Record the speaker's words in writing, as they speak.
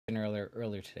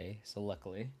earlier today, so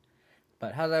luckily.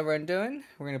 But how's everyone doing?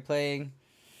 We're gonna play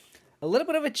a little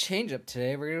bit of a change up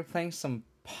today. We're gonna be playing some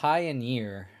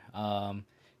Pioneer.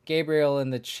 Gabriel in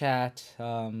the chat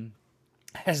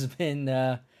has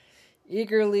been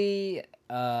eagerly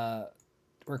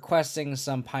requesting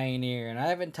some Pioneer, and I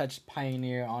haven't touched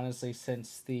Pioneer honestly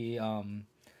since the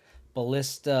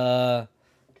Ballista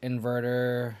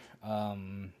Inverter.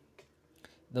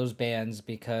 Those bands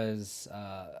because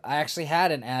I actually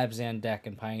had an Abzan deck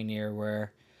in Pioneer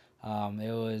where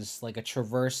it was like a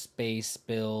traverse base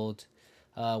build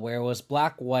where it was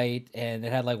black white and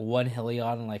it had like one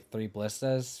Helion and like three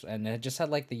Ballistas, and it just had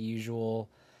like the usual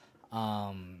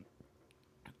kind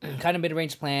of mid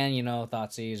range plan, you know,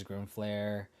 Thoughtseize,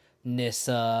 Grimflare,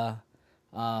 Nissa.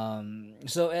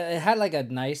 So it had like a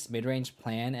nice mid range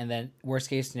plan, and then worst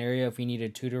case scenario, if you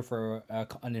needed tutor for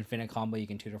an infinite combo, you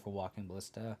can tutor for Walking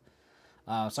Ballista.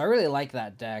 So I really like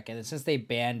that deck, and since they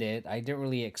banned it, I didn't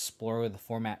really explore the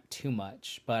format too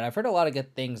much. But I've heard a lot of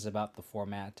good things about the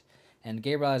format, and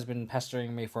Gabriel has been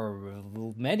pestering me for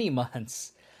many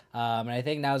months, and I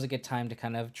think now is a good time to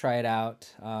kind of try it out.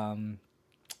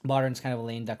 Modern's kind of a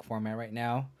lane deck format right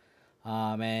now.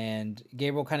 And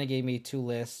Gabriel kind of gave me 2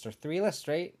 lists or 3 lists,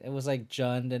 right? It was like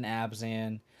Jund and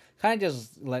Abzan. Kind of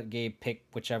just let Gabe pick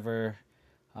whichever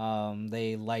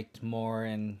they liked more,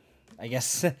 and I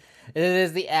guess it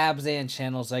is the Abzan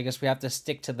channel, so I guess we have to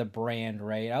stick to the brand,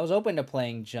 right? I was open to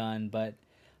playing Jund, but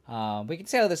we can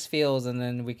see how this feels, and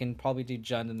then we can probably do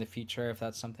Jund in the future if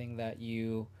that's something that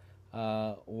you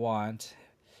want.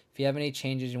 If you have any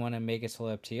changes you want to make, it's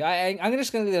totally up to you. I'm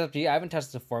just going to leave it up to you. I haven't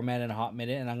touched the format in a hot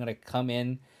minute, and I'm going to come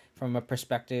in from a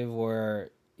perspective where,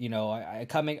 you know,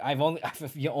 I've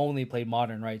only played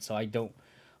Modern, right? So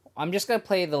I'm just going to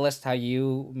play the list how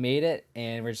you made it,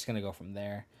 and we're just going to go from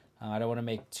there. I don't want to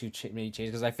make too many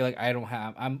changes because I feel like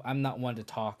I'm not one to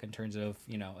talk in terms of,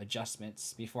 you know,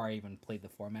 adjustments before I even played the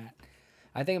format.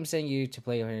 I think I'm saying you to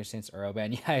play here since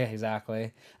Euroban. Yeah,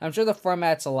 exactly. I'm sure the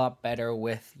format's a lot better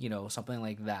with, you know, something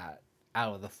like that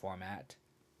out of the format.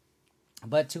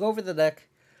 But to go over the deck,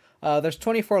 there's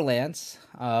 24 lands,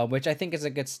 which I think is a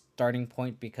good starting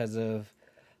point because of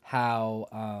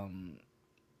how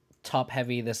top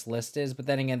heavy this list is. But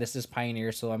then again, this is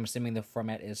Pioneer, so I'm assuming the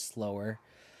format is slower.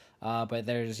 But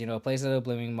there's, you know, Place of the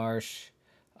Blooming Marsh,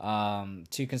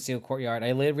 2 Concealed Courtyard. I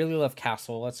really love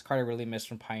Castle. That's a card I really miss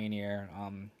from Pioneer.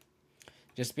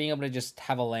 Just being able to just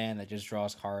have a land that just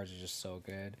draws cards is just so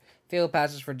good. Field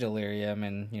Passes for Delirium,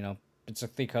 and, you know, it's a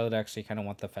 3-color deck, so you kind of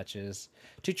want the fetches.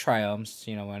 2 Triumphs,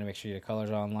 you know, want to make sure your colors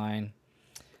are online.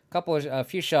 A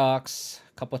few Shocks,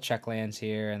 a couple check lands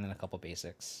here, and then a couple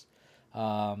basics.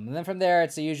 And then from there,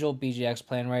 it's the usual BGX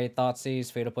plan, right?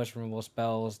 Thoughtseize, Fatal Push, removal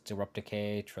spells, Disrupt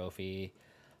Decay, Trophy.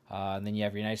 And then you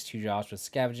have your nice 2 drops with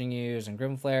Scavenging Ooze and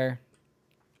Grimflare.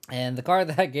 And the card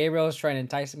that Gabriel is trying to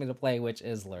entice me to play, which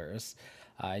is Lurrus.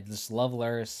 I just love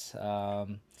Lurrus.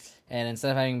 And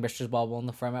instead of having Bishop's Bauble in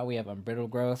the format, we have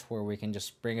Unbridled Growth, where we can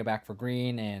just bring it back for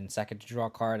green and sack it to draw a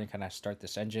card and kind of start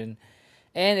this engine.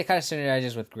 And it kind of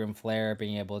synergizes with Grimflare,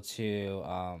 being able to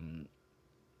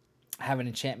have an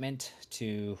enchantment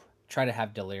to try to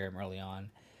have Delirium early on.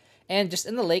 And just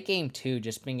in the late game, too,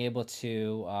 just being able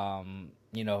to,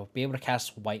 you know, be able to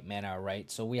cast white mana, right?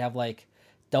 So we have, like,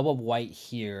 double white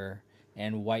here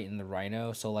and white in the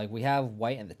Rhino. So, like, we have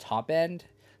white in the top end.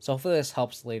 So hopefully this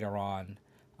helps later on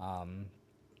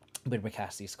when we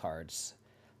cast these cards.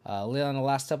 Leon, the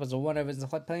last step is one of his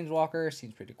Planeswalker.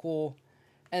 Seems pretty cool.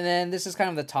 And then this is kind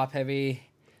of the top-heavy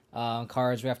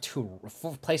cards. We have 2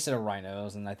 Place of the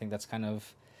Rhinos, and I think that's kind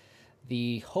of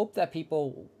the hope that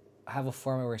people have a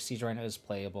format where Siege Rhino is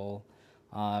playable.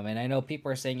 And I know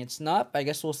people are saying it's not, but I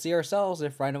guess we'll see ourselves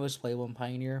if Rhino is playable in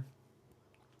Pioneer.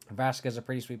 Vraska is a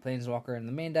pretty sweet Planeswalker in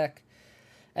the main deck.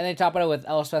 And then top it out with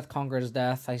Elspeth Conqueror's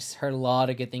Death. I heard a lot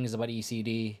of good things about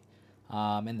ECD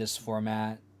in this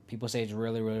format. People say it's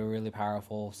really, really, really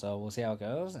powerful, so we'll see how it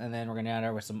goes. And then we're going to add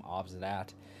it with some obs of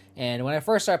that. And when I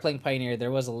first started playing Pioneer,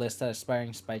 there was a list that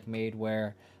Aspiring Spike made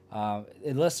where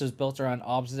the list was built around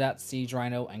Obsidat, Siege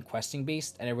Rhino, and Questing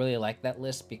Beast, and I really liked that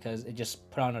list because it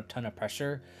just put on a ton of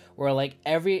pressure. Where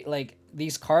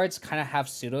these cards kind of have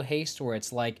pseudo haste, where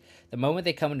it's like the moment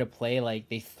they come into play, like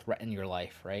they threaten your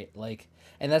life, right? Like,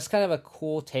 and that's kind of a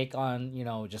cool take on, you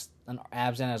know, just an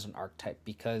Abzan as an archetype,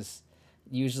 because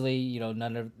usually, you know,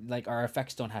 none of like our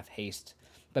effects don't have haste.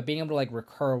 But being able to like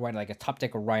recur when like a top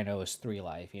deck of Rhino is 3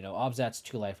 life, you know, Obzat's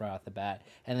 2 life right off the bat,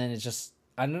 and then it's just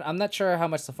I'm not sure how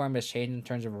much the format has changed in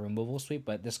terms of a removal sweep,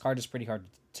 but this card is pretty hard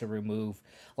to remove.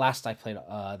 Last I played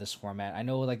this format, I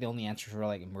know like the only answers were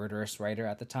like Murderous Rider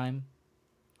at the time.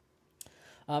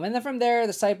 And then from there,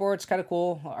 the sideboard's kind of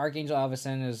cool. Archangel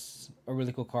Avacyn is a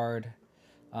really cool card.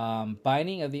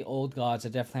 Binding of the Old Gods, I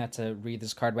definitely had to read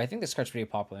this card, but I think this card's pretty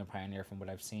popular in Pioneer from what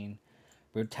I've seen.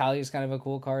 Brutality is kind of a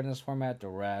cool card in this format.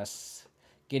 Duress.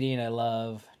 Gideon, I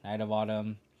love. Knight of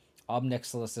Autumn. Ob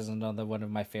Nixilis is another one of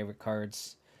my favorite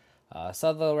cards.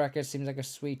 Southern Record seems like a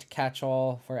sweet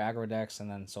catch-all for aggro decks,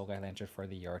 and then Soul Guy Lantern for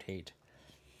the Yard Hate.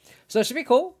 So it should be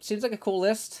cool. Seems like a cool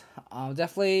list.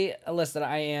 Definitely a list that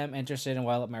I am interested in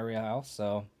while at my real house.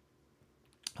 So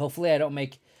hopefully I don't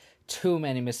make too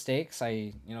many mistakes.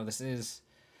 This is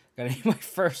gonna be my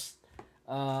first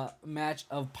match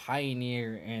of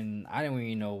Pioneer, and I don't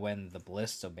even know when the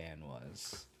Ballista ban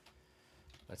was.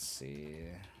 Let's see.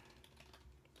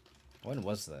 When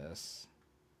was this?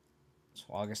 It's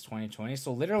August 2020,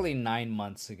 so literally 9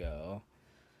 months ago.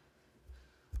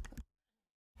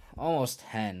 Almost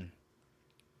 10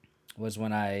 was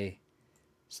when I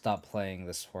stopped playing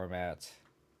this format.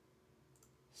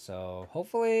 So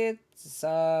hopefully it's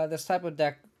this type of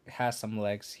deck has some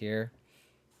legs here.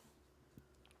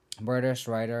 Murderous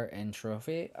Rider and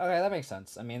Trophy. Okay, that makes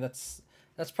sense. I mean, that's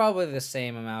probably the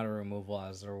same amount of removal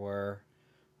as there were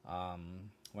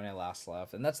when I last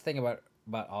left. And that's the thing about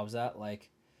Obzat, like,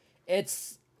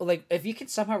 it's like if you can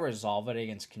somehow resolve it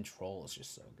against control, it's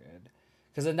just so good.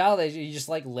 Because then nowadays you just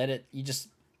like let it.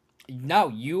 Now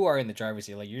you are in the driver's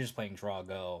seat. Like you're just playing draw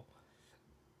go,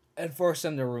 and force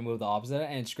them to remove the Obzat,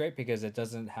 and it's great because it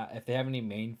doesn't have if they have any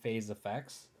main phase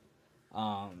effects.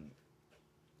 Obzat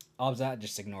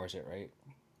just ignores it, right?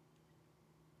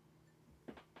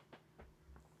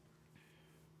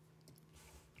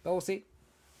 But we'll see.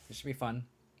 It should be fun.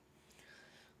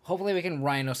 Hopefully we can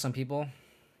Rhino some people.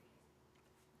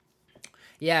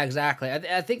 Yeah, exactly.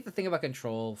 I think the thing about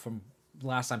control from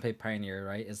last time I played Pioneer,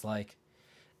 right, is like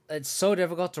it's so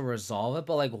difficult to resolve it,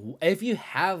 but like if you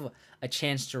have a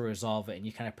chance to resolve it and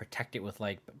you kind of protect it with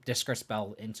like Discard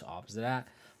Spell into Obzat,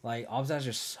 like Obzat is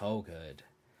just so good.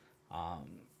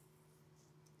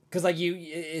 Because like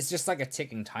it's just like a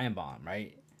ticking time bomb,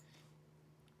 right?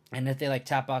 And if they like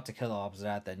tap out to kill the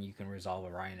Obzat, then you can resolve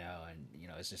a Rhino, and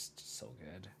it's just so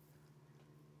good.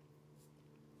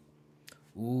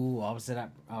 Ooh, Obzat.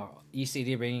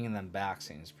 ECD bringing them back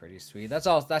seems pretty sweet.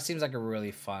 That seems like a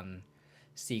really fun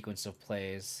sequence of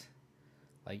plays,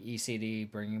 like ECD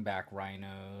bringing back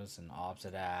Rhinos and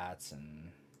Obzats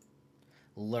and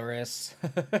Lurrus.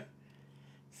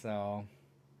 So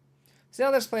see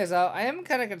how this plays out. I am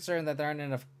kind of concerned that there aren't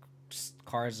enough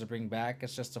cards to bring back.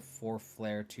 It's just a 4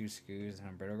 Flare, 2 Scoos, and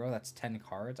a Brittle. That's 10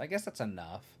 cards. I guess that's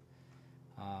enough.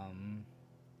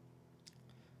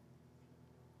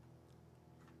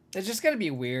 It's just gonna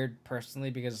be weird personally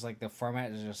because like the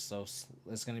format is just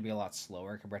it's gonna be a lot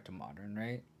slower compared to Modern,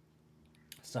 right?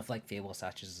 Stuff like Fable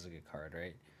Satches is a good card,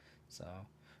 right? So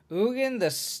Ugin the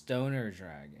Stoner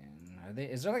Dragon.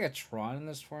 Is there like a Tron in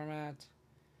this format?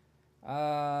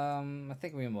 I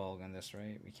think we mulligan this,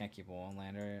 right? We can't keep a one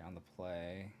lander on the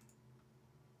play.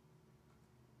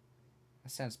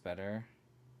 That sounds better.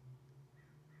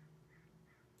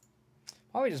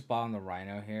 Probably just bottom the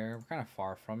Rhino here. We're kind of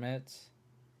far from it.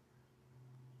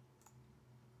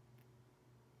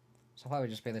 So probably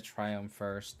just play the Triumph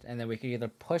first, and then we could either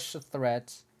push the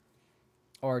threat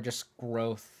or just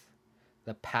growth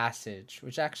the Passage,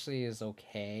 which actually is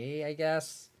okay, I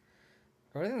guess.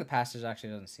 I think the Passage actually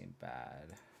doesn't seem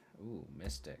bad. Ooh,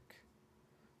 Mystic.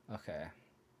 Okay.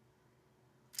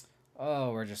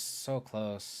 Oh, we're just so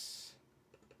close.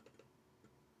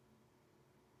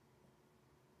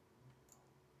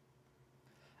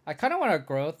 I kind of want to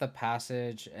growth the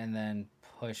Passage and then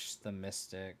push the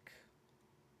Mystic.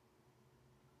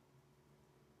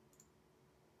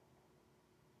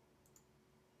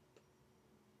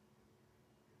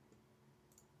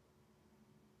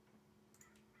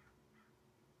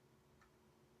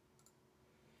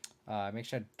 Make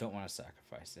sure I don't want to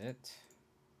sacrifice it.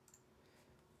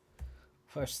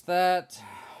 Push that.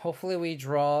 Hopefully we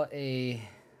draw a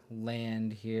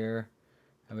land here.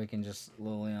 And we can just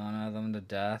Liliana them to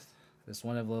death. This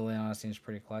one of Liliana seems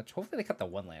pretty clutch. Hopefully they cut the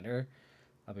one lander.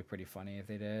 That'd be pretty funny if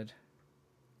they did.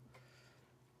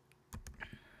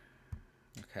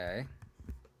 Okay.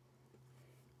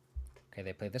 Okay,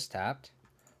 they play this tapped.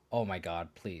 Oh my god,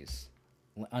 please.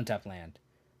 Untap land.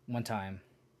 One time.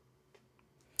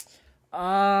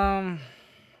 Damn,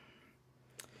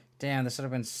 this would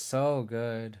have been so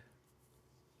good.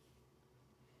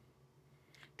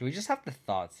 Do we just have the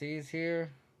Thoughtseize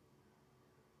here?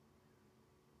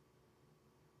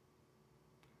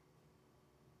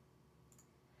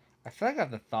 I feel like I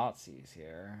have the Thoughtseize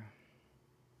here.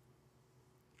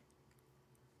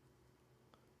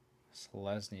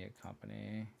 Selesnya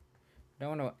Company.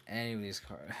 Don't know what any of these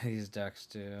these decks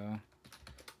do. I'm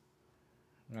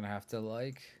gonna have to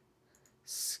like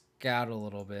scout a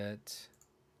little bit.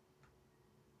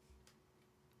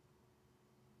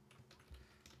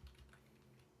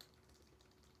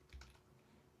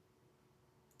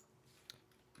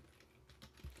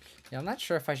 Yeah, I'm not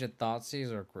sure if I should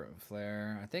Thoughtseize or Grim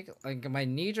Flare. I think like my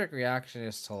knee-jerk reaction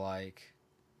is to like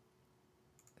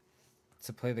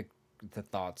play the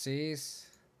Thoughtseize.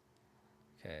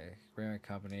 Okay, Grand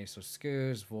Company. So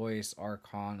Scoos, Voice,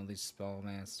 Archon, Elite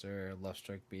Spellmaster, Left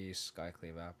Strike Beast,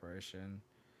 Skyclave Apparition.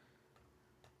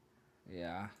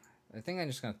 Yeah, I think I'm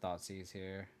just gonna Thoughtseize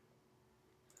here.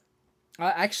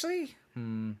 Actually,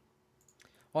 I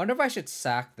wonder if I should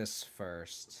sack this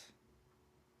first.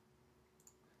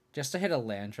 Just to hit a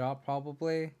land drop,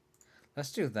 probably.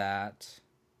 Let's do that.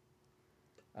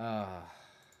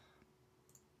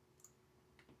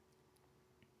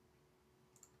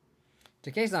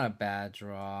 Decay's not a bad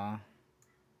draw.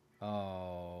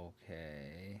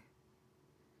 Okay.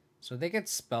 So they could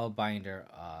Spellbinder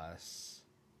us.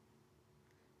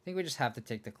 I think we just have to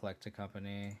take the Collector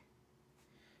Company.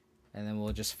 And then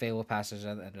we'll just Fable Passage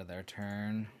at the end of their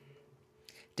turn.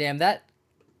 Damn, that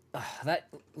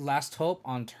Last Hope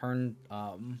on turn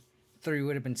 3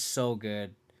 would have been so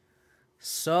good.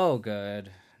 So good.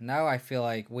 Now I feel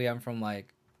like we went from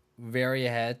like very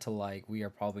ahead to like we are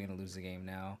probably going to lose the game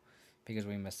now. Because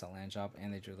we missed a land drop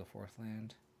and they drew the 4th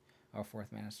land. Our 4th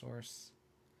mana source.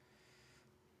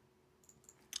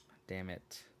 Damn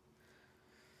it.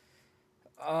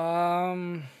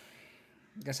 Guess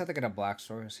I have to get a black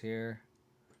source here.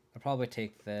 I'll probably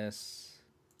take this.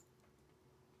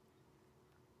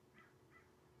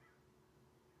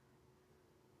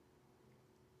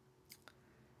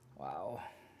 Wow.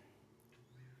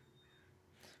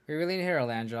 We really need to hit our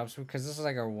land drops because this is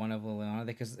like our one of Liliana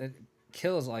because it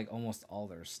kills like almost all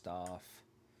their stuff.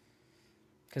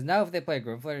 Because now if they play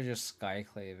Grimflare, just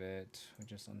Skyclave it,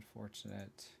 which is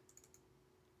unfortunate.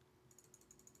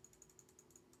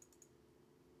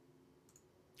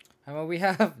 I mean, we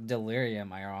have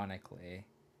Delirium, ironically,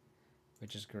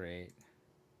 which is great.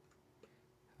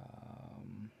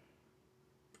 I'm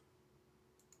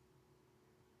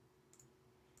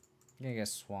gonna get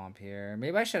Swamp here.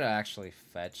 Maybe I should have actually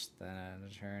fetched then in a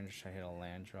turn to try to hit a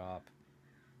land drop.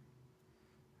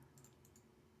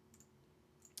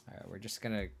 Alright, we're just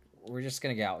gonna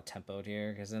get out tempoed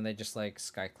here because then they just like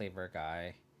Skyclave our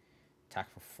guy,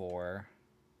 attack for 4.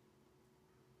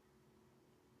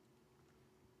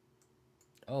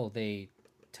 Oh, they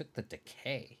took the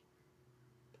Decay.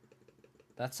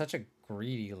 That's such a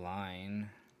greedy line.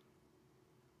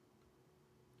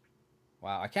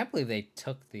 Wow, I can't believe they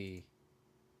took the...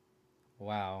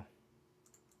 Wow.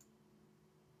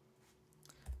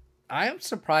 I am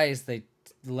surprised they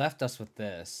left us with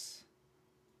this.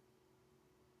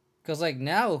 Because, like,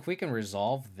 now if we can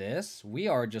resolve this, we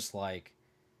are just, like,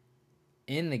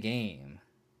 in the game.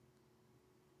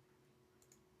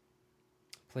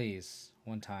 Please,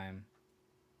 one time.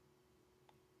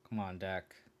 Come on,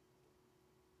 deck.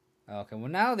 Okay, well,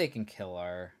 now they can kill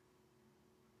our...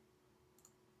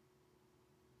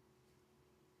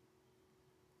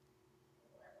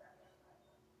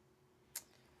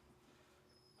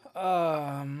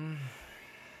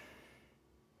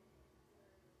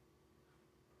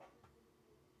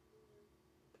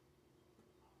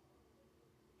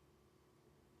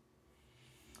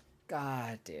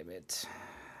 God damn it.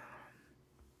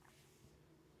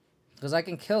 Because I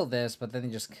can kill this, but then they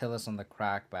just kill us on the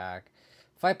crackback.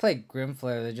 If I play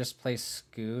Grimflare, they just play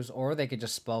Scoos, or they could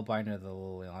just Spellbinder the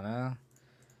Liliana.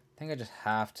 I think I just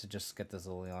have to just get this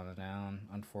Liliana down,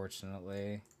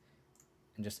 unfortunately.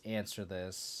 And just answer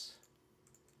this.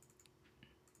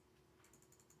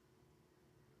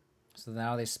 So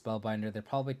now they Spellbinder. They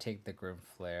probably take the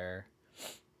Grimflare.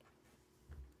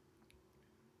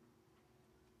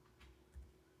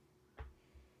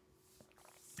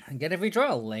 Again, if we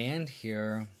draw a land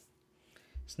here,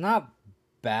 it's not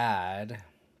bad.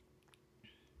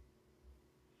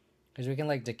 Because we can,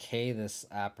 like, decay this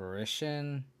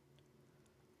apparition.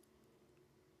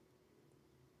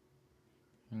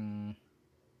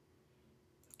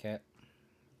 Okay.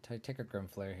 Take a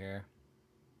Grimflare here.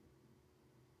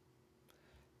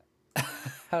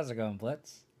 How's it going,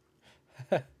 Blitz?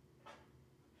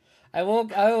 I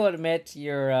will admit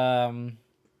your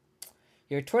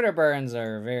Twitter burns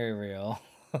are very real.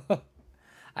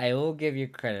 I will give you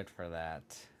credit for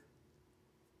that.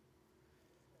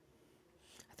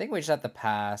 I think we just have to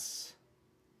pass.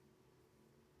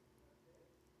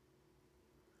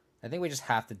 I think we just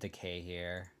have to decay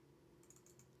here.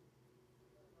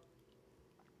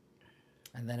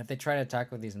 And then if they try to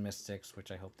attack with these mystics,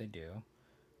 which I hope they do.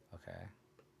 Okay.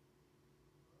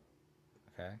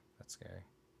 Okay, that's scary.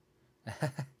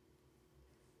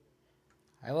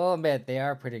 I will admit, they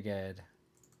are pretty good.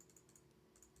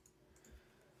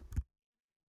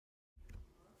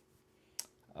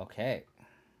 Okay.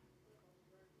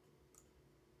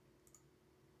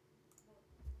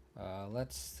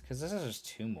 Let's... Because this is just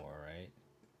 2 more, right?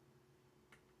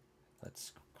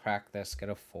 Let's crack this, get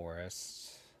a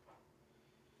forest.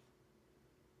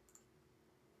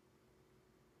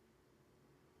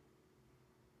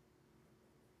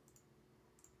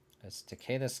 Let's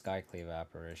decay the Skycleave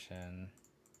apparition.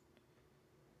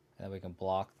 And then we can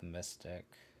block the Mystic.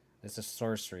 This is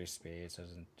sorcery speed, so it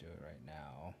doesn't do it right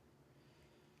now.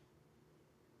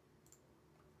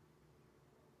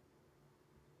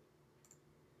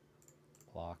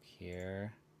 Block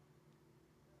here.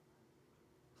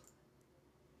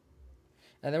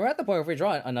 And then we're at the point where if we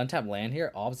draw an untapped land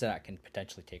here, Abzan can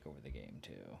potentially take over the game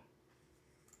too.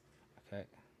 Okay.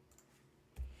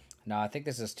 No, I think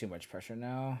this is too much pressure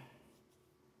now.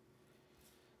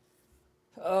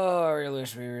 Oh, I really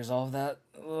wish we resolved that.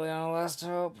 Liliana, last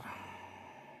hope.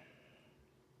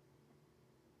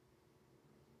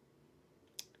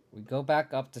 We go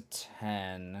back up to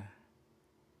 10.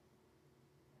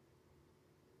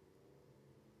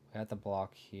 We have to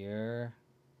block here.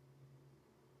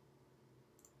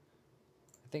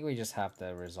 I think we just have to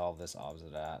resolve this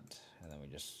Abzan, and then we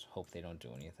just hope they don't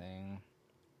do anything.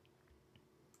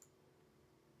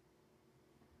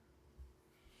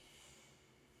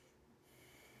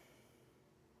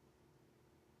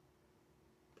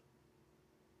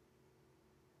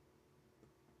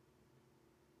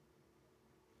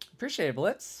 Appreciate it,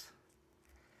 Blitz.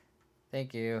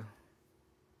 Thank you.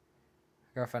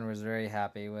 My girlfriend was very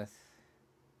happy with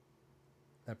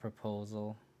the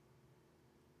proposal.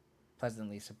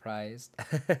 Pleasantly surprised.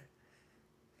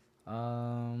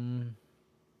 I'm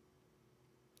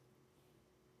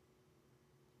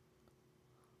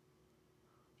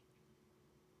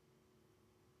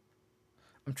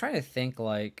trying to think,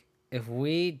 like, if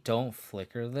we don't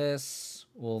flicker this,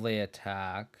 will they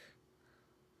attack?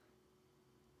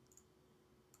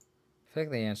 I feel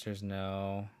like the answer is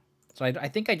no. So I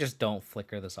think I just don't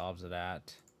flicker this Abzan.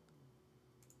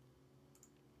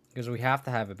 Because we have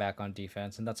to have it back on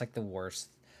defense, and that's like the worst.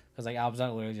 Because like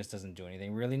Abzan literally just doesn't do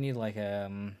anything. We really need like I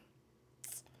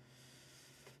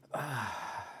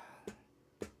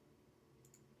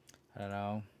don't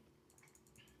know.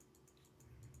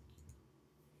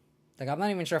 Like I'm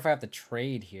not even sure if I have to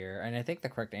trade here, and I think the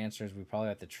correct answer is we probably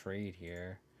have to trade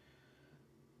here,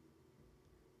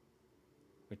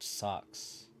 which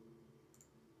sucks.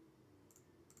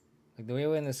 Like the way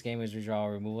we win this game is we draw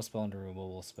a removal spell into a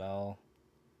removal spell.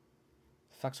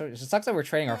 It sucks that we're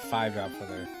trading our 5-drop for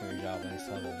their 3-drop and they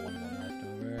still have a 1/1 left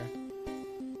over.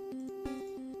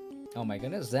 Oh my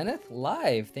goodness, Zenith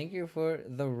live! Thank you for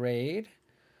the raid.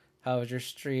 How was your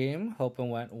stream? Hope it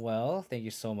went well. Thank you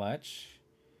so much.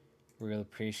 Really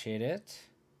appreciate it.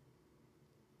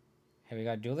 Hey, we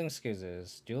got dueling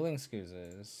scoozes. Dueling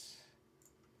scoozes.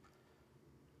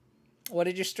 What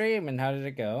did you stream and how did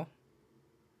it go?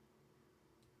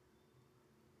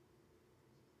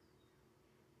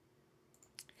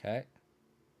 Okay.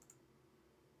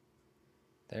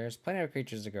 There's plenty of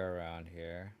creatures to go around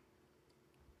here.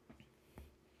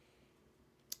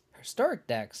 Historic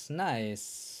decks,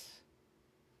 nice.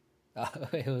 Oh,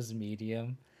 it was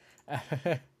medium.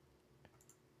 I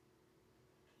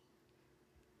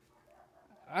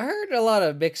heard a lot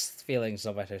of mixed feelings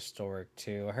about Historic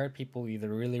too. I heard people either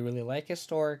really like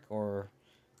Historic or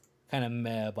kind of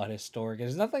meh about Historic.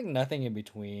 There's nothing in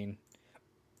between.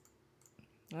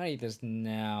 I'll eat this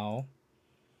now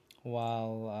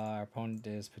while our opponent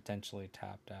is potentially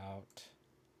tapped out.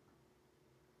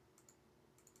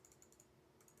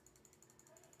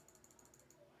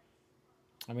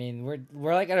 I mean,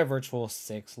 we're like at a virtual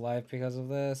 6 life because of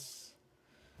this.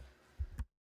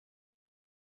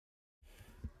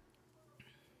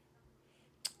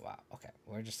 Wow, okay.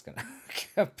 We're just gonna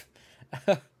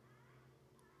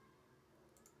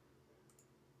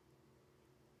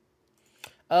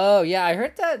Oh, yeah, I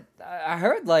heard that. I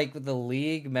heard, like, the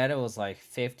League meta was, like,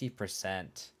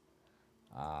 50%.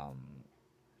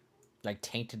 Like,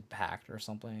 Tainted Pact or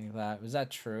something like that. Was that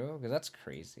true? Because that's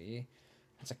crazy.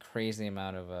 That's a crazy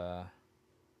amount of,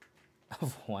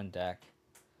 of one deck.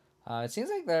 It seems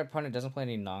like their opponent doesn't play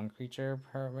any non-creature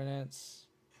permanents.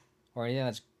 Or anything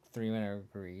that's 3-mana or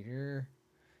greater.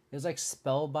 It was, like,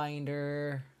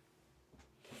 Spellbinder.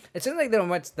 It seems like they don't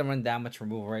run that much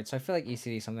removal, right? So I feel like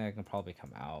ECD is something that can probably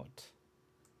come out.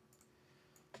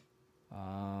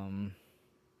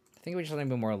 I think we just want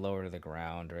to be more lower to the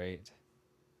ground, right?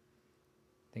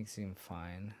 Things seem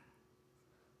fine.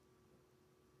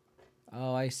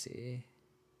 Oh, I see.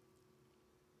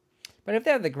 But if they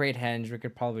have the Great Henge, we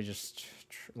could probably just...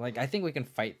 like, I think we can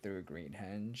fight through a Great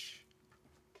Henge.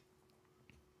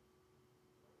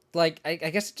 Like, I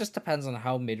guess it just depends on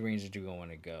how mid-range do we want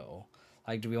to go.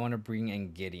 Like, do we want to bring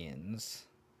in Gideons?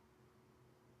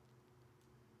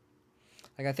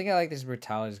 Like, I think I like these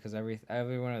brutalities because every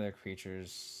one of their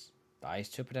creatures dies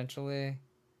to potentially.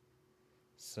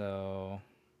 So...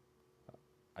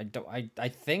 I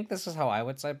think this is how I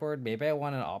would sideboard. Maybe I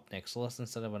want an Op Nixilis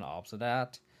instead of an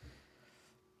Obsidat.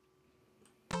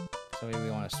 So maybe we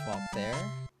want to swap there.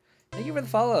 Thank you for the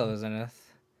follow,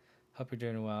 Zenith. Hope you're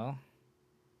doing well.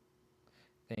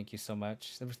 Thank you so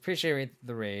much. I appreciate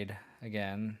the raid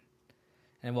again.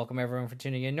 And welcome everyone for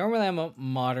tuning in. Normally I'm a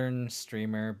modern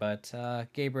streamer, but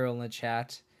Gabriel in the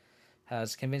chat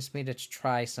has convinced me to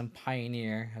try some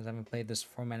Pioneer, as I haven't played this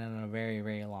format in a very,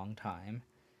 very long time.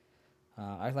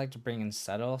 I'd like to bring in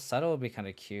Settle. Settle would be kind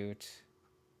of cute.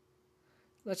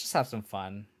 Let's just have some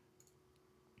fun.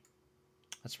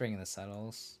 Let's bring in the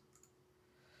Settles.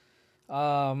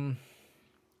 What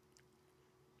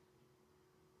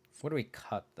do we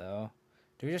cut, though?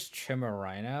 Do we just trim a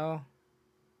Rhino?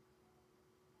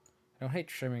 I don't hate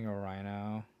trimming a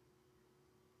Rhino.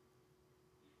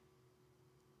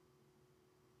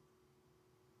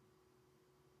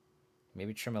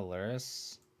 Maybe trim a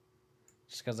Lurrus?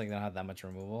 Just because like, they don't have that much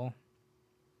removal.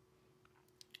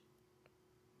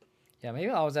 Yeah, maybe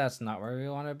all that's not where we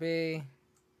want to be.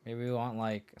 Maybe we want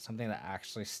like something that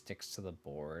actually sticks to the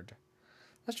board.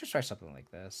 Let's just try something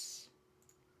like this.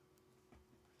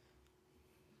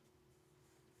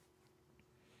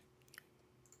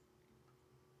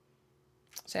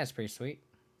 Sounds pretty sweet.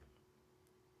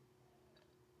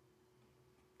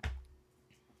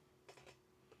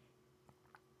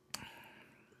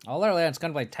 All our lands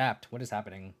gunplay tapped. What is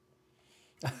happening?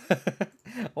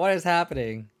 What is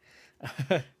happening?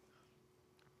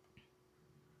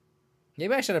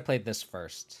 Maybe I should have played this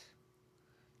first.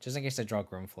 Just in case I draw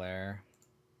Grimflare.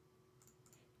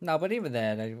 No, but even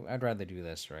then, I'd rather do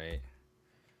this, right?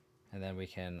 And then we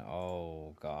can...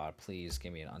 oh, God. Please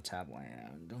give me an untapped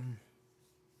land.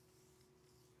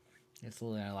 This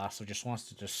little Elasto just wants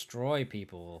to destroy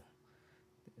people.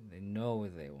 They know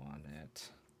they want it.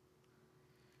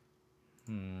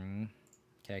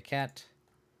 Okay, I can't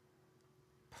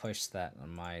push that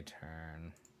on my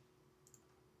turn.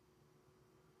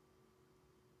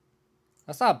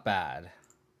 That's not bad.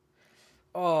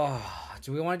 Oh,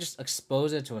 do we want to just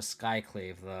expose it to a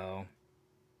Skyclave, though?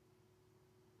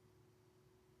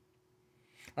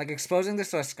 Like, exposing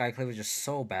this to a Skyclave is just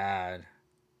so bad.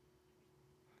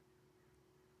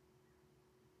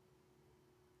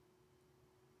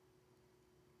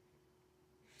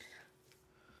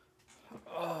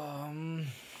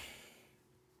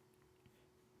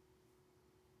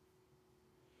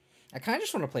 I kind of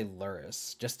just want to play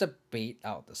Lurrus, just to bait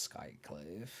out the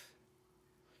Skyclave.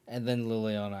 And then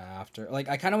Liliana after. Like,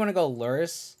 I kind of want to go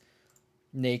Lurrus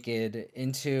naked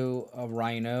into a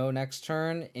Rhino next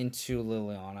turn, into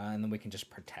Liliana, and then we can just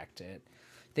protect it.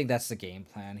 I think that's the game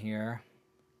plan here.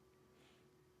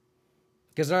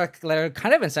 Because they're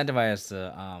kind of incentivized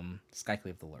to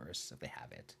Skyclave the Lurrus if they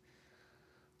have it.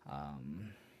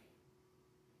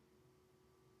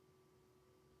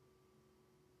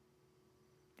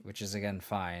 Which is, again,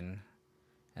 fine.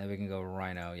 And we can go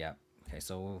Rhino. Yep. Okay,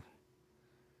 so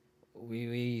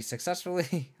we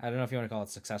successfully... I don't know if you want to call it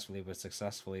successfully, but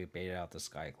successfully baited out the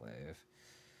Skyclave.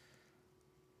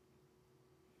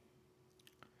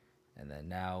 And then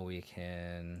now we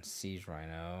can Siege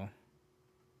Rhino.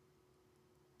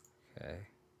 Okay.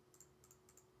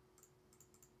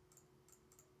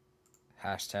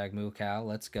 Hashtag Moo Cow.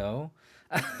 Let's go.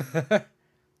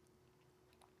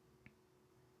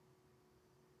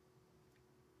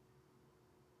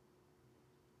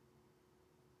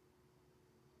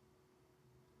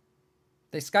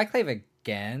 They Skyclave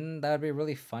again? That would be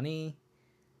really funny.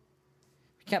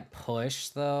 We can't push,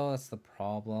 though. That's the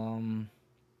problem.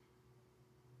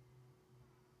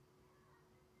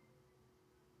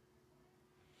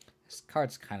 This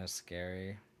card's kind of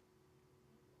scary.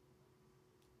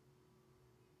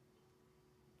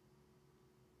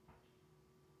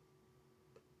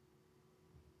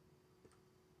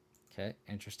 Okay,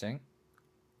 interesting.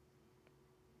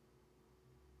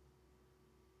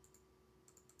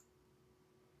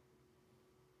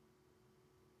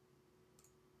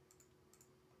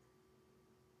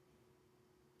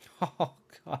 Oh,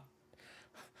 God.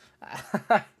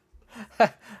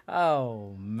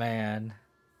 Oh, man.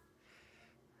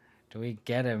 Do we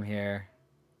get him here?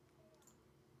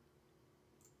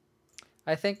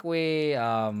 I think we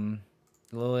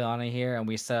Liliana here, and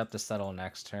we set up to settle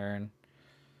next turn.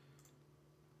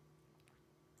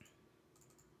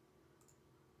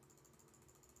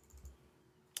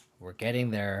 We're getting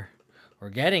there. We're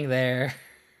getting there.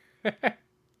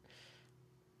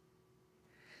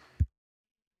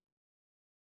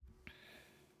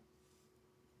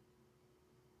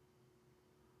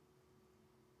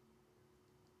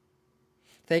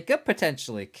 They could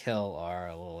potentially kill our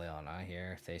Liliana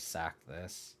here if they sack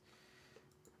this.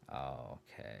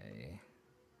 Okay.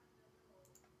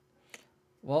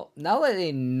 Well, now that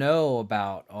they know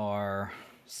about our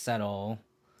settle,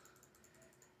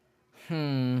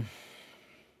 can't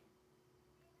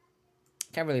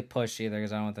really push either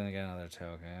because I don't want them to get another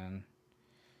token.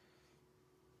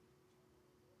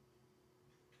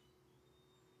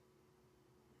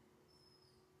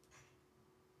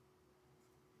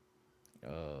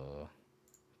 Oh,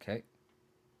 okay.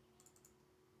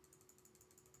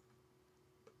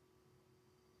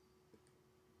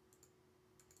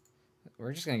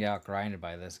 We're just gonna get out grinded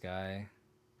by this guy,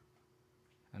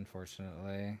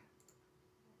 unfortunately.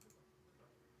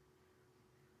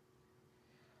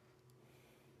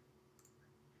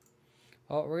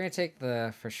 Well, we're gonna take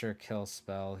the for sure kill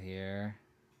spell here.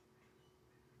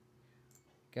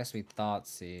 Guess we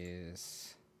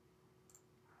Thoughtseize.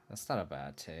 That's not a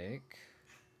bad take.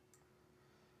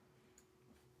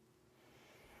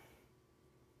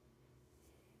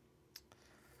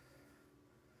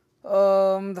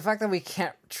 The fact that we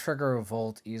can't trigger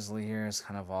Revolt easily here is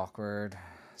kind of awkward.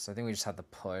 So I think we just have to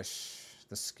push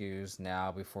the Scoos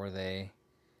now before they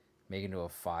make it into a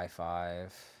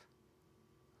 5/5.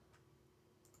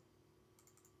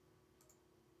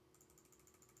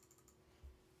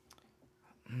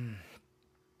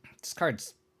 This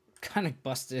card's kind of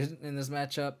busted in this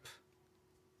matchup.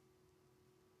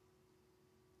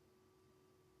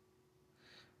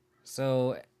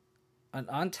 So an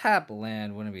untapped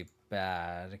land wouldn't be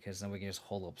bad because then we can just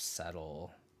hold up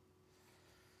settle.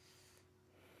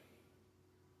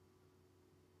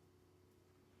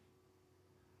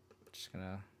 Just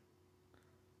gonna.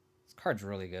 This card's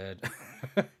really good.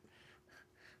 Is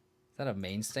that a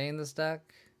mainstay in this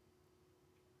deck?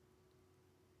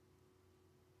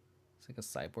 It's like a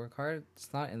sideboard card.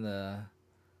 It's not in the.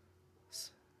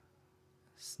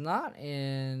 It's not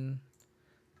in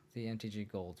the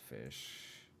MTG Goldfish.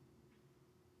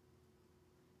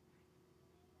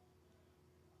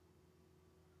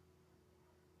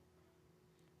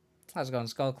 How's it going,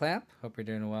 Skull Clamp? Hope you're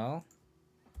doing well.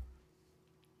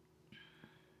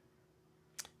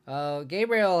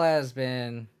 Gabriel has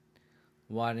been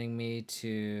wanting me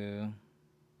to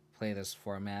play this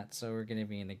format, so we're gonna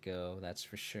be in a go, that's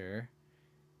for sure.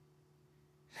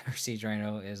 Siege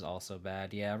Rhino is also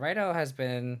bad. Yeah, Rhino has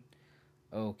been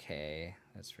okay,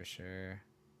 that's for sure.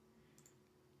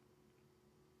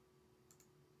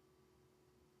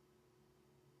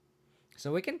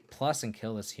 So we can plus and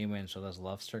kill this human so this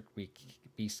Lovestruck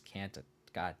beast can't.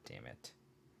 God damn it.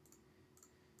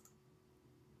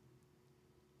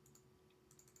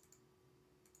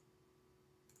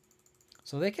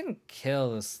 So they can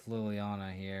kill this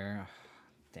Liliana here.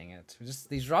 Dang it. Just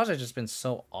these draws have just been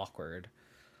so awkward.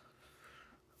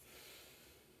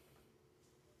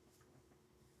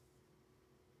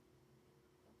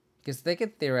 Because they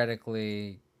could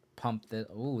theoretically pump this.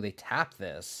 Ooh, they tap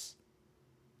this.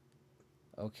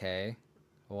 Okay.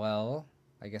 Well,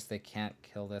 I guess they can't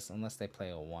kill this unless they play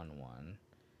a 1/1.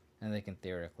 And they can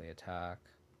theoretically attack.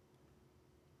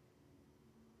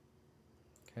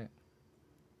 Okay.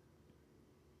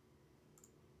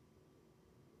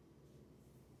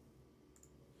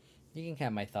 You can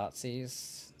count my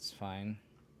Thoughtseize. It's fine.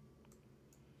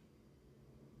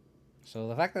 So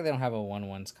the fact that they don't have a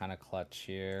 1/1 is kind of clutch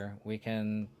here. We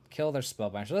can kill their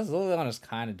Spellbinder. So this Liliana is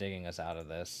kind of digging us out of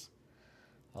this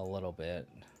a little bit.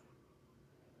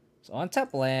 So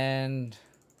untap land.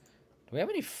 Do we have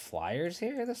any flyers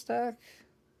here in this deck?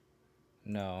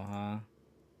 No, huh?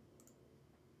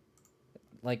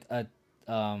 Like a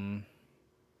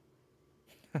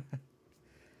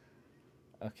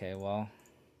Okay, well.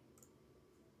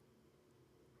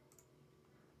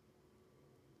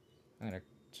 I'm gonna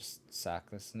just sack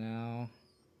this now.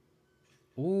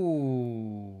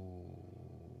 Ooh.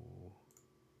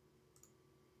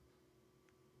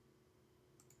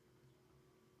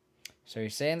 So you're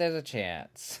saying there's a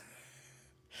chance.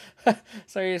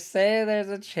 So you're saying there's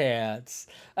a chance.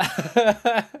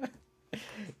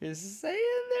 You're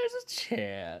saying there's a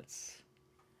chance.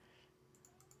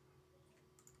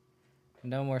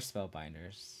 No more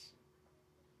Spellbinders.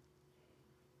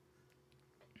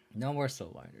 No more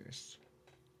Spellbinders.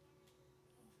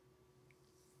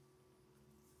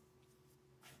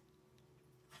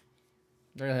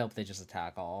 I really hope they just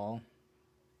attack all.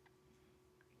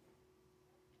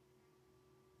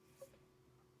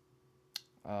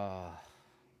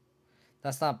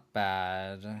 That's not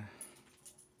bad,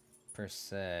 per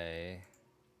se.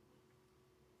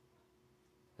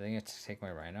 I think I have to take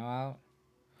my Rhino out.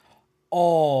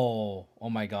 Oh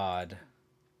my god.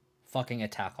 Fucking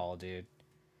attack all, dude.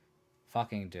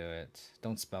 Fucking do it.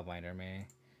 Don't Spellbinder me.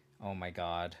 Oh my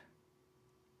god.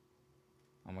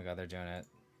 Oh my god, they're doing it.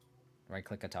 Right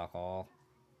click attack all.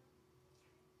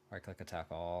 Right click attack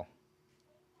all.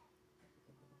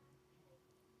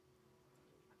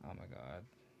 Oh my god.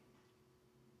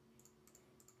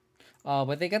 Oh,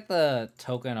 but they get the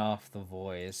token off the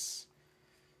voice.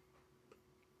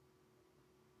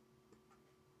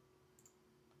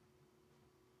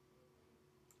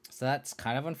 So that's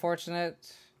kind of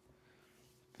unfortunate.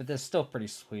 But that's still pretty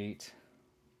sweet.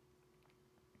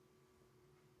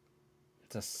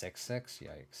 It's a 6/6?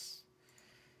 Yikes.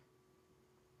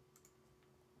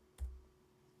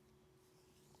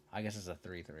 I guess it's a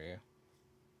 3/3.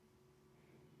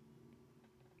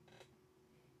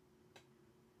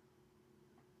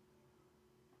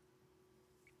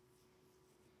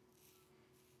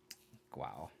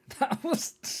 Wow. That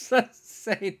was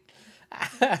insane.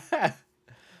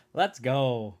 Let's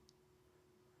go.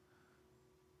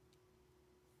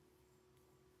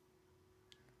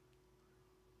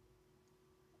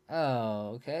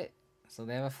 Oh, okay. So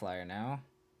they have a flyer now.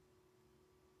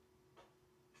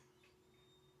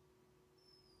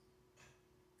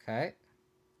 Okay.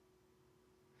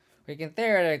 We can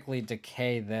theoretically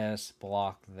decay this,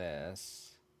 block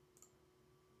this.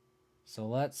 So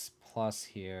let's plus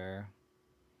here.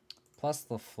 Plus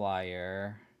the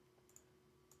flyer.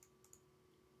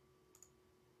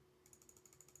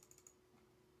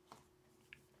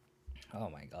 Oh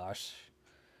my gosh.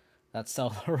 That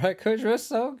solo record was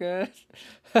so good.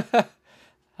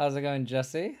 How's it going,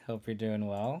 Jesse? Hope you're doing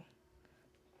well.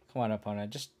 Come on,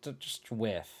 opponent. Just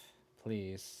whiff,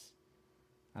 please.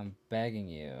 I'm begging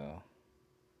you.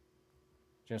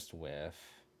 Just whiff.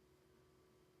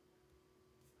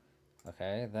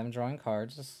 Okay, them drawing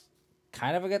cards is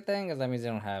kind of a good thing, because that means they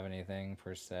don't have anything,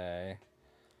 per se.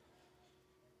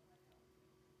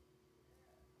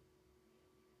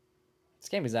 This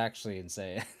game is actually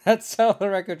insane. That solo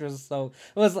record was so...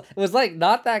 It was like,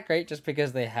 not that great just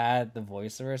because they had the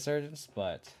voice of Resurgence,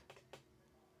 but...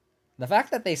 The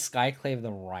fact that they Skyclave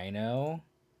the Rhino...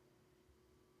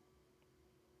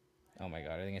 Oh my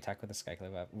god, I think attack with the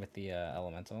Skyclave with the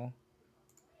Elemental.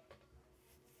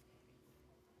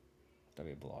 That'd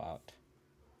be a blowout.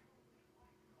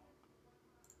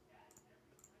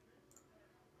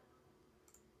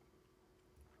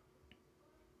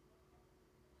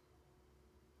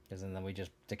 Because then we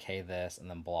just decay this and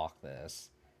then block this.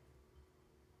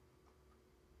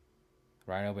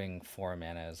 Rhino being 4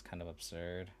 mana is kind of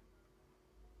absurd.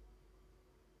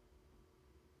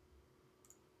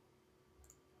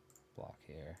 Block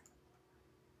here.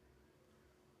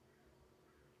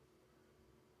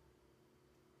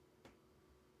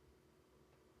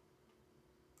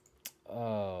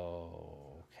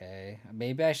 Oh, okay.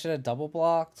 Maybe I should have double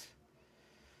blocked.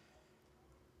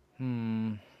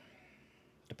 The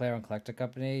player on Collector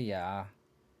Company? Yeah.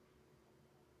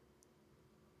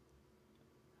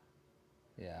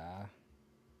 Yeah.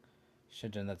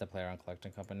 Should have done that the player on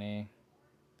Collecting Company.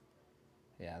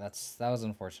 Yeah, that was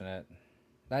unfortunate.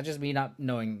 That just me not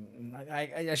knowing.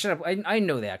 I should have. I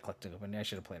know they had Collecting Company. I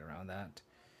should have played around that.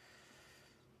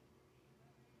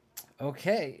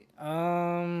 Okay.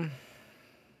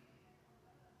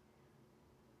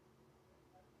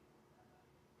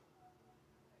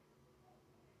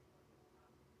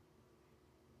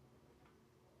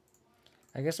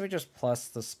 I guess we just plus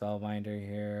the Spellbinder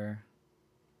here.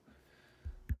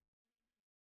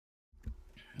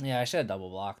 Yeah, I should have double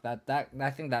blocked. I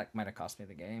think that might have cost me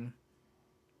the game.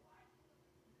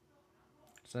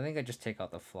 So I think I just take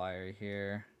out the flyer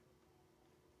here.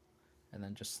 And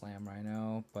then just slam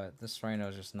Rhino. But this Rhino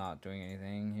is just not doing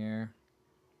anything here.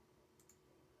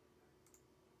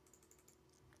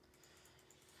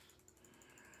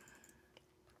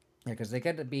 Yeah, because they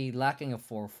could be lacking a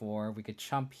 4/4. We could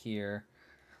chump here.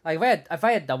 Like if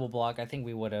I had double block, I think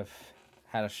we would have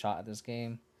had a shot at this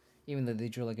game. Even though they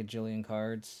drew like a jillion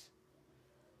cards.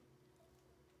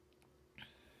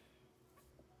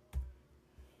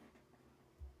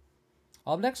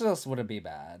 Nexus wouldn't be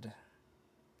bad.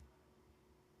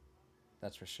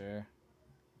 That's for sure.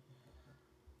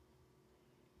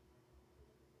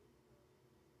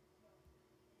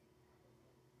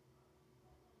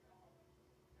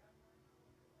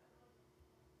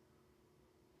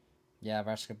 Yeah,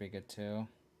 Vash could be good too.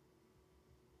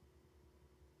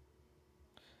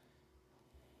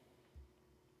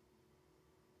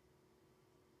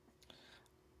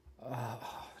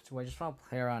 Do I just want to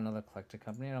play around another collected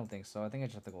company? I don't think so. I think I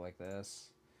just have to go like this.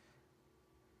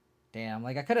 Damn,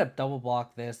 like I could have double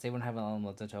blocked this. They wouldn't have an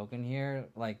unlimited token here.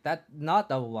 Like that, not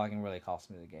double blocking really cost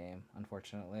me the game,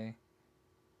 unfortunately.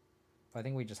 But I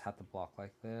think we just have to block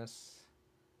like this.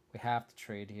 We have to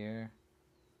trade here.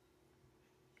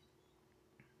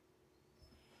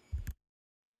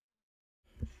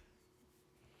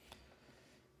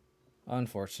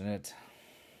 Unfortunate.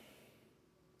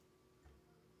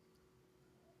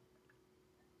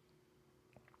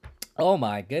 Oh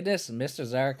my goodness, Mr.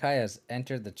 Zarakai has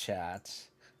entered the chat.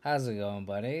 How's it going,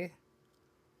 buddy?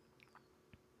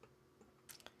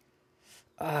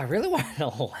 I really want to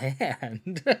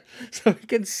land so we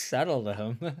can settle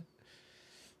them.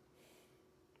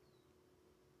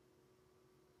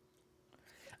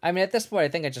 I mean, at this point, I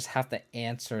think I just have to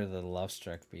answer the Love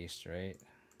Struck Beast, right?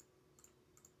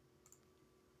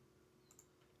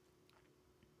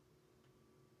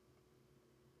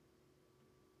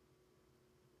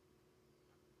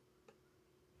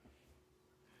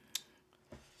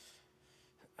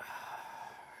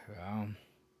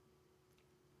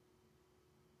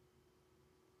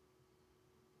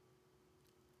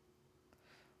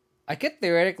 I could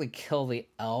theoretically kill the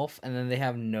elf, and then they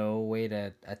have no way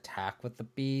to attack with the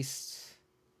beast.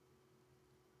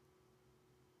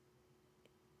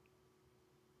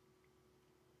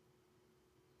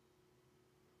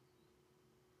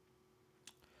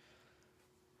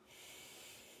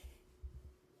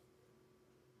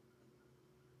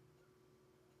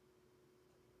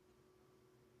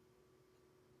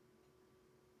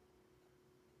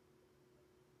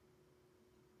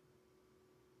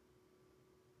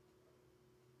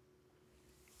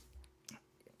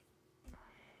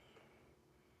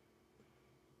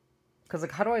 Because,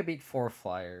 like, how do I beat 4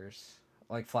 flyers?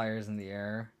 Like, flyers in the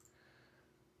air.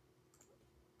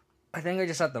 I think I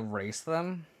just have to race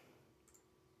them.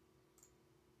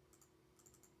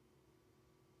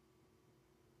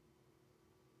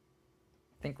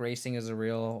 I think racing is a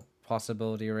real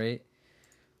possibility, right?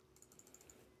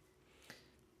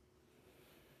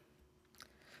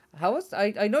 How was...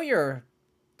 I know you're...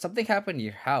 Something happened to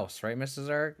your house, right,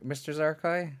 Mr.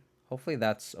 Zarkai? Hopefully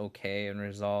that's okay and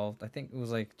resolved. I think it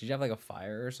was like, did you have like a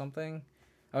fire or something?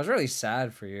 I was really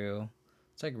sad for you.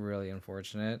 It's like really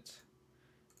unfortunate.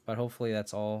 But hopefully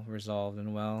that's all resolved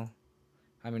and well.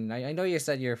 I mean, I know you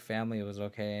said your family was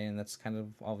okay, and that's kind of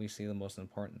obviously the most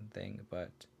important thing,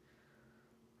 but...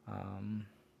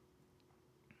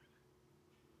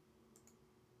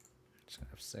 just gonna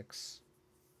have 6.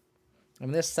 I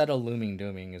mean, this Settle Looming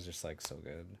Dooming is just like so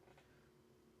good.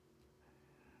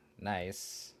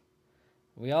 Nice.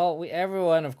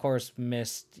 Everyone of course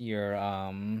missed your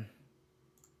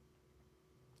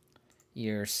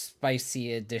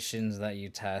spicy additions that you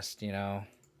test, you know.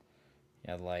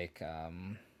 You had like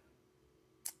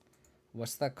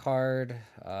what's that card?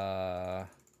 Mazebind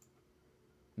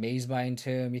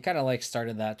Tomb. You kind of like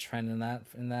started that trend in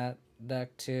that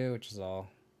deck too, which is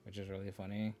really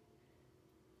funny.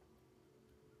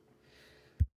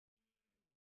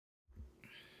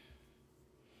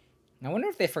 I wonder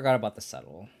if they forgot about the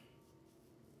Settle.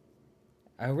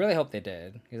 I really hope they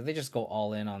did. If they just go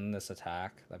all in on this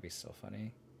attack, that'd be so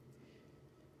funny.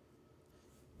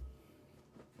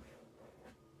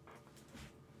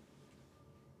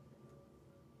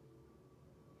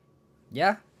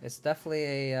 Yeah, it's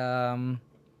definitely a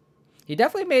he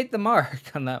definitely made the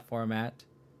mark on that format.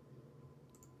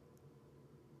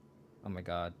 Oh my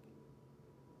god.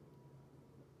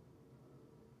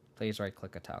 Please right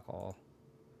click attack all.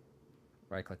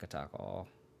 Right click attack all.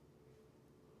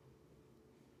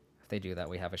 If they do that,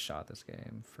 we have a shot this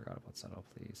game. Forgot about Settle,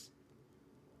 please.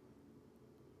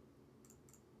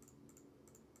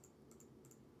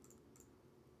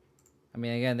 I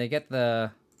mean, again, they get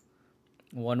the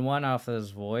 1/1 off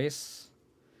his voice,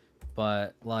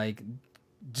 but like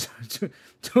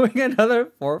doing another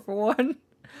 4 for 1.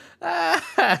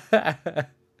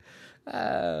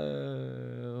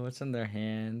 What's in their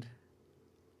hand?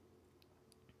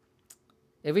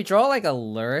 If we draw like a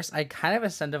Lurrus, I kind of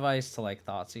incentivize to like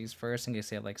Thoughtseize first in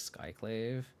case they have like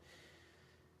Skyclave.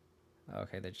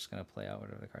 Okay, they're just gonna play out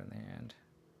whatever the card in their hand.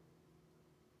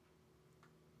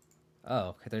 Oh,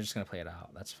 okay, they're just gonna play it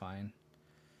out. That's fine.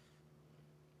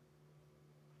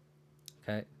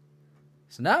 Okay.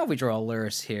 So now if we draw a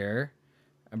Lurrus here,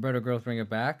 and Broto Growth bring it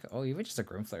back. Oh, even just a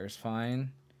Grimflare is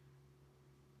fine.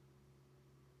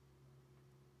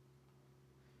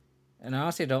 And I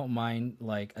honestly don't mind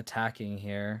like attacking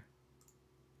here.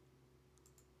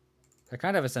 I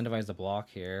kind of incentivize the block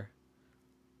here.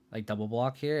 Like double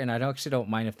block here. And I actually don't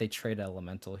mind if they trade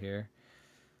Elemental here.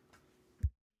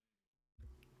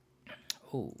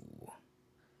 Oh.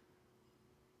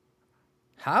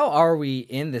 How are we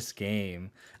in this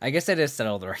game? I guess I just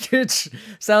settled the wreckage.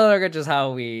 Settled the wreckage is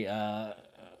how we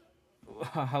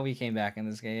came back in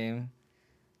this game.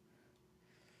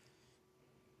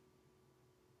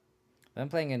 I'm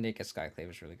playing a Naked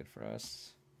Skyclave is really good for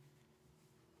us.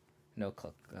 No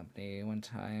Cook Company one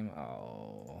time.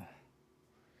 Oh.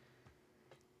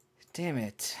 Damn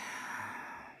it.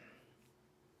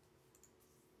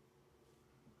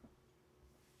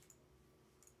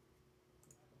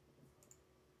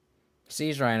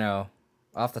 Siege Rhino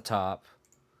off the top.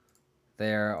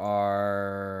 There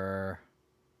are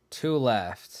 2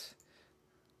 left.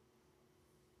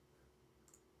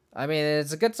 I mean,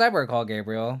 it's a good cyborg call,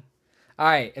 Gabriel. All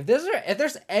right, if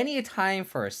there's any time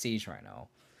for a Siege Rhino,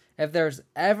 if there's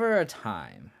ever a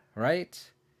time,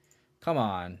 right? Come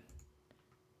on.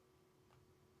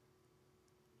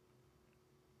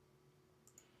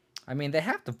 I mean, they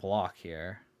have to block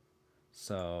here.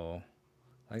 So,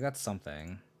 like, that's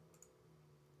something.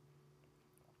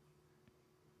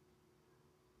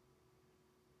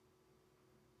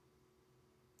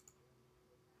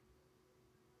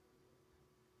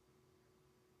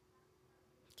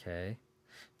 Okay.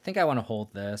 I think I want to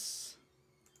hold this.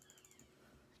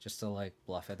 Just to, like,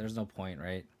 bluff it. There's no point,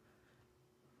 right?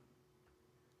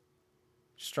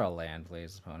 Just draw land,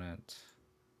 please, opponent.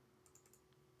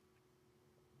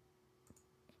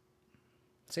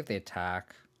 Let's see if they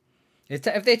attack. If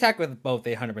they attack with both,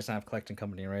 they 100% have Collecting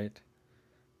Company, right?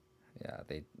 Yeah,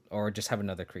 or just have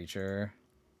another creature.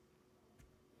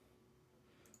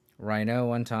 Rhino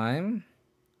one time.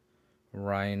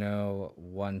 Rhino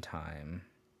one time.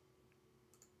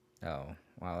 Oh,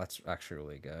 wow, that's actually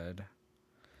really good.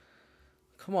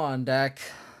 Come on, deck.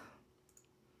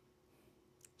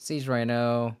 Siege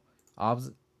Rhino.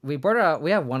 We brought out.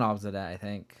 We have 1 Obsidian, I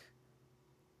think.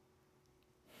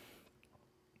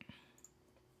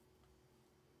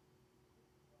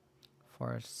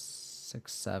 Four,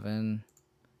 6, 7.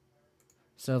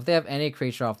 So if they have any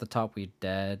creature off the top, we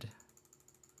dead.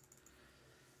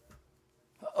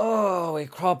 Oh, we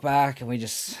crawl back and we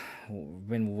just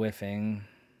been whiffing.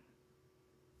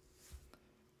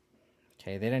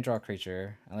 Okay, they didn't draw a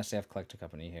creature unless they have Collector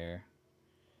Company here.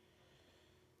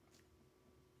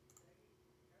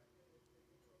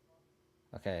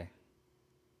 Okay.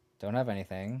 Don't have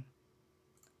anything.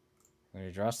 We're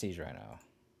gonna draw Siege Rhino.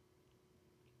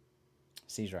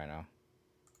 Siege Rhino.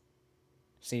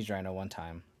 Siege Rhino one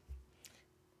time.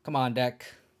 Come on, deck.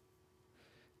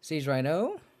 Siege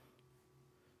Rhino.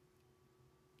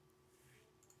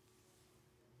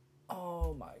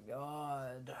 Oh my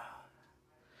god.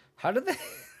 How did they...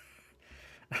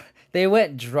 They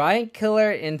went Giant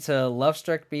Killer into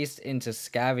Lovestruck Beast into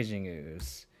Scavenging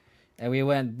Ooze. And we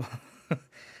went...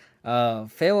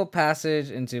 Fatal Passage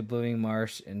into Blooming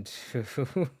Marsh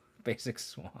into Basic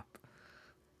Swamp.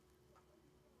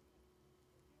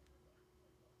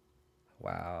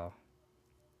 Wow.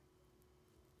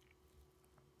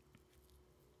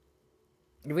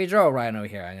 If we draw a Rhino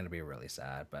here, I'm going to be really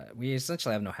sad. But we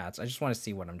essentially have no hats. I just want to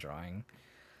see what I'm drawing.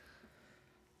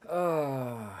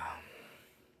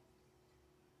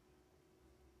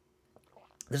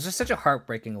 This is such a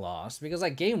heartbreaking loss. Because,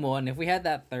 like, game 1, if we had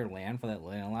that 3rd land for that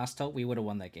land last tilt, we would have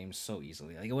won that game so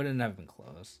easily. Like, it wouldn't have been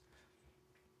close.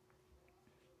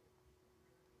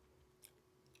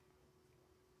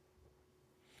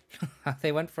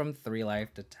 They went from 3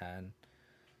 life to 10.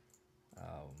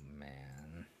 Oh,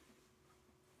 man.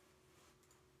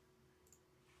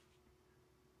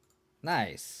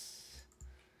 Nice.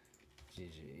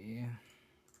 GG.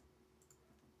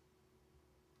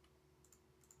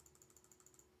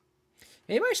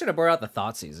 Maybe I should have brought out the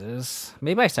Thoughtseizes.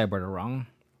 Maybe I sideboarded it wrong.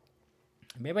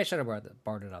 Maybe I should have brought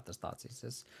out the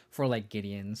Thoughtseizes for, like,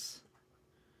 Gideons.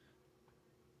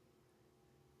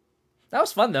 That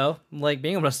was fun, though. Like,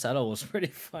 being able to settle was pretty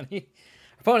funny.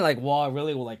 Probably, like,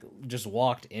 really, like, just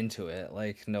walked into it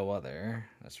like no other.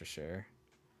 That's for sure.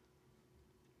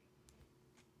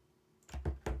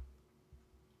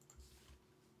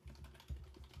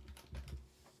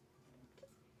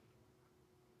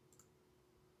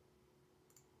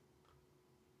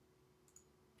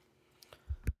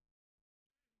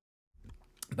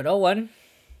 But 0-1.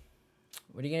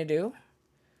 What are you going to do?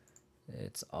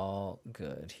 It's all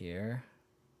good here.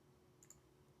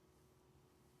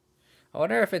 I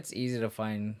wonder if it's easy to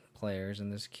find players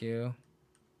in this queue.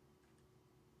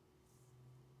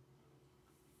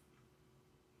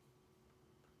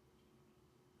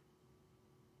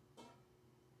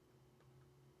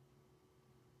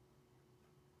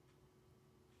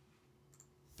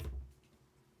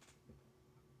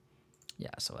 Yeah,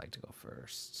 so I like to go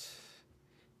first.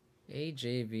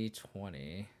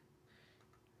 AJV20. I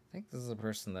think this is a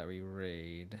person that we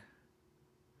raid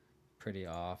pretty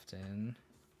often.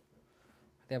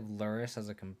 They have Lurrus as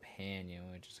a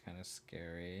companion, which is kind of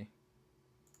scary.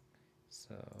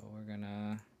 So we're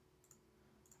gonna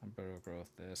Unbrittled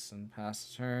Growth this and pass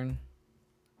the turn.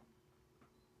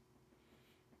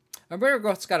 Unbrittled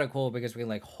Growth's kind of cool because we can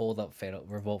like hold up Fatal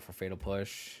Revolt for Fatal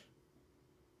Push.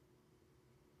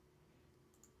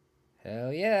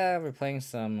 Hell yeah, we're playing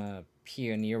some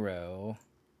Pionero.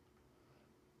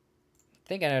 I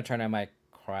think another turn I might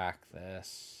crack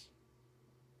this.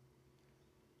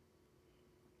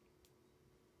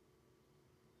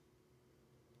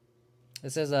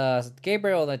 This is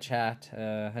Gabriel in the chat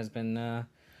has been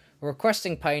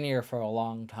requesting Pioneer for a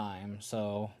long time,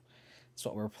 so that's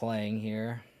what we're playing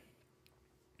here.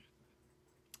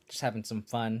 Just having some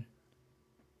fun.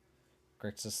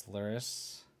 Grixis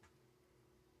Lurrus.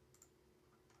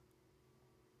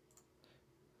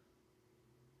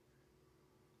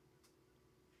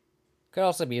 Could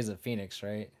also be as a Phoenix,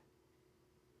 right?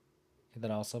 Could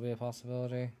that also be a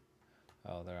possibility?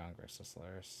 Oh, they're on Grixis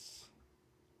Lurrus.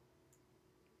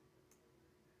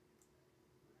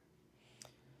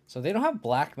 So they don't have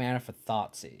black mana for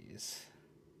Thoughtseize.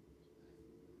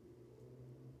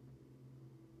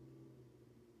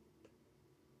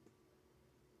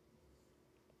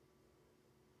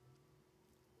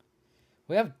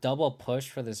 We have double push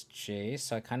for this Jace,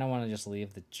 so I kind of want to just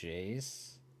leave the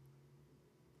Jace.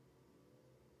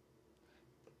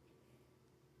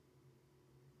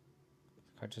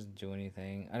 Card doesn't do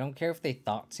anything. I don't care if they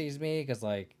Thoughtseize me, because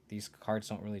like these cards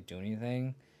don't really do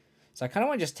anything. So I kind of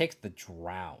want to just take the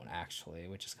Drown, actually,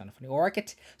 which is kind of funny. Or I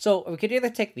could... So we could either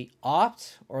take the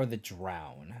Opt or the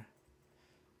Drown.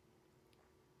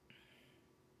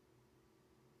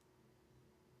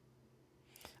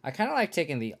 I kind of like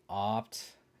taking the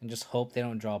Opt and just hope they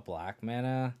don't draw black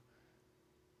mana.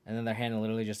 And then their hand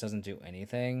literally just doesn't do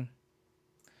anything.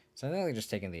 So I think I'm just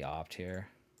taking the Opt here.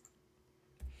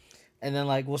 And then,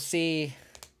 like, we'll see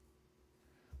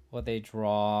what they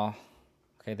draw.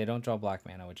 Okay, they don't draw black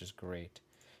mana, which is great.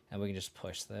 And we can just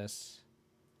push this.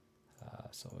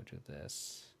 So we'll do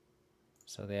this.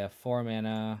 So they have 4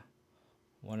 mana.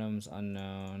 One of them's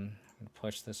unknown. I'm gonna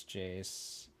push this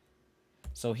Jace.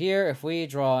 So here, if we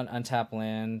draw an untapped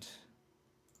land,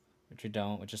 which we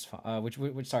don't, which is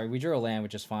sorry, we drew a land,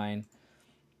 which is fine.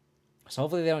 So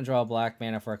hopefully they don't draw black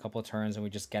mana for a couple turns, and we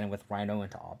just get in with Rhino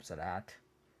into opposite that.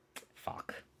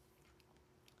 Fuck.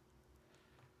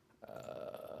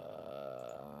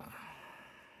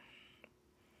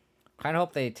 Kind of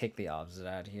hope they take the opposite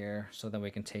out here, so that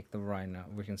we can take the Rhino.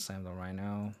 We can slam the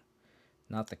Rhino.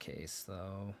 Not the case,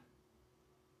 though.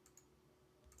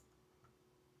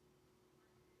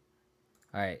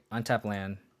 Alright, untap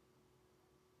land.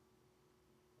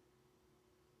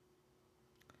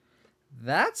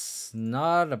 That's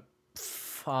not a...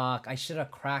 Fuck, I should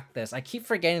have cracked this. I keep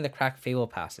forgetting the crack Fable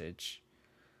Passage.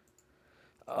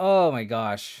 Oh my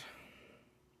gosh.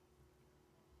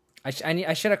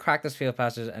 I should have cracked this Fable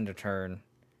Passage at end of turn.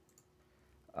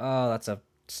 Oh, that's a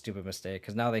stupid mistake,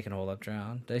 because now they can hold up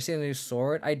Drown. Did I see a new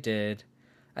sword? I did.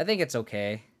 I think it's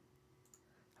okay.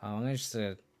 I'm going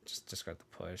to just discard the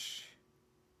push.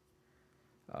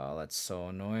 Oh, that's so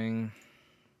annoying.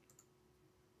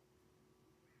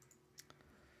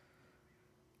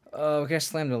 Oh, we can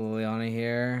slam the Liliana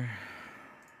here.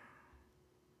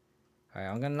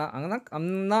 Alright,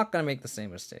 I'm not gonna make the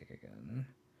same mistake again.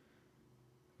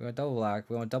 We want double black.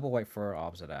 We want double white for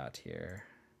opposite at here.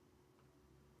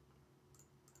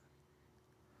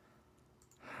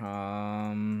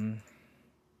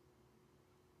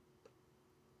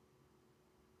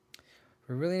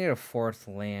 We really need a 4th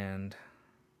land.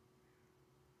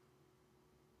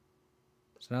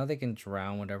 So now they can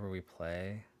drown whatever we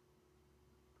play.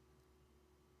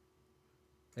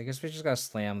 I guess we just gotta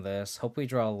slam this. Hope we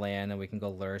draw a land and we can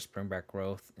go Lurrus, bring back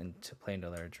growth, and to play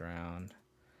another drown.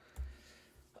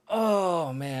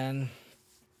 Oh man.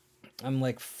 I'm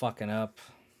like fucking up.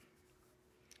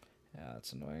 Yeah,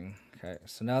 that's annoying. Okay,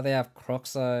 so now they have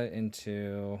Croxa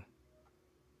into...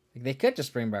 Like, they could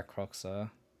just bring back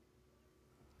Croxa.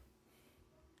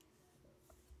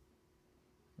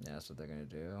 Yeah, that's what they're gonna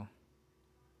do.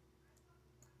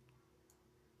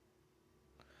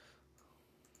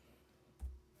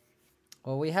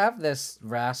 Well, we have this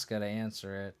Vraska to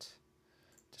answer it.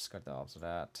 Discard the opposite of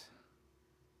that.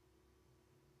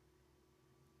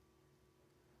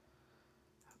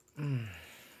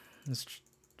 These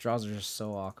draws are just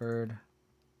so awkward.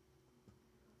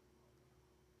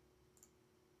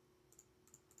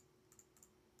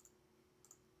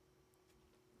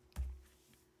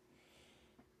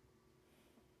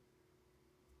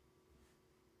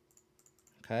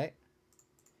 Okay.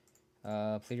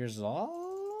 Please resolve.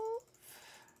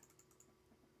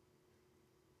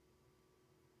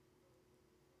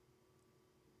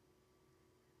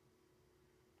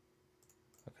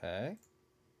 Okay.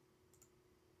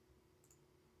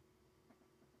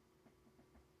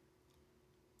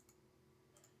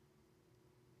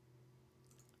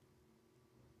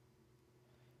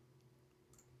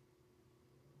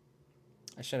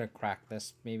 I should have cracked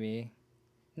this, maybe.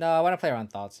 No, I want to play around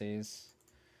Thoughtseize.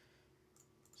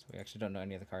 So we actually don't know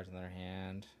any of the cards in their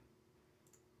hand.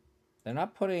 They're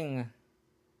not putting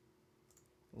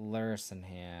Lurrus in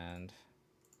hand.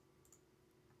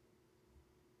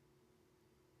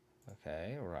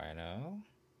 Okay, Rhino.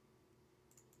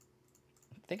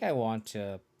 I think I want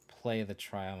to play the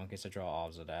Triumph in case I draw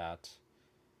Obsidat.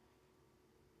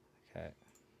 Okay.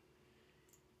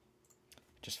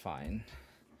 Just fine.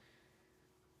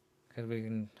 Because we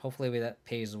can, hopefully that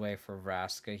pays away for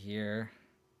Vraska here.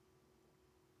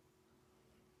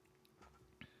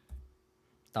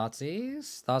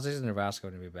 Thoughtseize? Thoughtseize and Vraska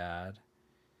wouldn't be bad.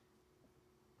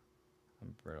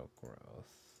 Brittle Growth.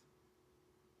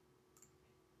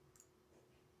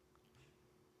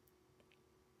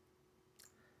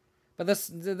 But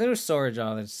the new storage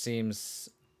on it seems...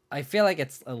 I feel like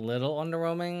it's a little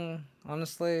underwhelming,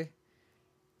 honestly.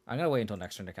 I'm going to wait until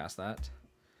next turn to cast that.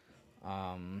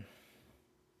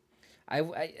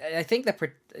 I think the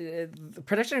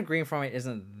protection of green from it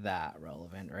isn't that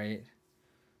relevant, right?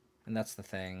 And that's the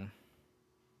thing.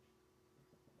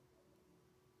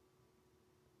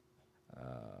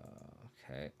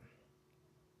 Okay.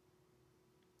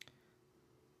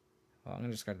 Well, I'm going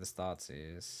to discard this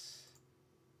Thoughtseize.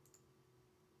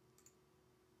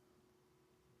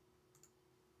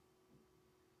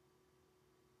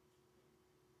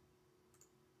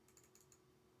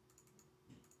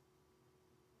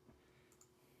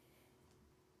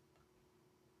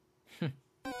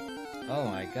 Oh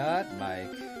my god,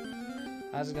 Mike.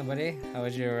 How's it going, buddy? How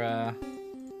was your, I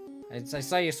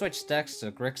saw you switch decks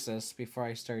to Grixis before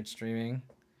I started streaming.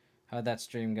 How'd that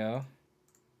stream go?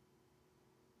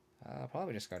 I'll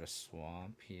probably discard a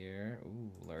Swamp here.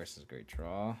 Ooh, Lurrus is a great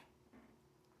draw.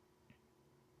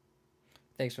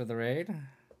 Thanks for the raid.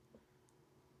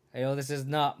 I know this is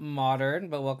not modern,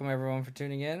 but welcome everyone for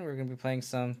tuning in. We're going to be playing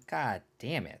some... God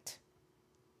damn it.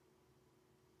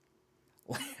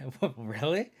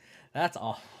 Really? That's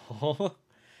awful.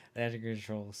 That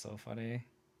control is so funny.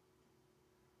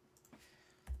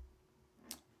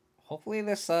 Hopefully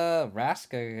this Vraska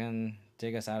can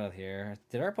dig us out of here.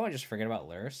 Did our opponent just forget about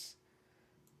Lurrus?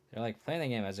 They're like playing the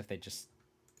game as if they just...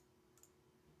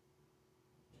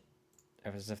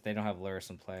 As if they don't have Lurrus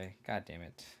in play. God damn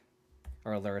it.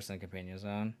 Or Lurrus in the Companion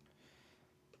Zone.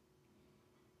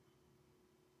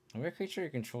 Every creature you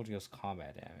control deals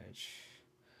combat damage.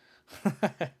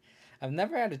 I've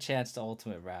never had a chance to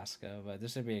ultimate Vraska, but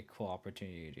this would be a cool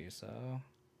opportunity to do so. I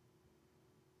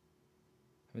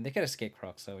mean, they could escape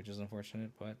Cruxa, which is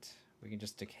unfortunate, but we can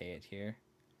just decay it here.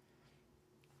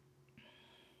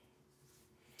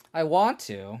 I want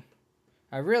to.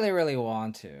 I really, really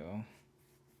want to.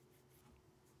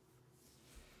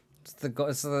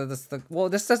 Well,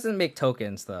 this doesn't make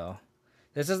tokens, though.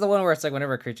 This is the one where it's like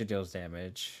whenever a creature deals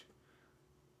damage.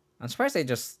 I'm surprised they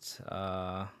just...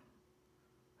 Oh,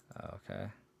 okay.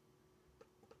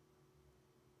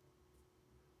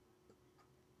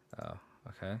 Oh,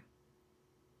 okay.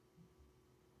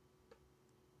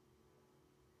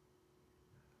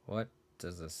 What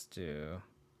does this do?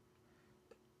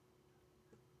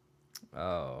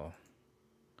 Oh.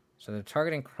 So they're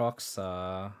targeting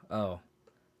Cruxa. Oh.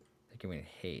 They're giving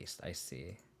haste. I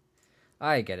see.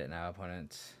 I get it now,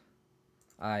 opponent.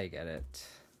 I get it.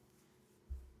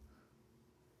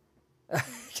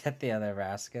 Get the other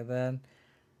Vraska then.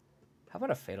 How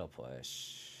about a Fatal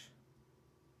Push?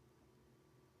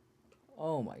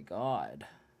 Oh my god.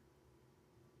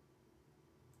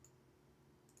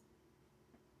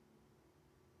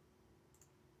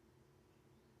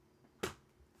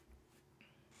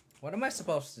 What am I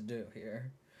supposed to do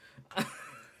here?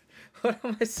 What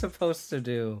am I supposed to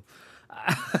do?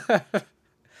 I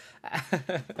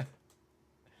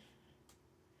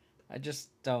just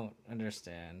don't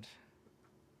understand.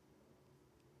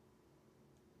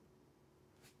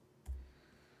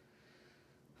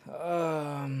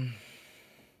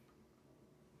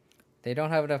 They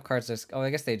don't have enough cards to... Oh, I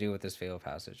guess they do with this Fatal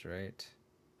Passage, right?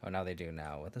 Oh, now they do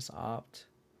now with this Opt.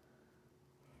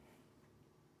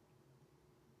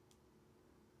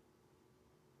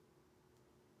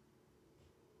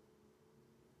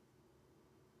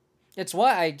 It's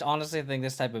why I honestly think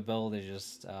this type of build is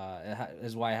just...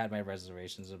 is why I had my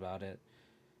reservations about it.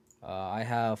 I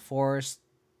have Forest,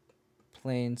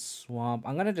 Plain Swamp.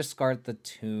 I'm gonna discard the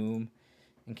Tomb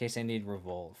in case I need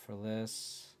Revolt for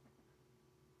this.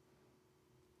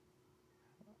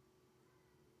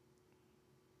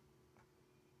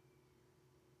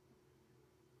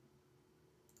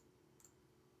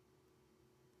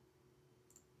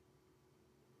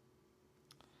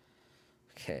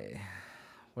 Okay,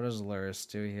 what does Lurrus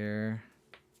do here?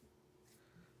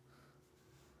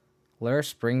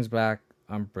 Lurrus brings back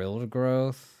Unbridled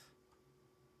Growth.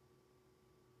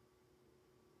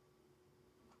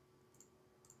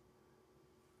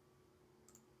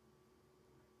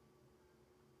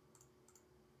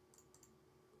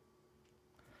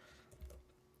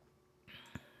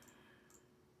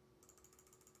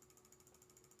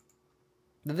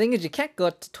 The thing is, you can't go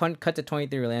to cut to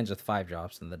 23 lands with 5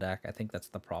 drops in the deck. I think that's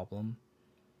the problem.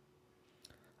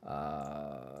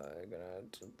 I'm gonna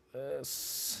do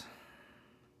this.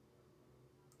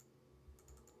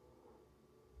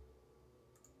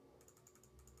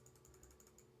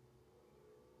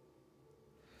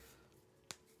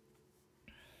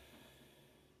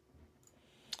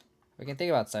 We can think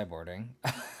about sideboarding.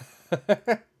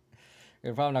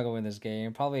 We're probably not gonna win this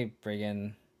game. Probably bring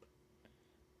in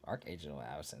Archangel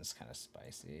Absence, kind of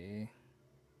spicy.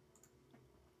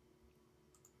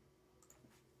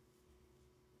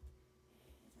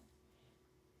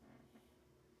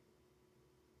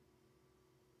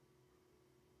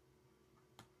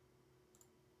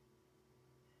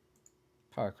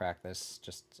 Probably crack this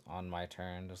just on my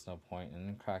turn. There's no point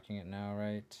in cracking it now,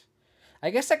 right? I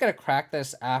guess I could have cracked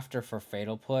this after for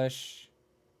Fatal Push.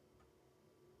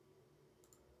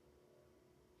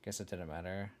 Guess it didn't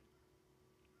matter.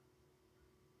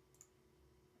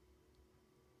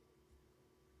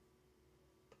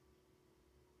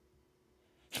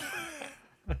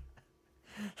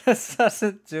 This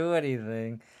doesn't do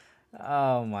anything.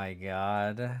 Oh my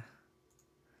god.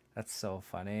 That's so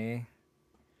funny.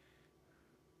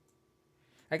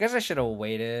 I guess I should have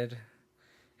waited.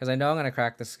 Because I know I'm going to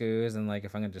crack the Scoos, and like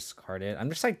if I'm going to discard it. I'm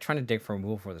just like trying to dig for a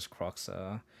move for this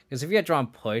Croxa. Because if you had drawn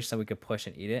Push, then we could push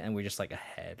and eat it, and we're just like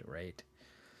ahead, right?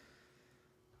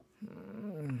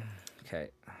 Okay.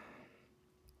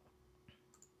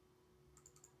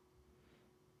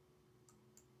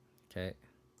 Okay.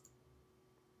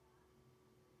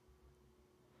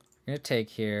 I'm going to take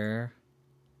here.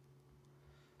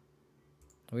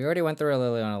 We already went through a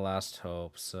Lily on a Last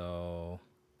Hope, so...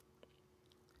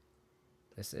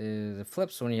 This is... It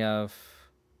flips when you have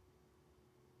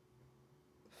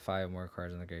 5 more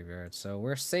cards in the graveyard. So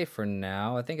we're safe for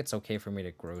now. I think it's okay for me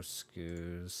to grow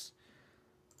Scoos.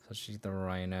 So let's eat the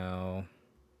Rhino.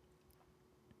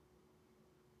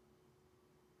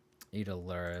 Eat a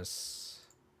Lurrus.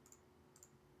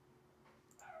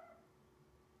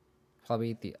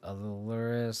 Probably eat the other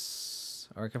Lurrus.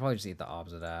 Or I could probably just eat the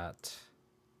opposite of that.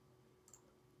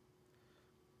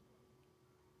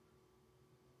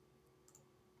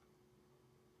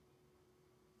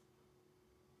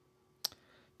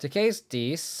 Decay's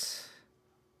Deece.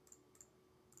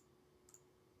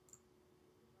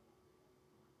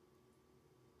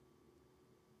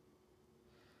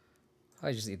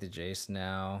 I just eat the Jace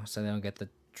now, so they don't get the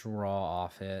draw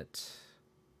off it.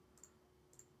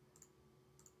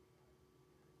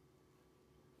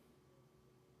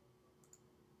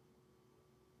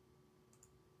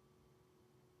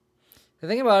 The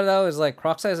thing about it though is like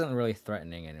Croxa isn't really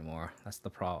threatening anymore. That's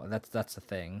the problem. That's the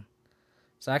thing.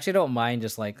 So I actually don't mind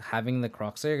just like having the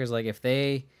Croxa because like if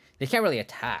they can't really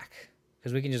attack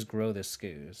because we can just grow the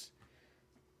Scoos.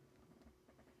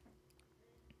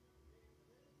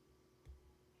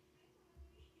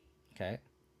 Okay,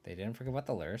 they didn't forget about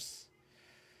the Lurrus.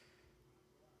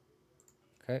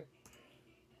 Okay,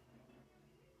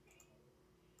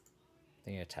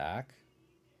 they attack.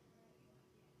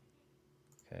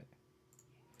 Okay.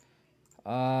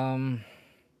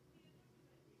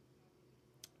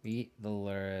 We eat the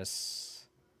Lurrus.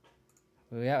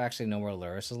 We have actually no more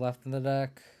Lurruses left in the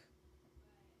deck.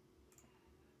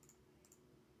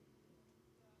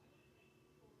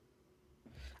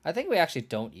 I think we actually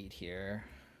don't eat here.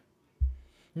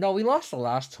 No, we lost the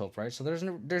Last Hope, right? So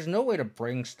there's no way to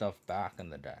bring stuff back in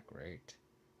the deck, right?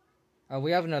 We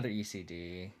have another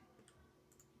ECD.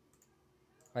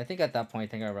 I think at that point, I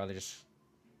think I'd rather just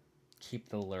keep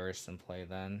the Lurrus in play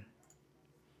then.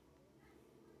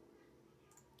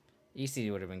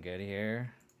 ECD would have been good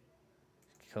here.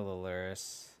 Kill the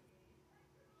Lurrus.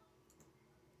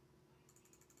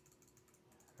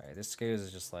 Alright, this Scoos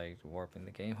is just like warping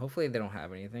the game. Hopefully they don't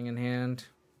have anything in hand.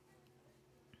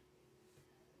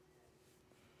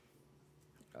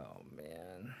 Oh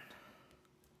man.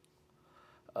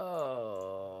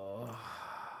 Oh.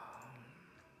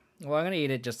 Well, I'm gonna eat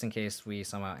it just in case we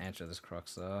somehow answer this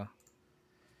crux, though.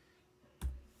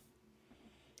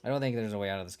 I don't think there's a way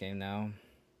out of this game now.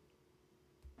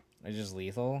 It's just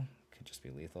lethal. Could just be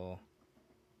lethal.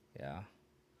 Yeah.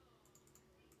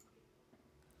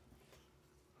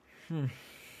 I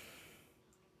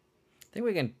think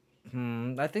we can.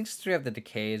 I think since we have the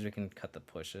decays, we can cut the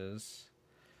pushes.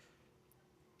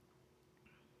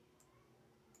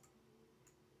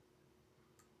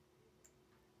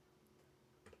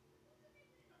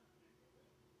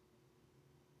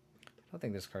 I don't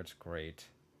think this card's great.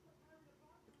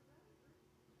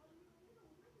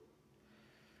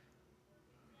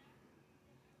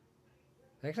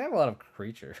 They actually have a lot of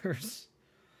creatures.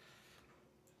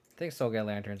 I think Soulgate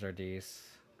Lanterns are decent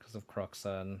because of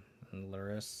Cruxa and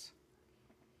Lurrus.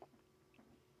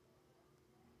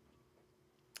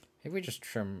 Maybe we just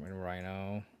trim and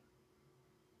Rhino.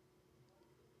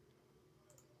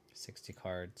 60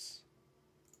 cards.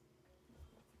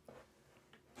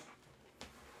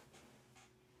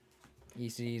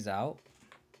 EC's out.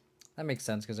 That makes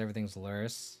sense because everything's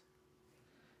Lurrus.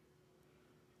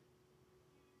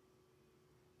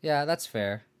 Yeah, that's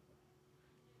fair.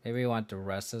 Maybe we want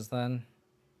Duresses then.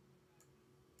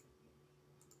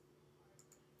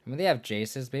 I mean, they have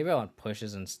Jaces. Maybe I want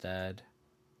pushes instead.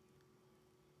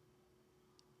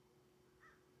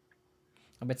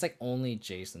 I mean, it's like only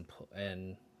Jace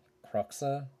and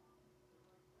Cruxa.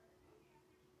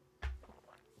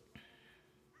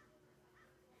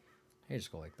 You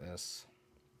just go like this.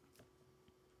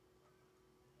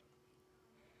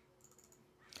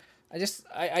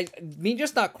 Me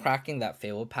just not cracking that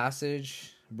Fable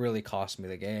passage really cost me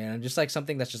the game. Just like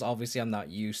something that's just obviously I'm not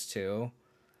used to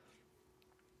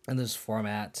in this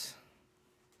format.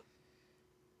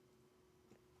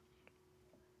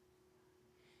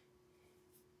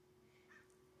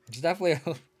 It's definitely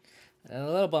a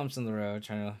little bumps in the road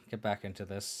trying to get back into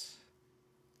this.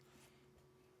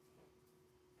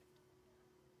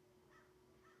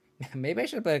 Maybe I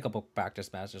should play a couple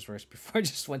practice matches first before I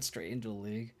just went straight into the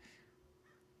league.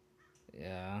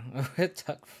 Yeah, it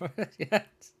took for yeah,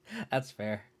 that's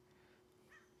fair.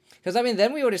 Because I mean,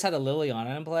 then we would have just had a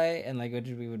Liliana in play, and like, we've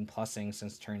been plussing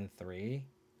since turn 3.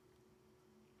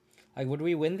 Like, would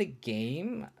we win the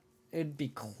game? It'd be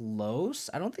close.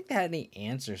 I don't think they had any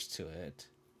answers to it.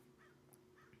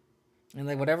 And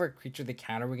like, whatever creature they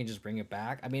counter, we can just bring it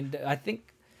back. I mean, I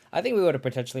think we would have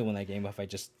potentially won that game if I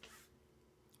just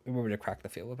remember to crack the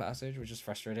Fable passage, which is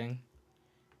frustrating.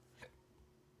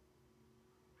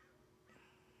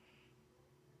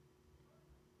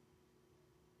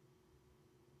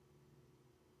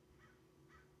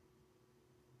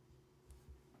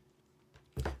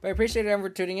 But I appreciate everyone for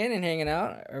tuning in and hanging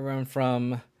out. Everyone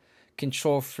from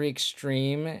Control Freak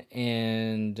Stream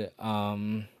and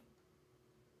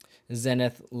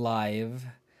Zenith Live.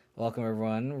 Welcome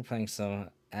everyone. We're playing some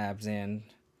Abzan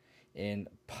in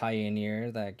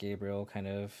Pioneer that Gabriel kind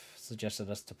of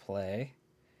suggested us to play.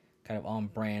 Kind of on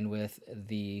brand with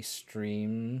the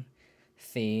stream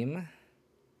theme.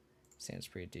 Sounds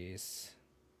pretty decent.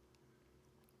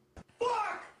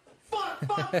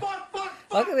 Fuck!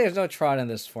 Luckily, there's no Trot in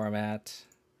this format.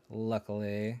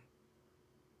 Luckily.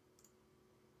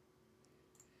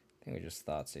 I think we just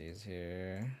Thoughtseize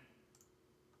here.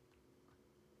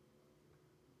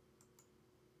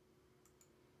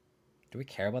 Do we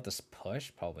care about this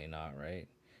push? Probably not, right?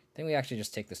 I think we actually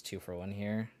just take this 2-for-1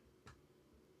 here.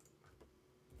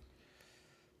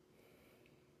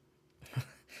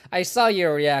 I saw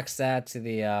your react sad to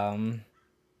the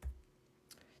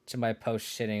to my post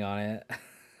shitting on it,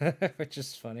 which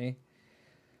is funny.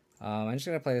 I'm just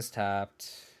gonna play this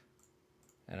tapped,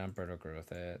 and I'm Bird agree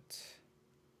with it.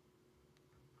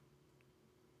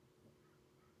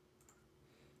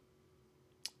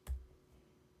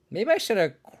 Maybe I should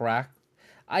have cracked.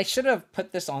 I should have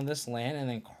put this on this land and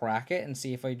then crack it and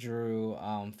see if I drew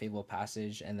Fable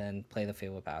Passage and then play the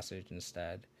Fable Passage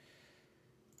instead.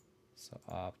 So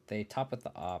opt. They top with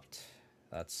the opt.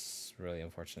 That's really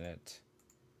unfortunate.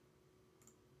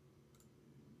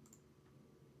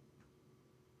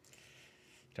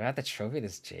 Do I have to trophy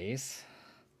this Jace?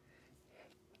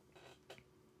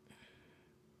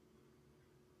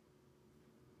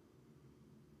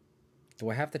 Do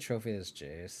I have to trophy this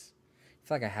Jace? I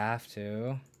feel like I have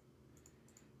to.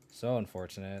 So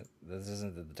unfortunate. This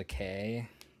isn't the decay.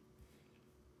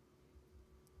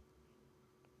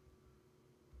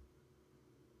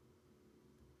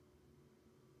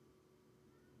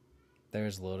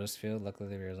 There's Lotus Field. Luckily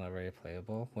the rear is not very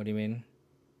playable. What do you mean?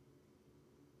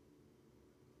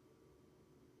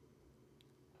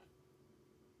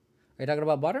 Are you talking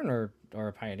about Modern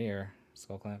or Pioneer?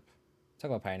 Skull Clamp? Talk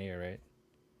about Pioneer, right?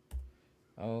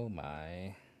 Oh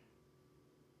my.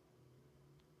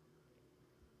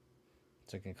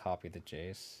 So I can copy the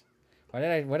Jace. Why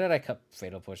did I cut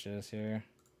Fatal Pushes here?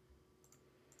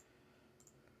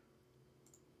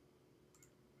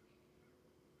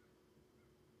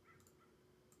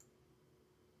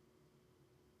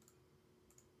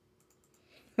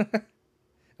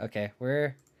 Okay,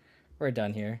 we're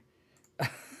done here.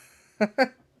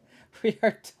 We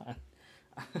are done.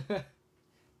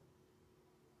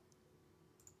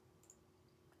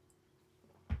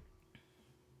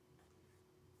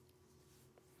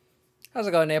 How's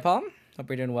it going, Napalm? Hope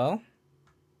you're doing well.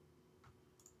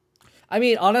 I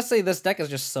mean, honestly, this deck is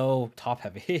just so top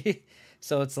heavy.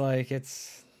 So it's like,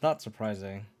 it's not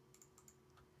surprising.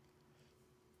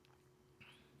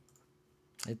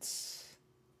 It's...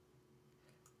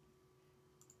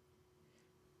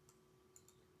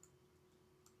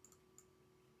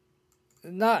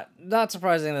 not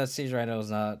surprising that Siege Rhino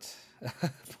is not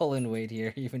pulling weight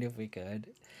here, even if we could.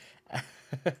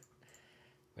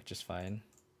 Which is fine.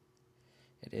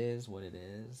 It is what it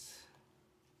is.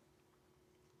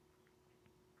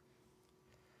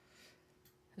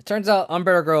 It turns out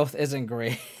Umber Growth isn't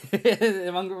great.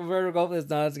 Umber Growth is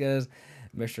not as good as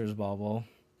Mishra's Bauble.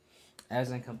 As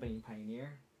an Company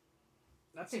Pioneer.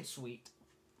 That seems sweet.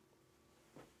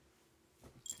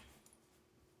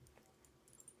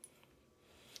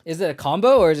 Is it a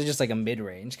combo or is it just like a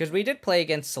mid-range? Because we did play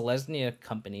against Selesnya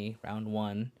Company round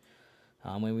 1.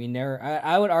 When we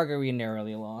I would argue we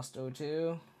narrowly lost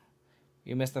 0-2.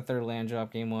 You missed the third land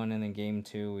drop game 1, and then game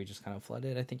 2 we just kind of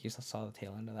flooded. I think you saw the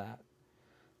tail end of that,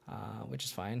 which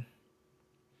is fine.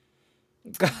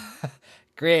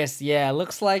 Chris, yeah,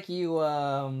 looks like you're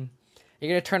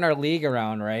gonna turn our league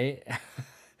around, right?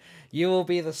 You will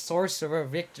be the source of our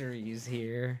victories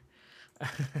here.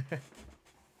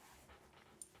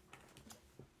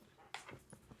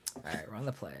 Alright, we're on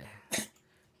the play.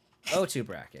 0-2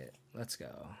 bracket. Let's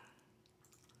go.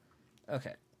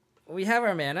 Okay. We have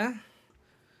our mana.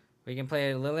 We can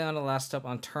play Liliana last up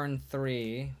on turn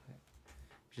 3.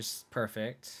 Which is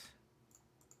perfect.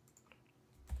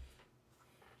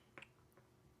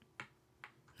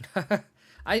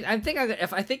 I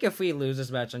think if we lose this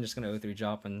match, I'm just gonna 0-3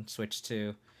 drop and switch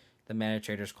to the Mana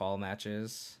Trader's Call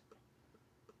matches.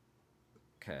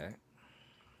 Okay.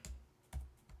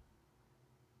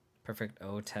 Perfect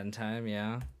 0-10 time,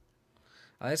 yeah.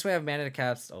 At least we have mana to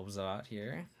cast Obzot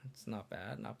here. It's not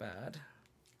bad, not bad.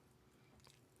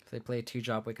 If they play a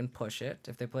 2-drop, we can push it.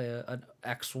 If they play an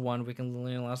X1, we can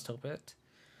Liliana last hope it.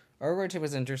 Ogre tip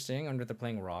was interesting. I wonder if they're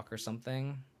playing Rock or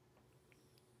something.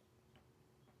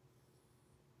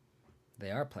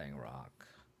 They are playing Rock.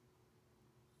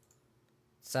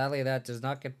 Sadly, that does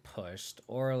not get pushed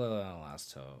or Liliana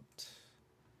last hoped.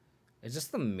 Is this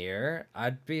the mirror?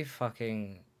 I'd be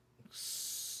fucking...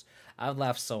 I would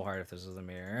laugh so hard if this was a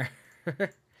mirror.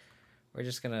 We're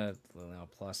just gonna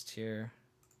plus tier.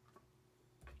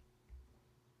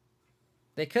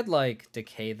 They could like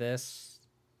decay this,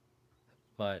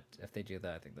 but if they do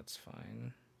that, I think that's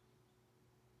fine.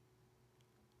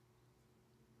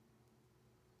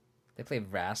 If they play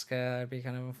Vraska, that'd be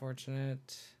kind of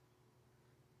unfortunate.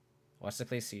 What's to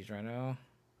play Siege Rhino?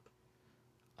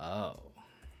 Oh.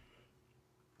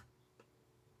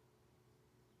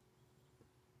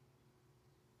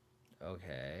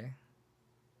 Okay.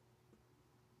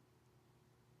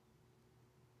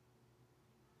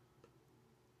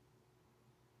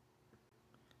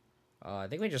 I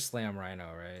think we just slam Rhino,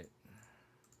 right?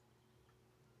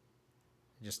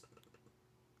 Just...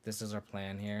 This is our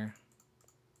plan here.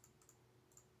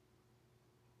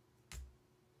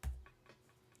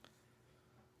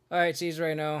 Alright, Siege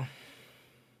Rhino.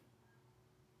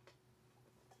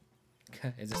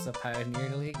 Is this a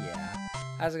Pioneer League? Yeah.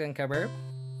 How's it going, Cupboard?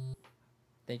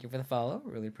 Thank you for the follow.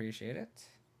 Really appreciate it.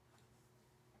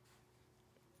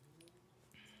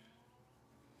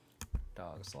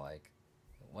 Dog's like,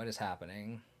 what is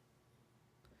happening?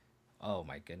 Oh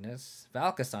my goodness.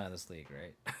 Valka's not in this league,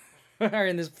 right? Or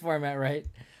in this format, right?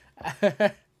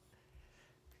 Okay.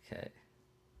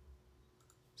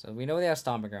 So we know they have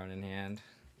Stomping Ground in hand.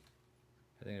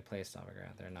 Are they going to play Stomping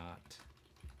Ground? They're not.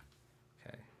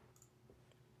 Okay.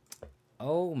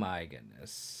 Oh my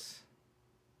goodness.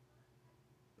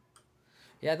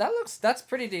 Yeah, that's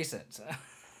pretty decent.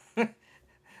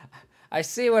 I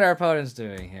see what our opponent's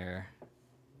doing here.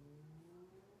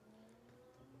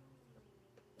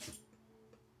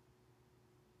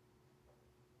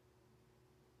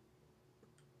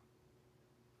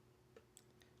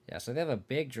 Yeah, so they have a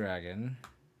big dragon.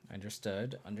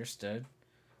 Understood.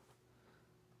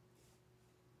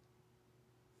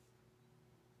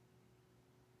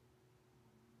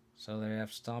 So they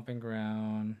have Stomping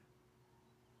Ground.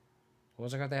 What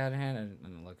was the card they had in hand? I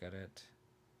didn't look at it.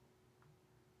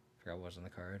 Forgot what was on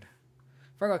the card.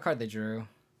 Forgot what card they drew.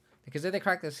 Because if they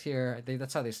cracked this here, I think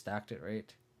that's how they stacked it,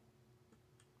 right?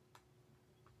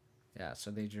 Yeah,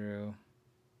 so they drew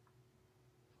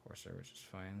Corsair, which is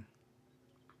fine.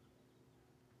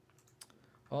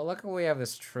 Well, luckily we have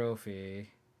this trophy.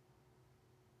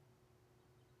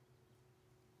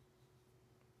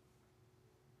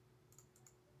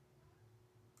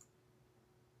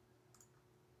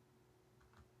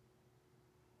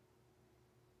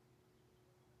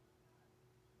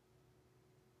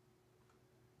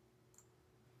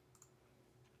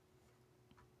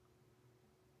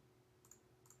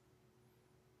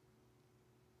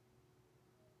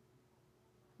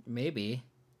 Maybe.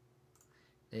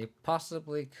 They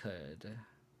possibly could.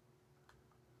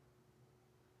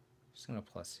 Just gonna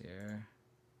plus here.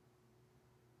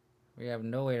 We have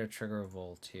no way to trigger a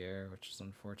Volt here, which is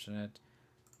unfortunate.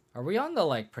 Are we on the,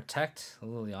 like, Protect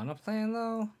Liliana plan,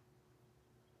 though?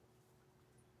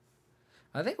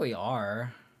 I think we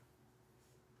are.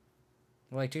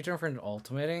 Like, 2 turn for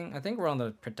ultimating? I think we're on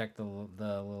the Protect the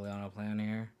Liliana plan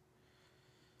here.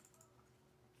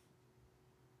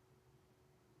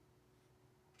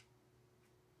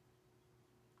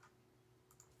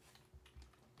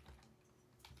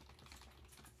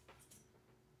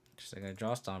 Just gonna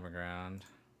draw Stomping Ground.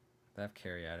 They have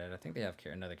carry at it. I think they have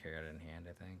another carry at it in hand,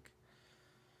 I think.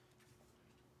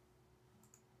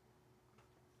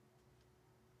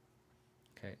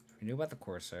 Okay, we knew about the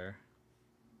Corsair.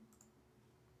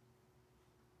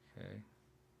 Okay.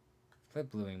 Play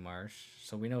Bluing Marsh.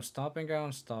 So we know Stomping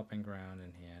Ground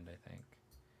in hand, I think.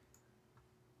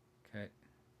 Okay.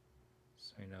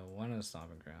 So we know one of the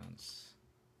Stomping Grounds.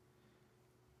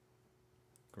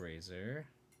 Grazer.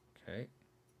 Okay.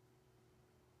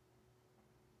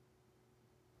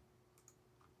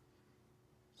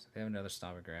 So they have another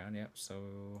Stomping Ground. Yep.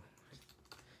 So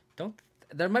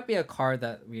there might be a card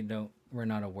that we're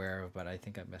not aware of, but I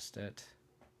think I missed it.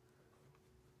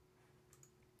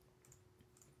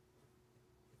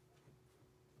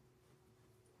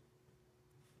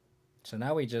 So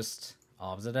now we just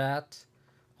Obsidat,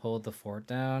 hold the fort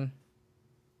down.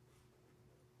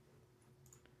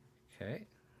 Okay,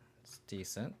 it's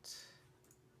decent.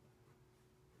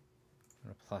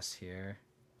 A plus here.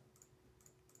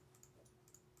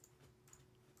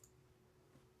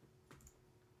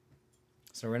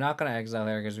 So we're not going to exile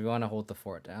here because we want to hold the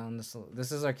fort down.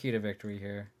 This is our key to victory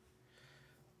here.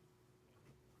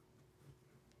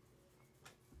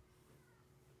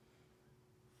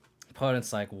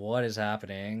 Opponent's like, what is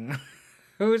happening?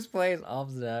 Who's playing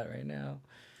Obsidat right now?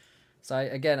 So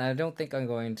again, I don't think I'm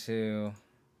going to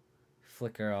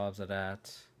flicker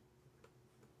Obsidat.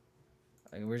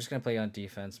 We're just going to play on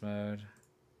defense mode.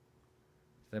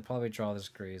 They'll probably draw this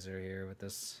Grazer here with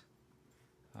this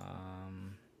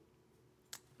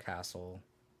castle.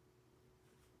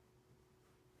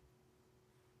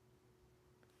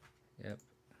 Yep.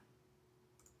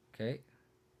 Okay.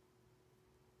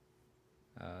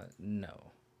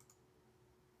 No.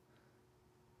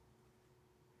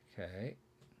 Okay.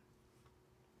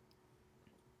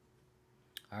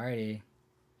 Alrighty.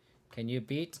 Can you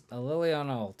beat a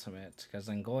Liliana Ultimate? Because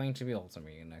I'm going to be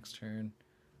ultimating next turn.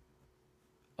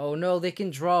 Oh no, they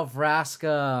can draw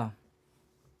Vraska.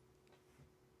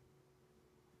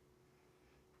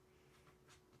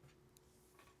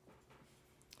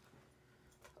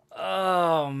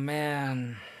 Oh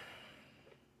man.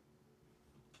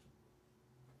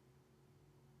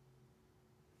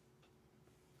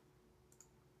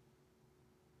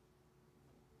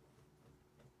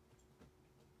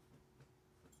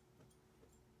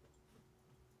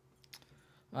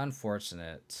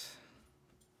 Unfortunate.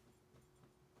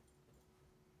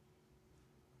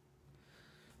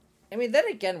 I mean, then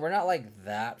again, we're not like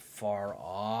that far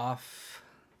off.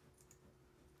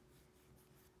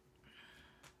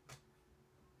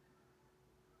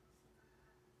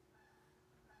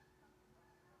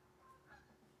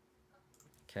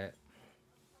 Okay.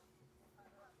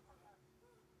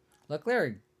 Luckily,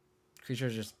 our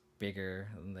creatures are just bigger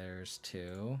than theirs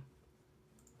too.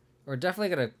 We're definitely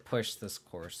gonna push this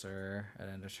Corsair at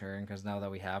end of turn because now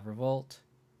that we have Revolt.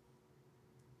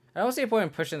 I don't see a point in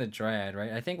pushing the Dryad,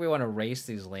 right? I think we want to race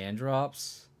these land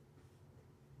drops.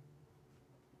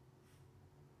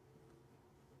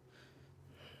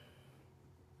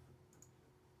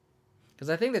 Because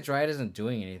I think the Dryad isn't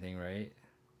doing anything, right?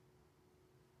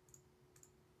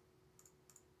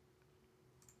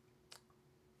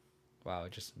 Wow,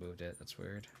 it just moved it. That's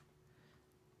weird.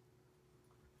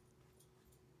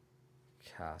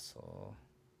 Castle.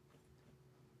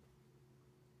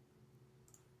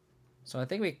 So I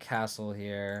think we castle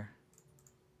here.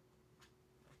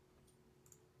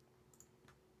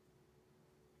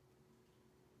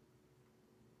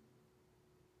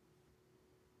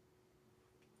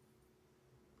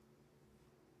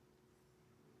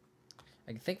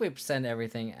 I think we send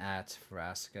everything at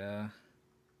Vraska.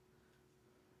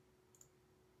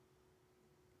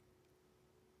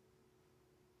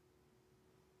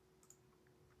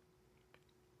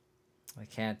 I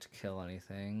can't kill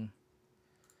anything.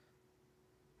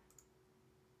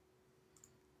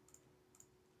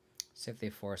 See if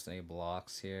they force any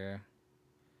blocks here.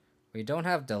 We don't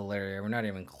have Deliria. We're not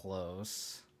even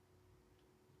close.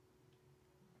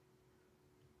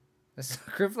 This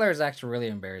Group Flare is actually really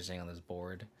embarrassing on this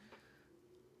board.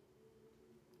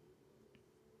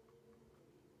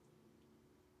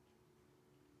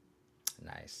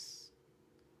 Nice.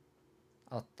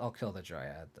 I'll kill the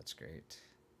Dryad. That's great.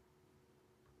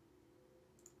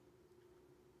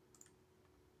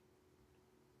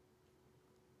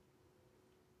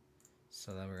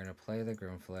 So then we're gonna play the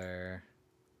Grimflare.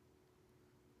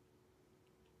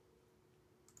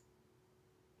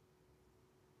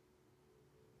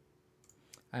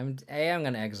 I'm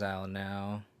gonna exile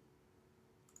now.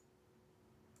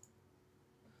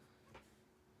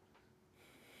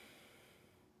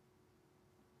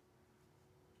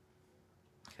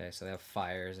 Okay, so they have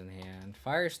Fires in hand.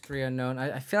 Fire's 3 unknown.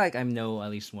 I feel like I know at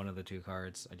least one of the 2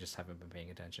 cards. I just haven't been paying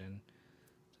attention.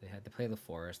 So they had to play the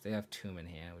Forest. They have Tomb in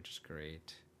hand, which is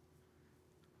great.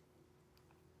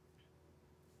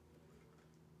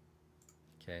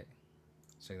 Okay,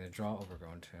 so they're gonna draw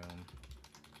Overgrown Tomb.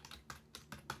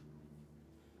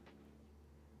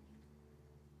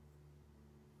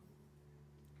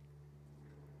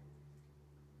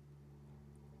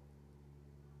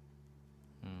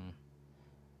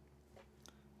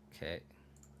 Okay.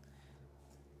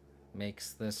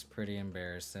 Makes this pretty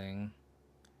embarrassing.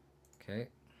 Okay.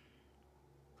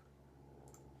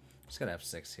 Just got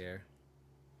F6 here.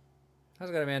 How's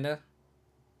it going, Amanda?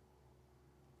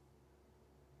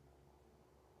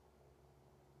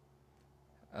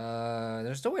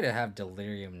 There's no way to have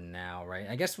Delirium now, right?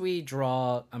 I guess we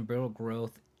draw Unbridled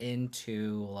Growth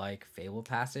into, like, Fable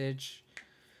Passage.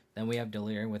 Then we have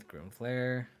Delirium with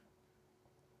Grimflare.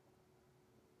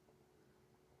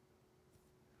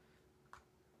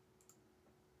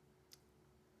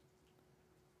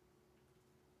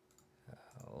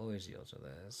 I'll always yield to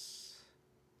this.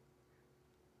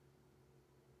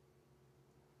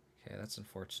 Okay, that's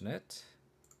unfortunate.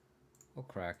 We'll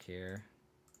crack here.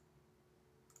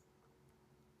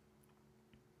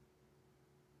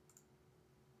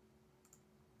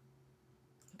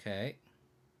 Okay.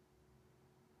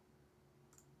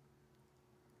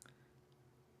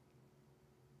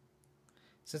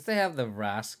 Since they have the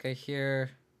Vraska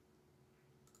here,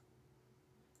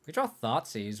 we draw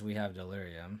Thoughtseize, we have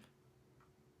Delirium.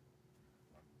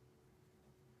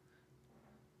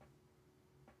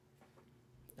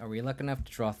 Are we lucky enough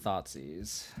to draw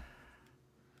Thoughtseize?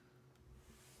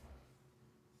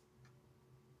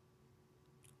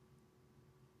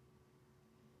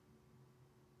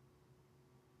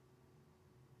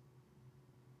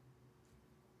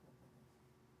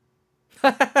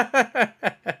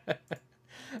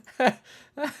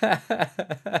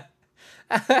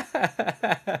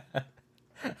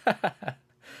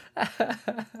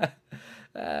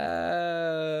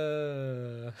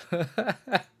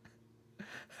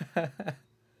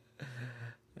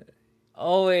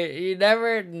 Oh wait, you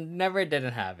never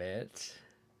didn't have it.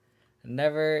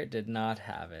 Never did not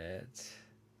have it.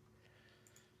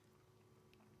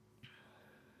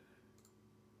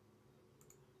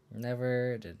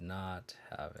 Never did not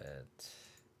have it.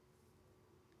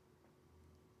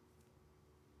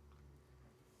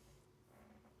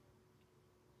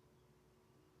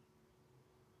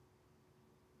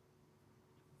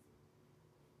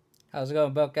 How's it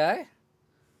going, Boat Guy?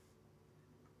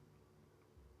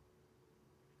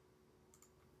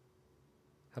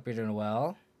 Hope you're doing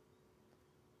well.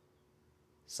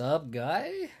 Sub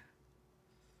guy?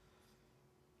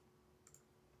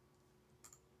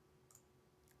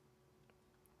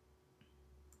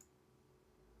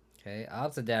 Okay,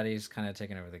 Odds of Daddy's kind of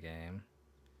taking over the game.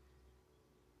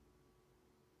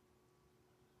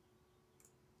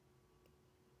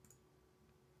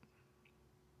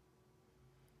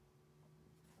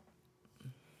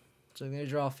 So I'm going to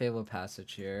draw a Fable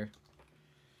Passage here.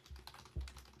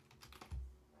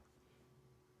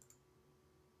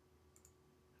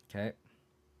 Okay.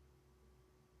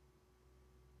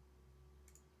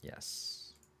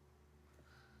 Yes.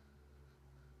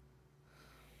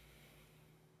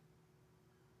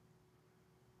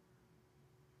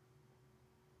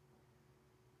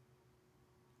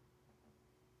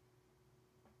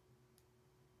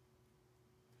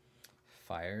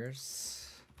 fires.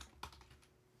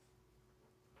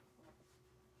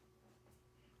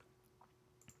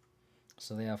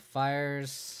 So they have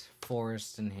fires,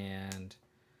 forest in hand.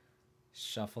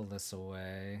 Shuffle this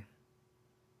away.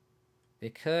 They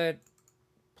could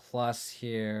plus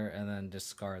here and then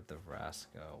discard the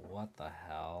Vrasco. What the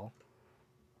hell?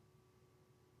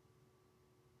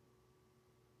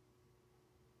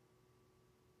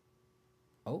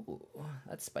 Oh,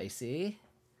 that's spicy.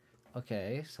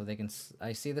 Okay, so they can...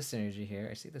 I see the synergy here.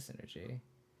 I see the synergy.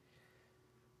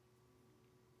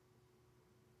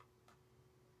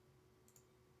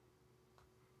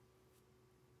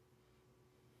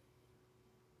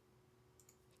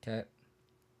 Okay.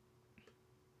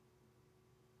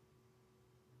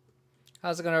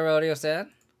 How's it going, Rodeo Stan?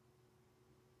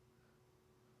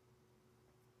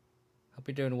 Hope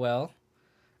you're doing well.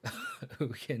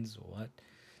 Hookins, what?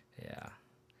 Yeah.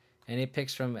 Any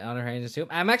picks from Modern Horizons 2?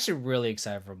 I'm actually really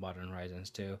excited for Modern Horizons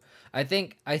 2. I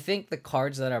think the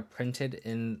cards that are printed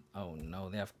in... Oh no,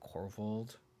 they have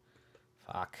Corvold.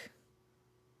 Fuck.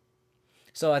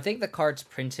 So I think the cards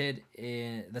printed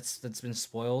in that's been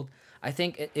spoiled. I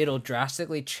think it'll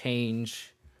drastically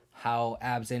change how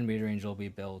Abzan Midrange will be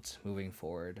built moving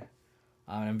forward.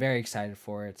 I'm very excited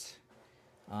for it.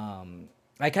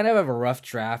 I kind of have a rough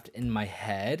draft in my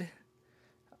head.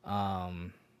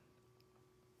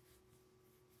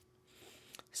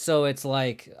 So it's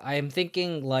like I'm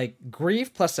thinking like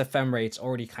Grief plus Ephemerate's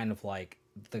already kind of like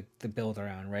the build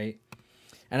around, right?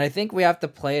 And I think we have to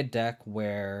play a deck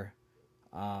where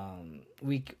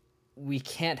we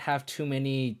can't have too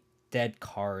many dead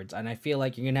cards, and I feel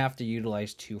like you're gonna have to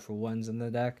utilize 2-for-1s in the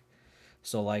deck.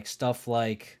 So like stuff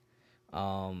like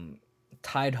Tideholder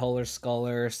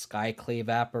Sculler, Skyclave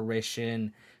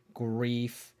Apparition,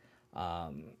 Grief.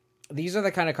 These are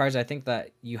the kind of cards I think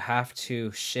that you have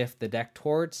to shift the deck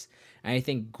towards, and I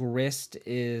think Grist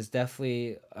is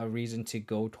definitely a reason to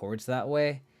go towards that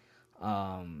way.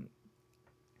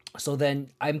 So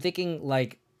then I'm thinking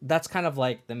like that's kind of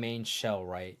like the main shell,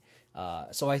 right?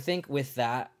 So I think with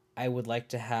that, I would like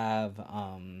to have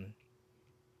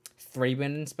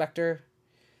Thraben Inspector.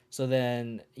 So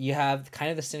then you have kind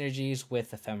of the synergies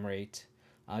with Ephemerate.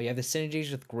 You have the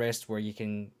synergies with Grist where you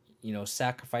can,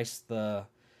 sacrifice the...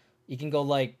 You can go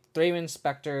like Thraben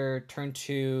Inspector, turn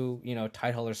 2,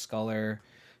 Tideholder Sculler,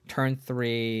 turn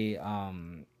 3,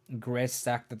 Grist,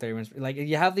 sack the Thraben... Like,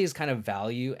 you have these kind of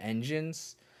value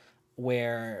engines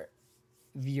where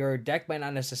your deck might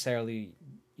not necessarily...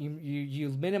 You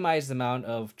minimize the amount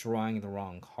of drawing the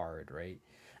wrong card, right?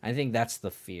 I think that's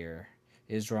the fear,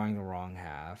 is drawing the wrong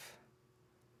half.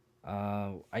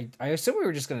 I assume we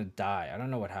were just gonna die. I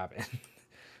don't know what happened.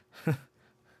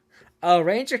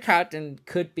 Ranger Captain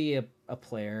could be a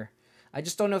player. I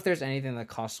just don't know if there's anything that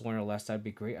costs 1 or less that'd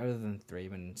be great other than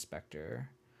Thraben Inspector.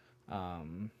 I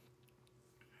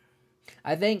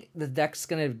think the deck's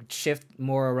gonna shift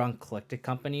more around Collected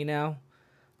Company now.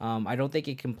 I don't think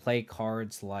you can play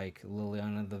cards like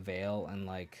Liliana the Veil and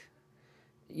like,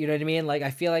 you know what I mean? Like, I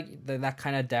feel like that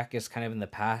kind of deck is kind of in the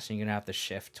past, and you're gonna have to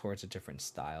shift towards a different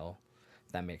style.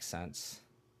 If that makes sense.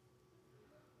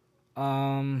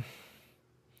 I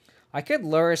could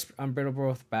Lurrus Unbrittle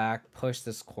Growth back, push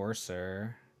this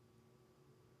Courser,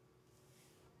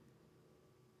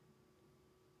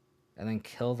 and then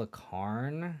kill the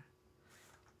Karn.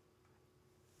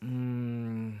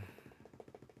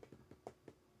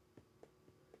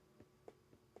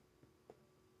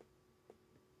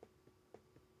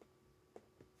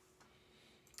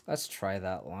 Let's try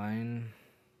that line.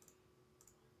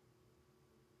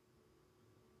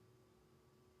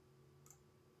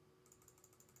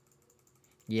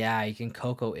 Yeah, you can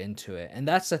Coco into it. And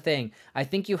that's the thing. I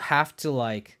think you have to,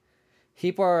 like...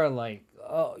 People are, like,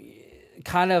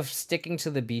 kind of sticking to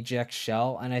the BGX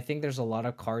shell. And I think there's a lot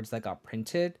of cards that got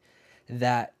printed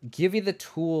that give you the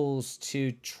tools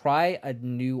to try a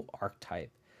new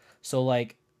archetype. So,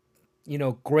 like,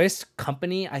 Grist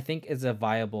Company, I think, is a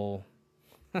viable...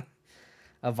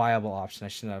 a viable option. I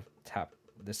shouldn't have tapped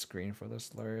the screen for this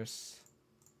Lurrus.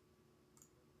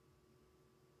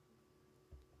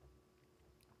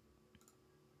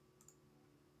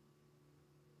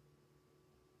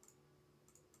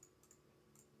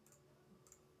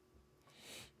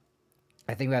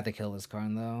 I think we have to kill this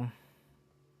Karn though.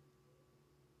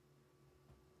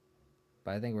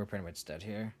 But I think we're pretty much dead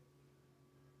here.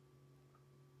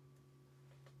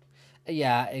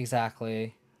 Yeah,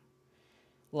 exactly.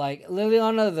 Like,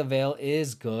 Liliana the Veil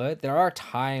is good. There are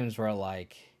times where,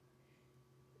 like,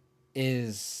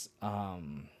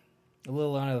 Liliana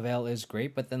the Veil is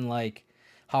great, but then, like,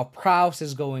 how Prouse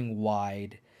is going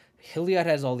wide. Hilliard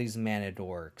has all these mana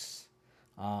dorks.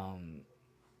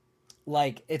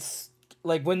 like it's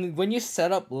like when you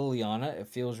set up Liliana, it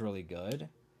feels really good.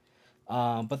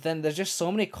 But then there's just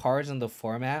so many cards in the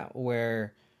format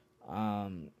where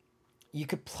um, you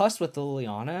could plus with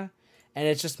Liliana, and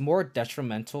it's just more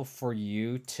detrimental for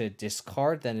you to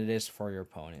discard than it is for your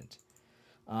opponent.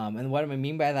 And what I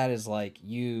mean by that is like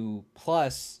you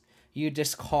plus you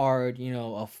discard,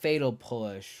 a fatal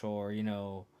push or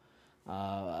a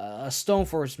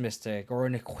Stoneforge Mystic or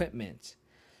an equipment,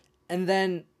 and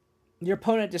then your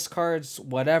opponent discards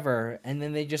whatever, and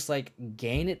then they just like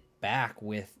gain it back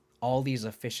with all these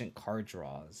efficient card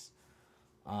draws.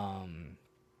 Um,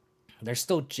 there's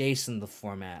still Jace in the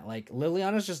format. Like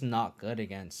Liliana's just not good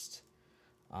against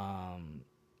um,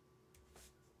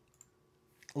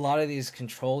 a lot of these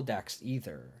control decks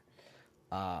either.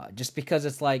 Just because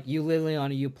it's like you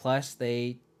Liliana U plus,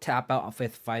 they tap out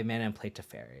with 5 mana and play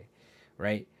Teferi,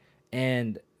 right?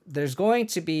 And there's going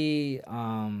to be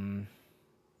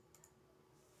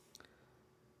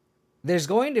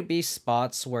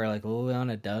spots where like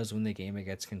Liliana does win the game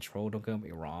against control. Don't get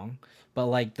me wrong, but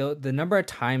like the number of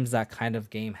times that kind of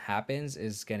game happens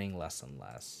is getting less and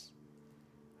less.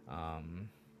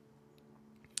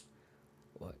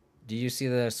 What do you see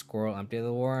the squirrel empty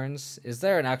the warrens? Is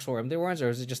there an actual empty warrens, or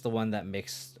is it just the one that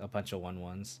makes a bunch of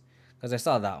 1/1s? Because I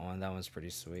saw that one. That one's pretty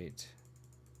sweet.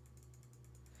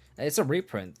 It's a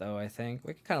reprint though. I think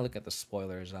we can kind of look at the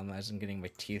spoilers. I'm getting my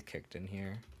teeth kicked in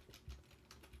here.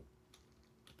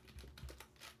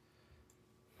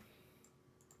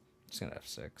 Just gonna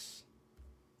F6.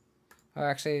 Oh,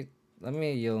 actually, let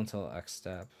me yield until X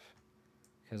step,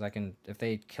 because I can. If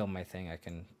they kill my thing, I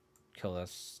can kill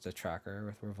the tracker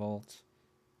with revolt.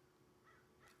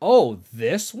 Oh,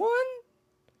 this one?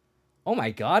 Oh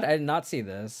my god, I did not see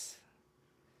this.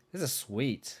 This is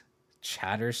sweet.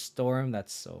 Chatterstorm.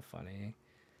 That's so funny.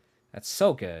 That's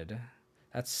so good.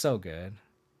 That's so good.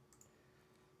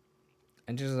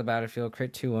 Enters the battlefield,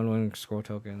 create 2/1/1 scroll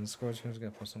tokens. Scroll tokens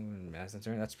get plus one in mass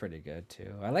turn. That's pretty good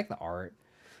too. I like the art.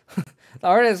 The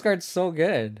art of this card's so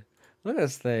good. Look at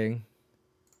this thing.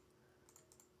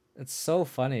 It's so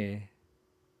funny.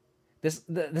 This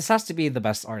has to be the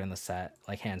best art in the set,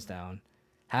 like hands down.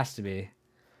 Has to be.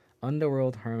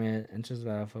 Underworld Hermit, enters the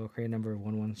battlefield, create a number of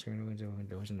 1/1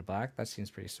 windows into black. That seems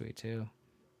pretty sweet too.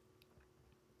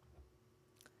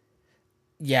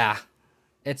 Yeah.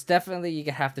 It's definitely, you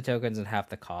get half the tokens and half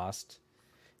the cost.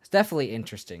 It's definitely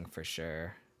interesting for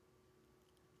sure.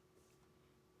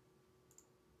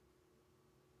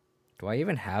 Do I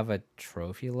even have a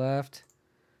trophy left?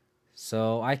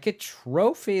 So I could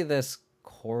trophy this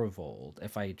Corvold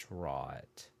if I draw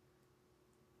it.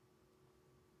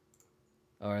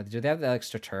 Or do they have the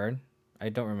extra turn? I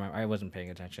don't remember. I wasn't paying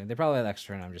attention. They probably have the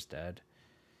extra turn. I'm just dead.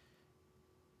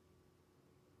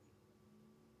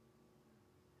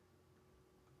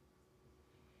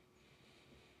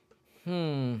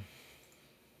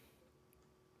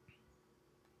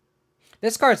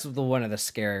 This card's one of the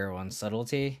scarier ones,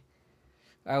 Subtlety.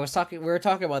 We were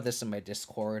talking about this in my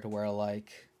Discord, where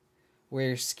like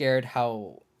we're scared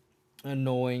how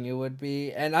annoying it would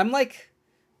be, and I'm like,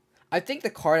 I think the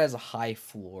card has a high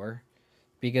floor,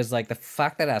 because like the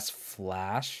fact that it has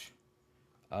flash,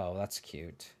 oh, that's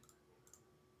cute,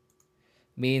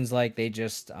 means like they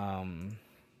just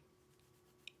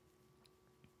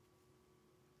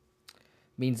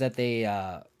means that they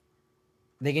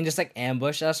can just like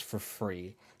ambush us for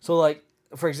free. So like,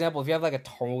 for example, if you have like a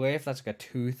Torwave that's like a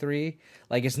 2/3,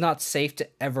 like it's not safe to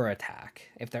ever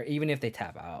attack even if they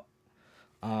tap out.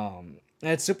 And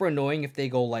it's super annoying if they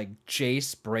go like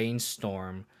Jace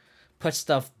Brainstorm, put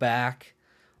stuff back,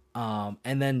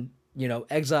 and then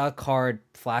exile a card,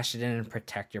 flash it in, and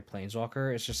protect your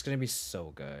Planeswalker. It's just gonna be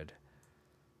so good.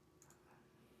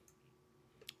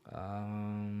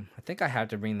 I think I have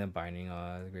to bring the Binding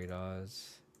Great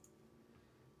Oz.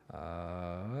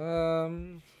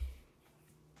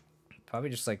 Probably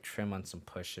just like trim on some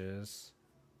pushes.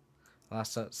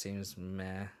 Last up seems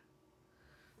meh.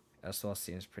 SL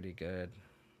seems pretty good.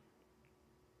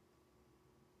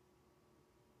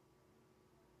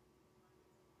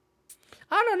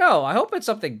 I don't know. I hope it's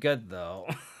something good though.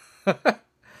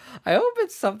 I hope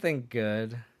it's something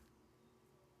good.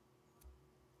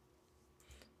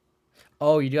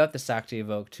 Oh, you do have to sack to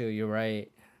evoke too. You're right.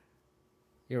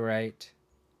 You're right.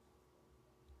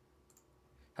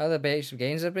 How the base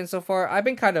games have been so far? I've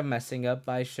been kind of messing up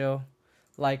by show.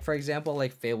 Like for example,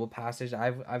 like Fable Passage,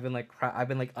 I've been like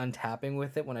untapping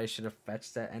with it when I should have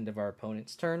fetched at end of our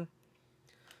opponent's turn.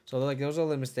 So like those are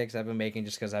the mistakes I've been making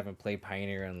just because I haven't played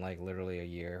Pioneer in like literally a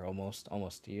year, almost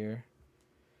a year.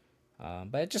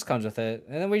 But it just comes with it,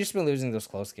 and then we just been losing those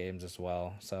close games as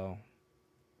well. So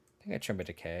I think I trim it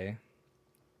to K.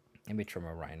 Maybe trim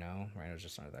a Rhino. Rhino's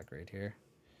just not that great here.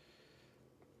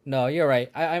 No, you're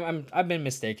right. I've been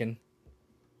mistaken.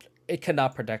 It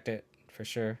cannot protect it for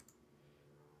sure.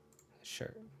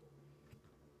 Sure.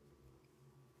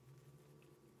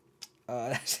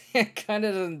 It kind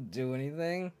of doesn't do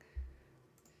anything,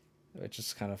 which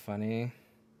is kind of funny.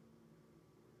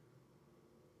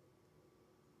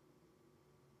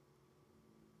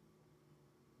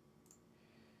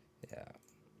 Yeah.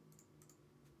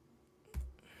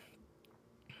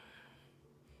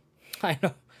 I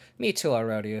know. Me too,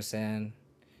 Rodeo-san.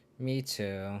 Me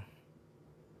too.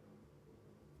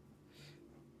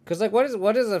 Because, like,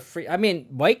 what is a free... I mean,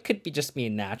 white could be just be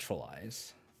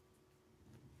naturalized.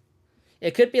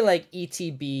 It could be, like,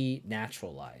 ETB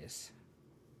naturalized.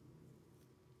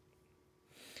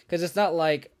 Because it's not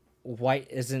like white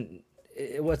isn't...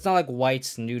 It's not like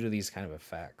white's new to these kind of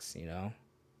effects, you know?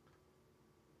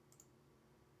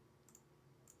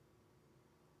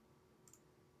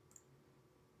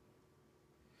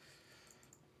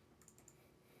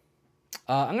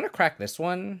 I'm going to crack this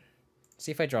one.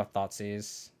 See if I draw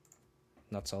Thoughtseize.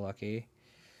 Not so lucky.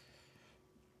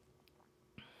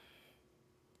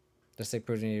 This thing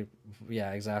proves me...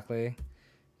 Yeah, exactly.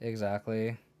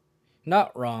 Exactly.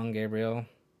 Not wrong, Gabriel.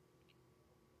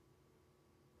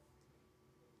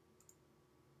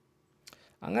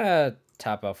 I'm going to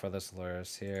tap out for this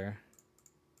Lurrus here.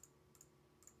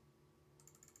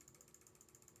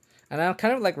 And I'm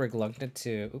kind of like reluctant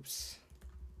to... Oops.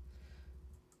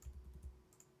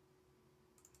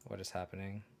 What is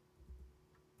happening?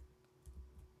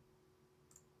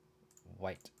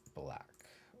 White, black,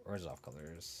 or off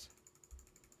colors.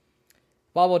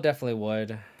 Bobble definitely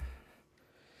would.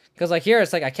 Because like here,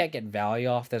 it's like I can't get value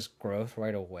off this growth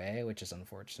right away, which is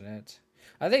unfortunate.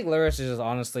 I think Lurrus is just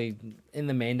honestly, in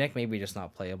the main deck, maybe just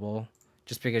not playable.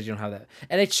 Just because you don't have that.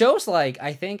 And it shows like,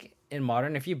 I think in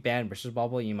Modern, if you ban Bristol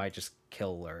Bobble, you might just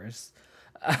kill Lurrus.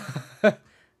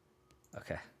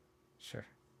 Okay, sure.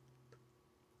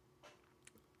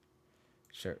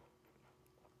 Sure.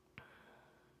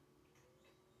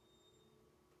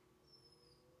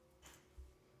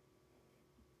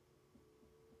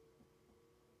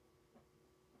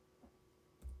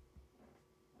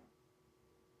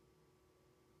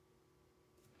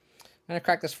 I'm gonna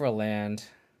crack this for a land.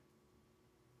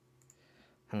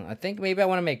 I think maybe I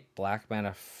want to make black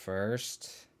mana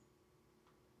first.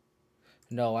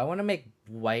 No, I want to make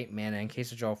white mana in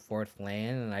case I draw a fourth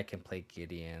land and I can play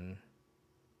Gideon.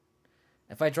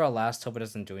 If I draw last, hope it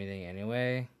doesn't do anything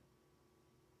anyway.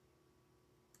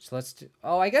 So let's do...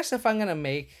 Oh, I guess if I'm going to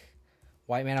make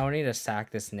white mana, I don't need to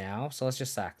sack this now. So let's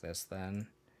just sack this then.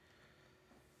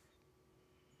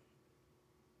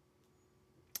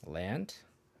 Land?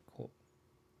 Cool.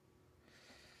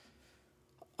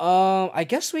 I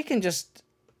guess we can just...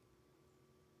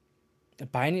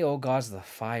 Binding Old Gods of the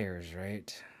Fires,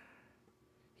 right?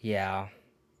 Yeah.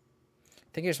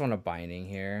 I think I just want a Binding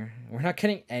here. We're not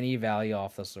getting any value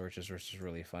off the Lurrus, which is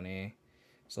really funny.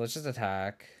 So let's just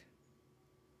attack.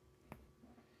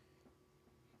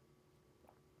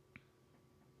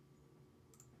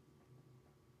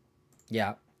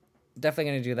 Yeah.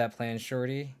 Definitely going to do that plan,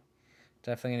 Shorty.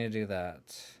 Definitely going to do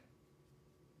that.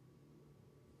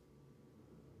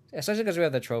 Especially because we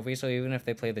have the trophy, so even if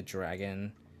they play the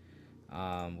dragon,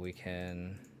 we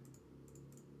can...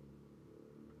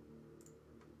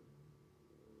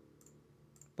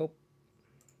 Boop.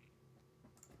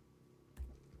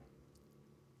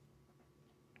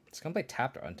 It's going to play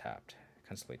tapped or untapped. It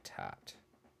can play tapped.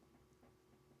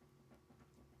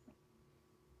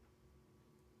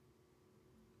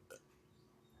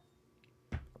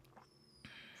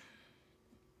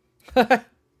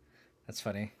 That's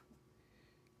funny.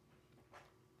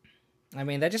 I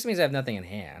mean, that just means I have nothing in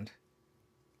hand.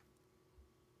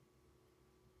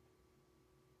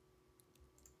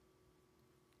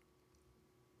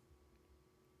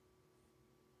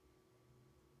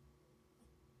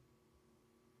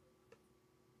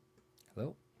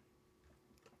 Hello?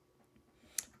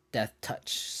 Death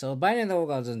Touch. So Binding the Old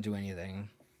Gods doesn't do anything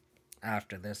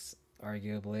after this,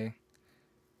 arguably.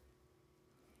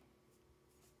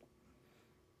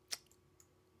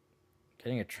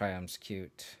 Getting a Triumph's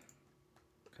cute.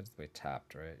 Because we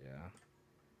tapped, right? Yeah.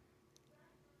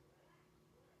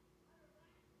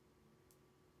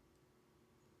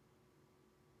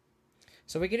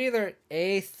 So we could either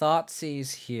A,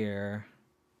 Thoughtseize here.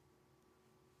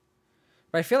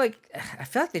 But I feel like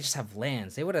they just have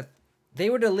lands. They would have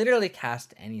literally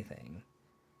cast anything.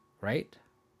 Right?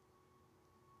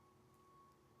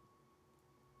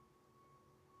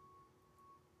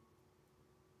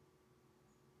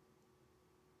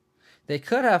 They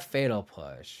could have Fatal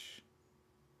Push.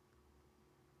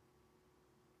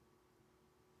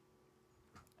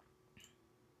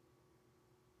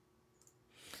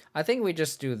 I think we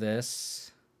just do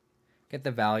this. Get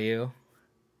the value.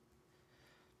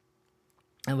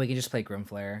 And we can just play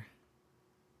Grimflare.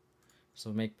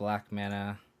 So make black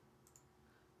mana.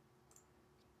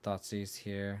 Thoughtseize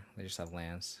here. They just have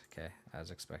lands. Okay, as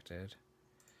expected.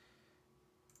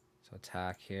 So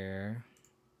attack here.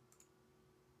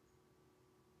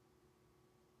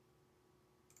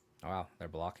 Oh, wow, they're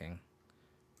blocking.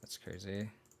 That's crazy.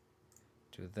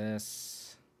 Do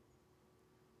this.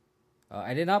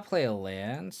 I did not play a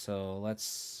land, so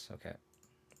let's... Okay.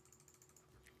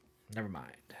 Never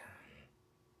mind.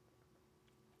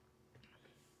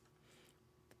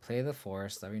 Play the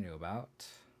forest that we knew about.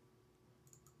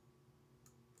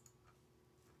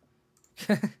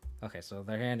 Okay, so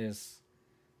their hand is...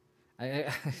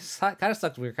 it kind of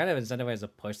sucks. We're kind of incentivized to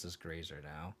push this Grazer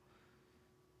now.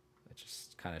 Which is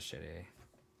kind of shitty.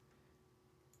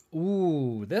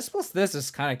 Ooh, this plus this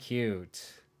is kind of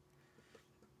cute.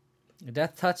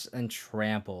 Death Touch and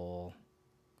Trample.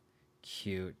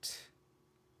 Cute.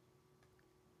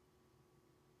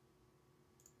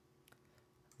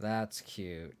 That's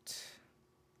cute.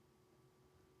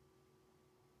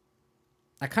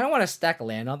 I kind of want to stack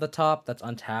land on the top that's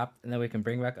untapped, and then we can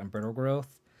bring back Unbrittle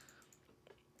Growth.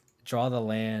 Draw the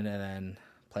land, and then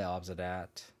play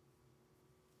Obsidat.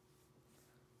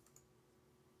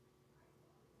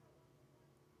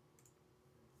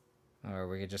 Or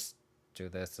we could just do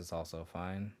this, it's also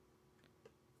fine.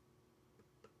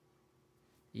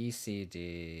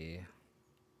 ECD.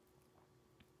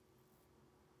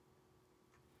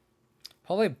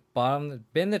 Probably bottom,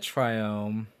 bin the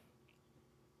Triome.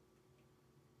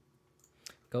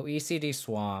 Go ECD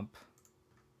Swamp.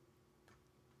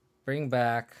 Bring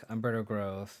back Unbrittle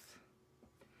Growth.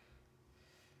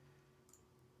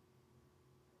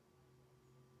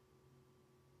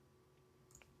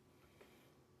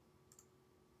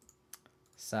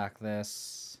 Sack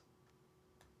this.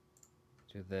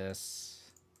 Do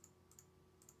this.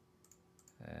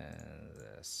 And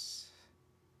this.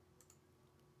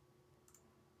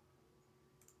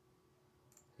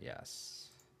 Yes.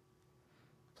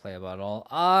 Play about all.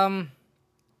 I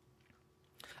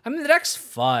mean, the deck's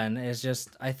fun. It's just,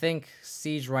 I think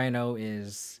Siege Rhino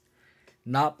is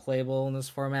not playable in this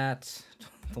format.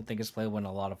 I don't think it's playable in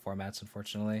a lot of formats,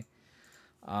 unfortunately.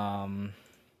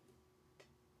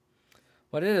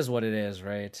 But it is what it is,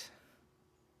 right?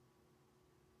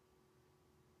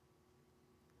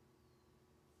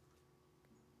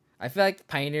 I feel like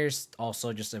Pioneer's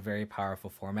also just a very powerful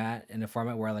format. In a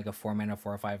format where like a 4-mana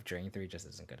 4/5 Drain 3 just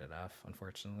isn't good enough,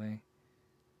 unfortunately.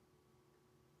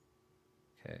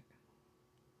 Okay.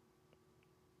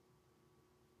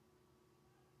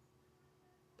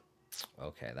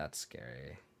 Okay, that's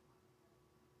scary.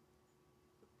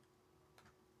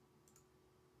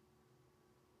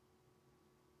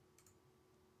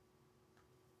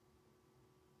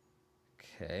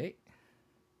 Okay.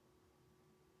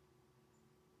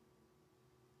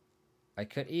 I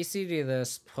could ECD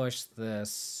this, push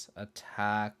this,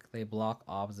 attack. They block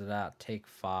Obsidat, take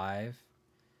 5.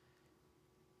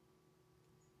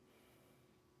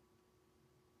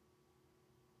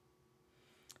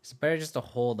 It's better just to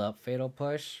hold up Fatal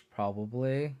Push,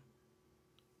 probably.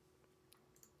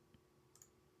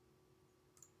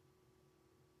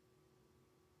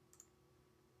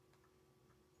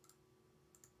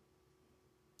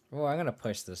 Oh, I'm gonna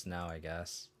push this now, I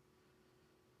guess.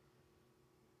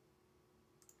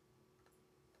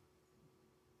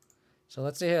 So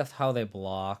let's see how they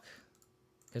block.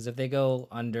 Because if they go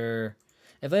under...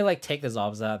 If they, like, take this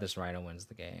Obsidat, this Rhino wins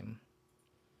the game.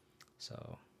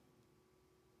 So...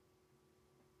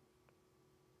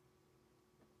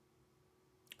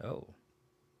 Oh.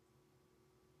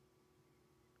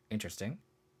 Interesting.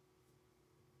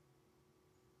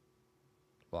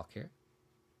 Block here.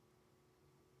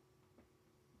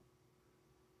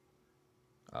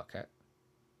 Okay.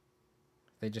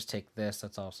 They just take this,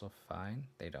 that's also fine.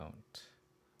 They don't.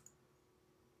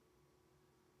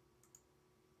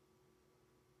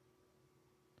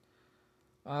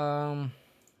 I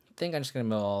think I'm just gonna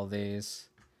mill all these.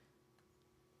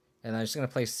 And I'm just gonna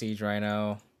play Siege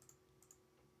Rhino.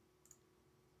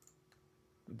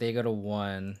 They go to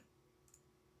 1.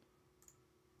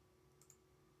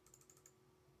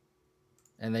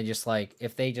 And then just like,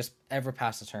 if they just ever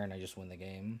pass a turn, I just win the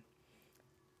game.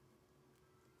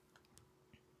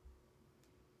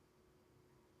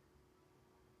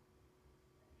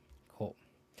 Cool.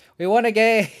 We won a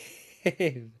game!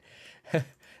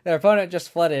 Their opponent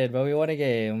just flooded, but we won a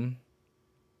game.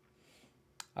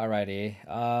 Alrighty.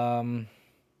 I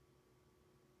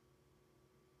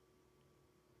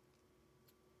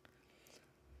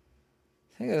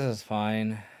think this is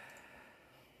fine.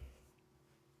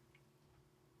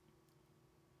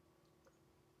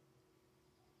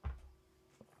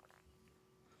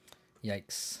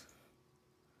 Yikes.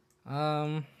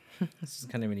 This is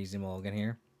kind of an easy mulligan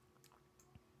here.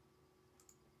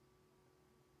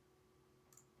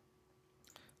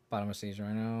 Bottom of Siege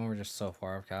right now. We're just so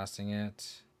far off casting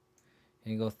it.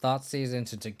 You go Thoughtseize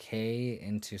into Decay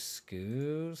into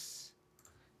Scoos.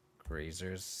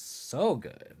 Grazer's so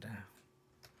good.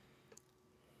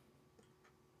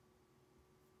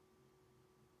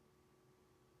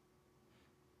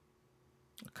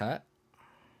 Okay. What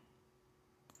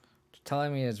you're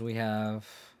telling me is we can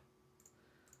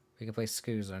play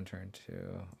Scoos on turn 2.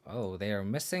 Oh, they are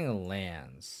missing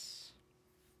lands.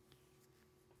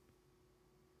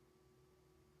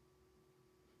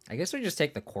 I guess we just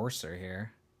take the Courser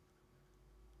here.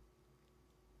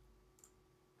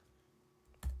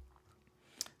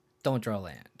 Don't draw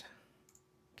land.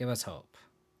 Give us hope.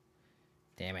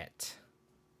 Damn it.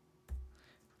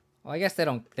 Well, I guess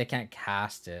they can't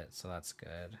cast it, so that's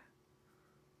good.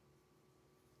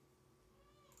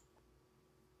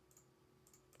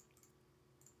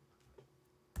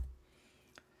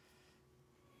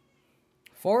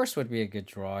 Forest would be a good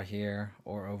draw here,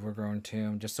 or Overgrown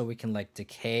Tomb, just so we can like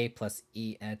decay plus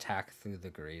eat and attack through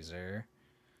the Grazer.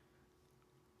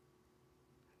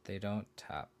 They don't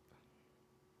tap.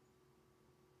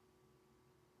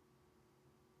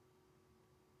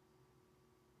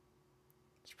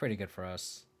 It's pretty good for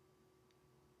us.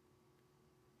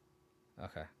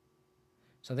 Okay.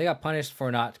 So they got punished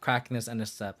for not cracking this end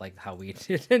step like how we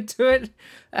did into it.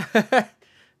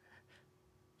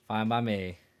 Fine by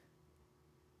me.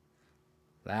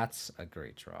 That's a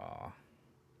great draw.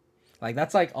 Like,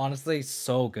 that's, like, honestly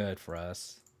so good for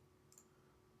us.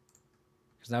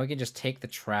 Because now we can just take the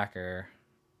tracker.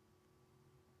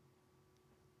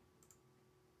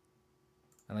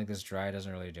 And, like, this dry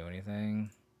doesn't really do anything.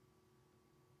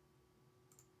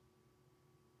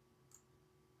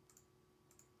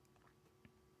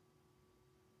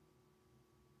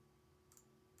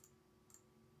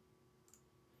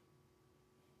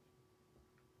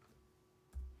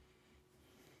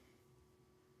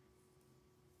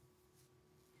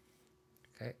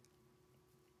 Okay.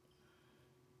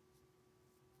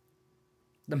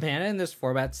 The mana in this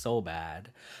format's so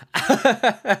bad.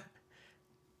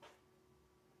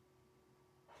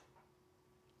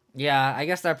 Yeah, I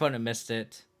guess our opponent missed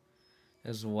it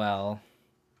as well.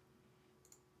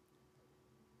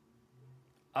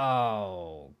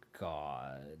 Oh,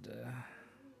 God.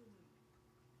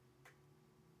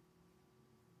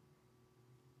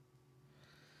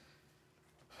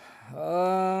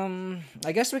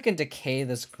 I guess we can decay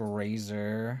this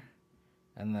Grazer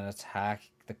and then attack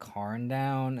the Karn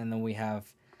down, and then we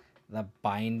have the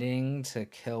binding to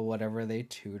kill whatever they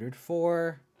tutored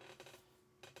for.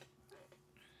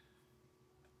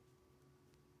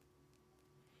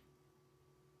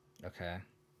 Okay.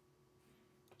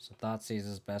 So Thoughtseize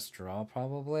is best draw,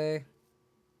 probably.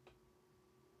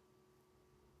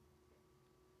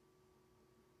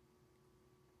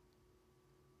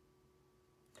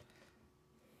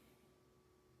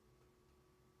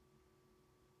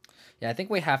 Yeah, I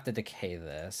think we have to decay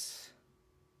this.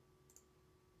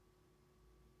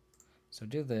 So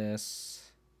do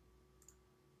this.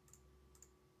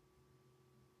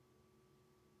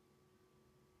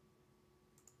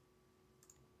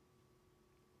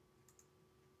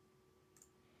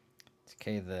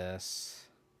 Decay this.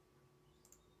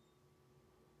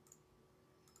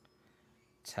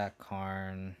 Attack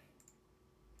Karn.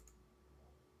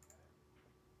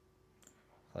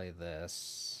 Play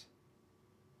this.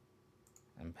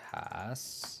 And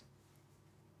pass.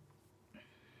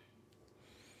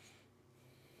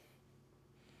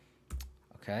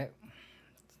 Okay.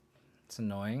 It's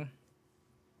annoying.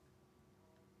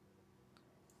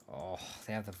 Oh,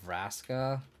 they have the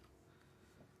Vraska.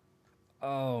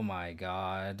 Oh my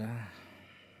god.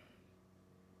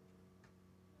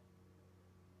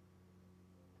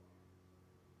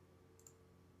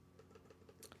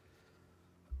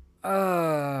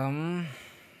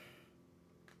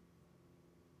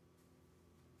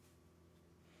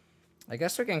 I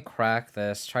guess we can crack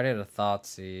this. Try to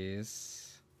Thoughtseize.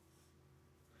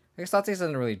 I guess Thoughtseize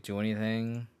doesn't really do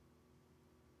anything.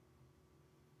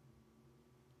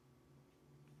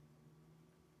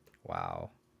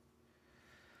 Wow.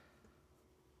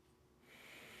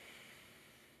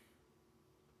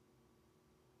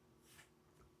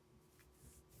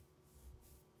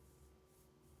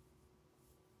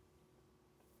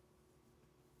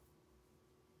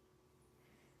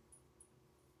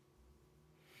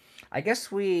 I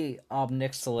guess we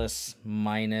Obnixilis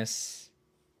minus.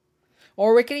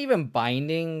 Or we can even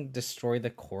Binding, destroy the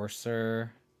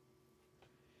Courser.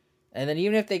 And then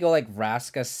even if they go like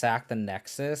Vraska, sack the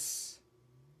Nexus.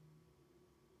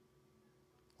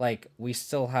 like we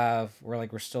still have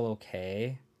we're still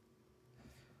okay.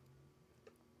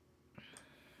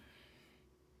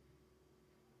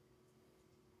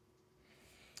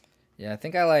 Yeah, I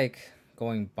think I like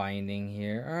going binding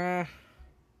here.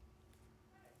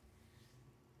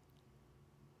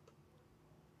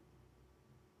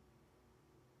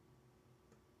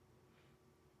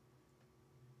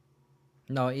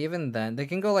 No, even then they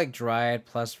can go like Dryad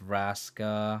plus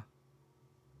Vraska.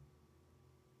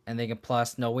 And they can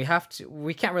plus no, we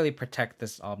can't really protect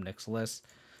this Obnixilis.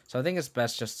 So I think it's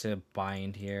best just to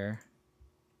bind here.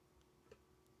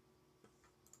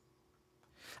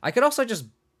 I could also just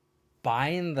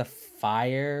bind the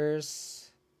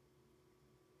fires.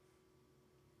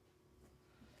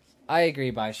 I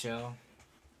agree, Baisho.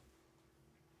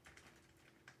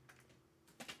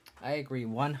 I agree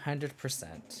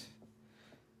 100%.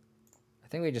 I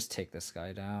think we just take this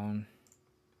guy down.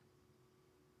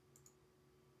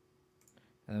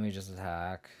 And then we just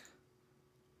attack.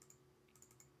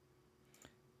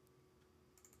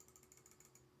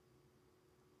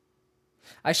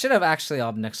 I should have actually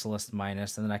Obnixilis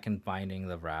minus, and then I can binding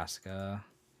the Vraska.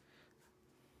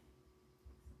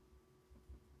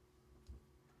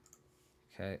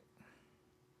 Okay.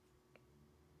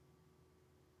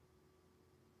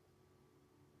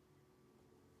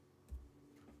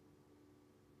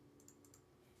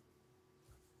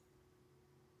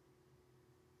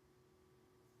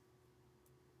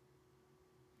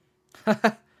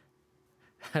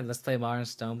 Let's play Modern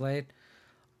Stoneblade.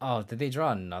 Oh, did they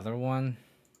draw another one?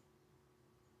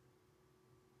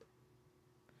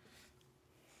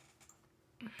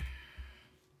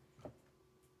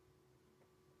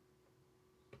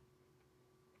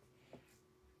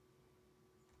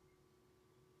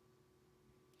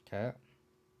 Okay.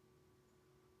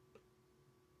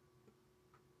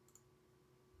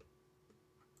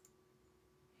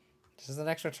 This is an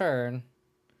extra turn.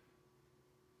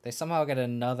 They somehow get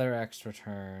another extra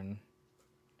turn.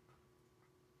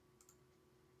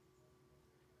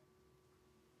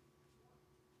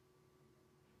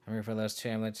 I'm here for those two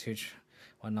amulets, huge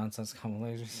one nonsense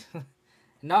combinations.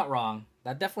 Not wrong.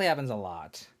 That definitely happens a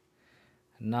lot.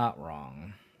 Not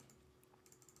wrong.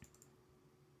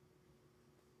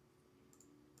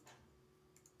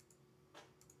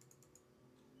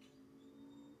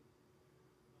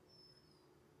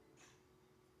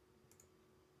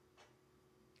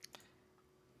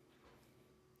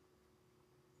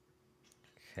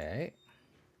 Okay.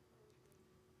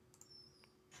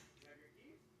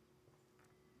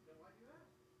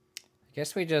 I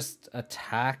guess we just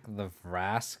attack the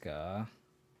Vraska.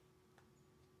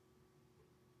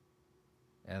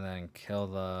 And then kill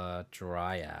the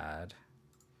Dryad.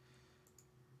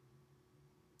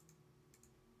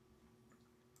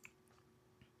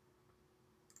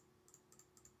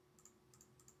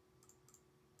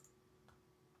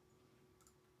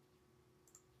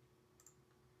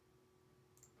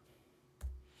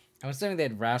 I'm assuming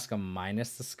they'd Vraska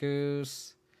minus the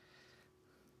Scoos.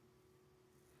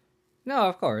 No,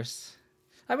 of course.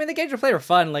 I mean, the games we played were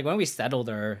fun. Like, when we settled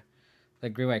our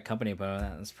Green White Company opponent,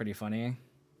 that was pretty funny.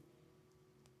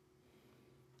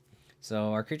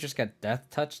 So, our creatures get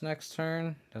Death Touch next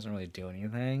turn. Doesn't really do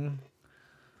anything.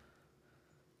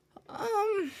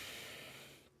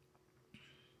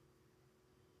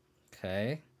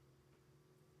 Okay.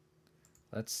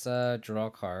 Let's draw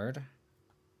a card.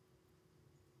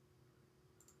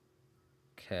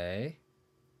 Okay.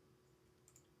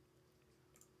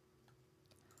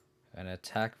 And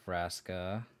attack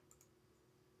Vraska.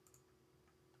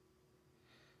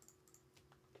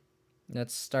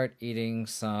 Let's start eating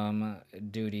some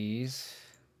duties.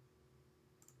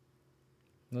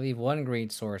 We'll leave one green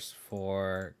source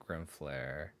for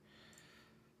Grimflare.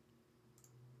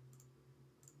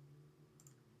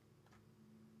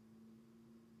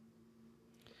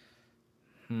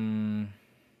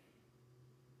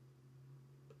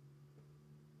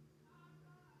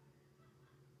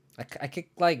 I could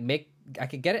like I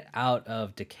could get it out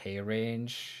of decay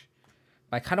range.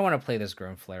 But I kind of want to play this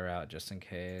Grimflare out just in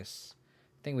case.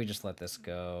 I think we just let this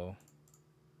go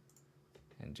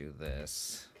and do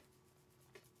this.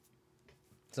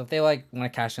 So if they like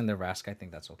want to cash in their Rask, I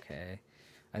think that's okay.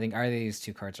 I think either of these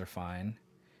two cards are fine.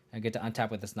 I get to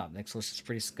untap with this Nopnix, which is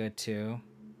pretty good too.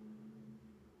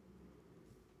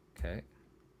 Okay.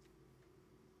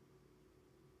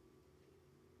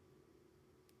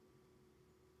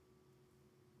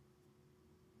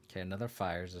 Okay, another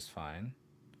Fires is fine.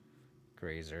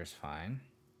 Grazer is fine.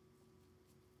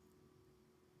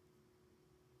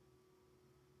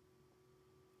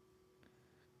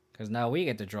 Because now we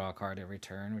get to draw a card every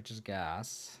turn, which is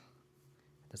gas.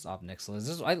 This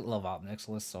Obnixilis. I love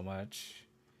Obnixilis so much.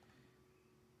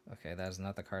 Okay, that is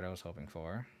not the card I was hoping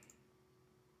for.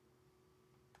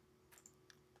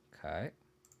 Okay.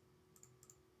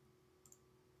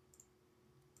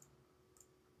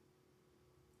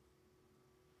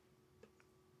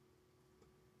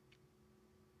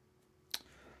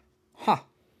 Huh.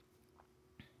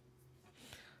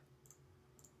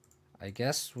 I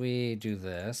guess we do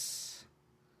this.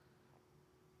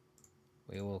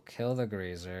 We will kill the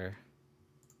Grazer.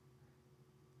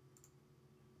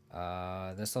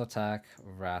 This will attack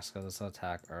Rascal. This will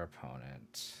attack our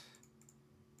opponent.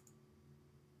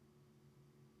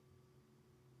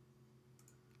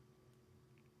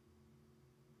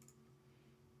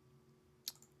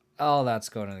 All that's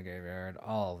going to the graveyard.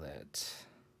 All of it.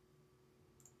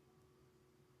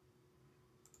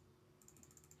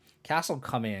 Castle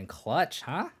coming in clutch,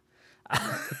 huh?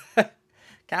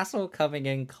 Castle coming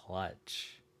in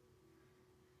clutch.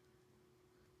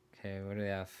 Okay, what do we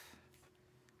have?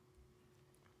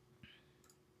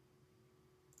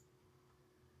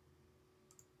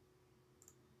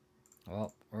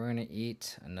 Well, we're gonna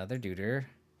eat another Deuter.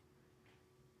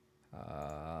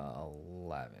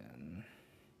 11.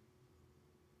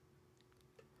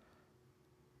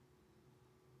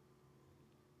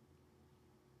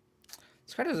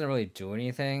 This card doesn't really do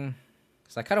anything,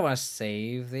 so I kind of want to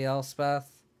save the Elspeth.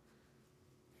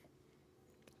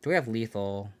 Do we have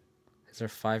lethal? Is there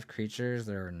 5 creatures?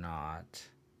 There are not.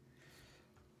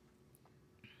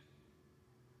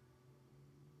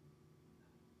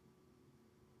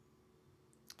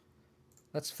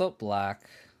 Let's float black.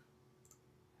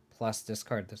 Plus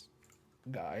discard this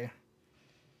guy.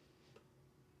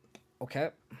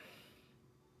 Okay.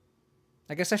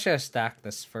 I guess I should have stacked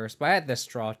this first, but I had this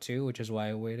draw too, which is why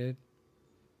I waited.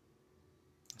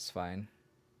 It's fine.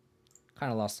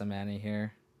 Kind of lost some mana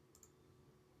here.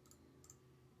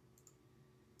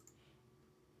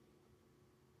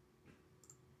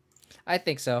 I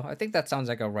think so. I think that sounds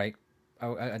like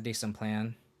a decent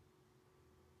plan.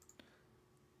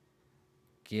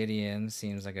 Gideon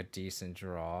seems like a decent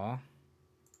draw.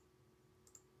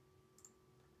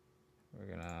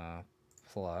 We're gonna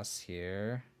plus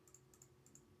here.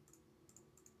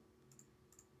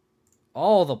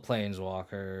 All the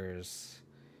planeswalkers.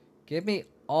 Give me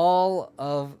all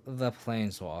of the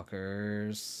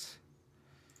planeswalkers.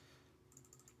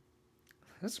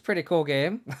 That's a pretty cool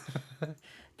game.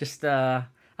 Just, I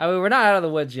mean, we're not out of the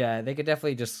woods yet. They could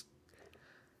definitely just...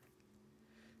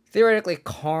 Theoretically,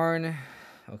 Karn...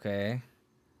 Okay.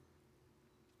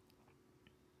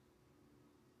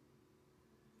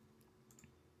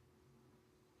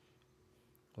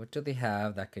 What do they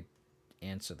have that could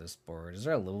answer this board? Is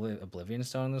there a little bit of Oblivion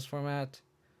Stone in this format?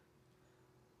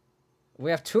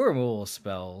 We have 2 removal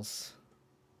spells.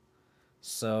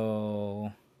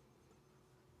 So...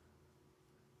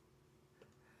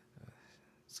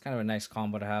 It's kind of a nice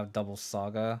combo to have. Double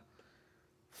Saga.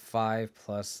 5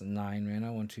 plus 9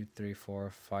 mana. 1, 2, 3, 4,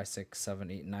 5, 6,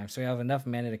 7, 8, 9. So we have enough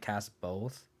mana to cast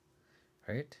both.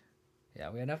 Right? Yeah,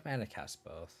 we have enough mana to cast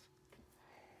both.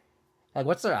 Like,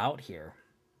 what's there out here?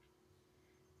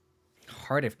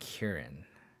 Heart of Kirin.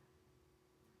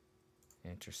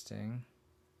 Interesting.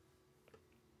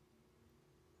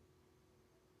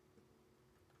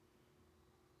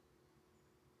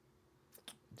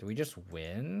 Do we just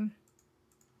win?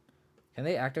 Can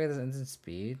they activate this instant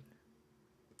speed?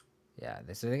 Yeah,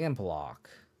 so they can block.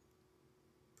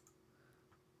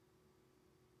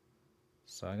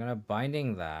 So I'm gonna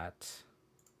binding that.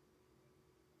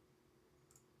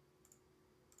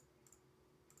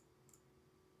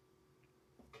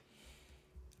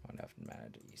 I don't have mana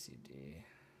to ECD.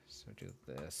 So do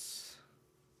this.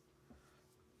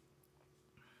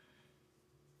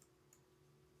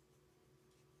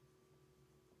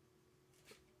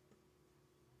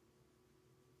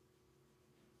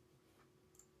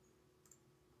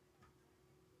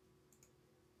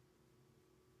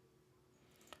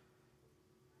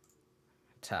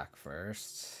 Attack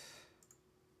first.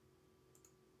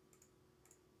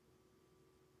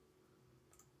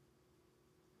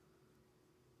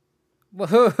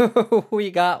 Woohoo!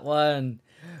 We got one.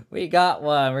 We got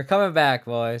one. We're coming back,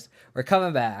 boys. We're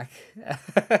coming back.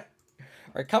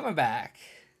 We're coming back.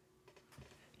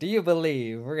 Do you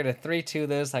believe we're gonna 3-2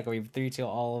 this like we 3-2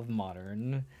 all of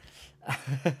Modern?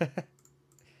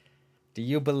 Do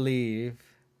you believe?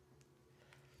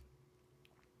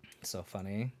 So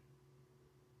funny.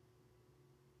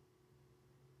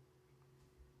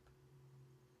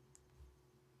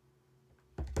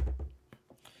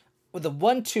 With the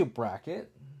 1-2 bracket,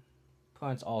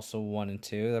 opponent's also 1 and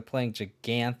 2. They're playing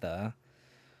Gigantha.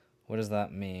 What does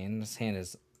that mean? This hand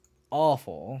is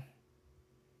awful.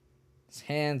 His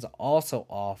hand's also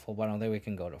awful, but I don't think we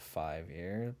can go to 5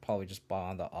 here. Probably just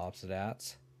bond the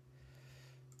Obsidats.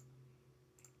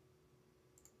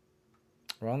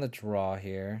 We're on the draw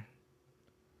here.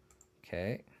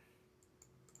 Okay.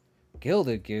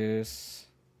 Gilded Goose.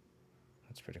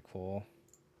 That's pretty cool.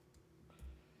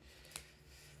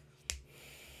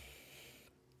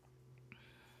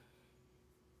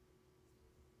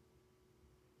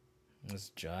 This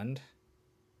is Jund.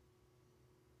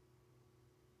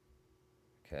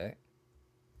 Okay.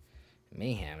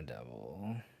 Mayhem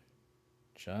Devil.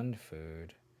 Jund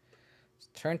food.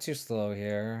 Turn too slow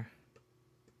here.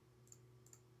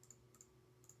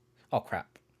 Oh,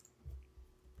 crap.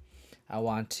 I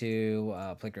want to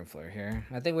play Grim Flare here.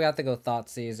 I think we have to go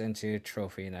Thoughtseize into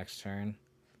Trophy next turn.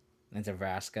 Into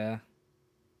Vraska.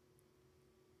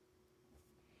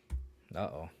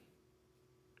 Uh-oh.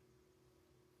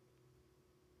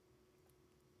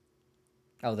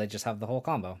 Oh, they just have the whole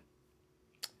combo.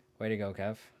 Way to go,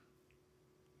 Kev.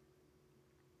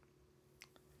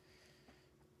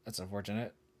 That's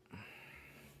unfortunate.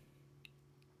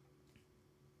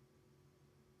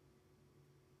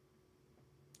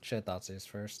 Should have Thoughtseize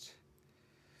first.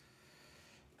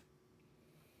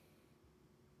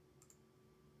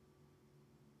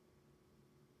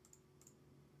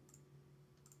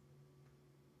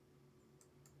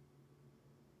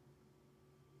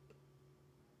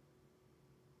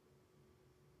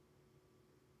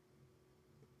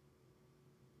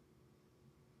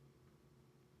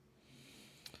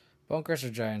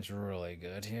 Bonecrusher Giant's really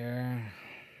good here.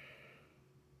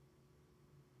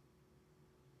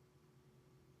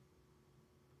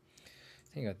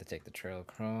 I think I have to take the Trail of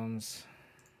Chromes.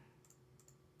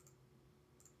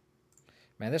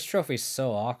 Man, this trophy's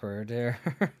so awkward here.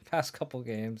 Past couple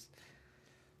games.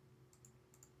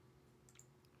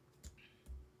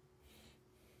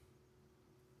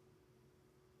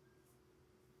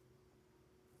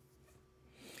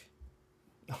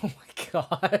 Oh my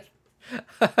god.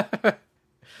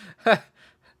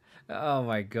 Oh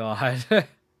my god.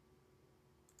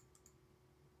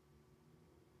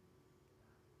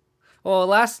 Well,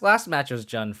 last match was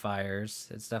Jund Fires.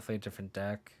 It's definitely a different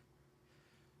deck.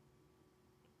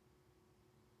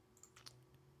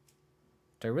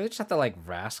 Do I really just have to like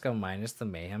Vraska minus the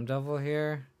Mayhem Devil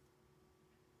here?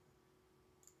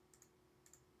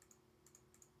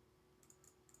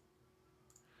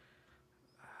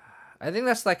 I think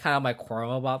that's like kind of my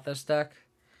quarrel about this deck.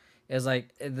 Is like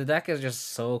the deck is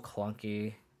just so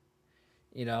clunky.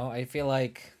 You know, I feel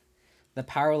like the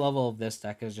power level of this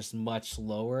deck is just much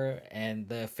lower, and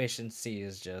the efficiency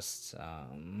is just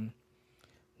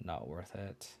not worth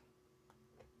it.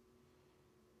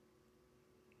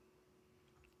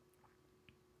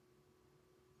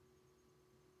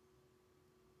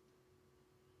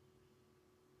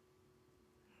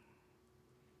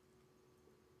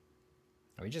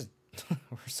 Are we just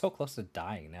we're so close to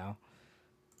dying now.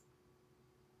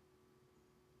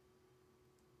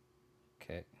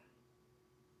 Okay.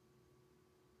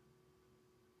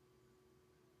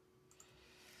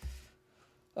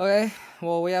 Okay,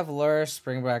 well, we have Lurrus,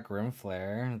 bring back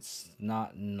Grimflare. It's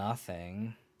not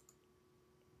nothing.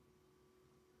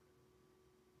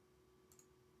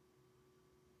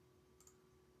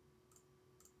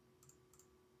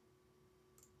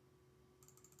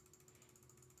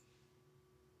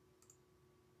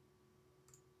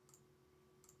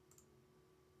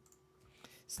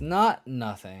 It's not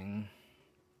nothing.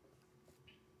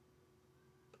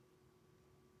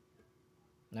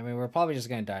 I mean, we're probably just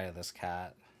gonna die to this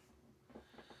cat.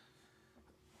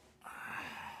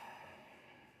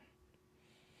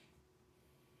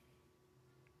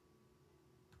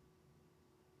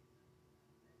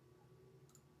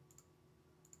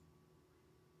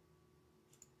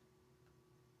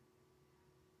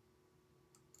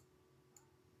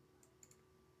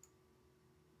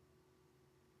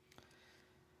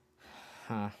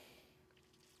 Huh.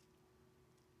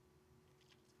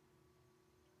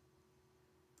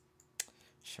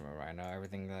 Shimmer Rhino,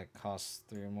 everything that costs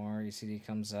 3 or more. ECD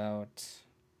comes out.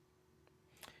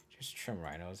 Just trim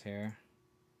rhinos here.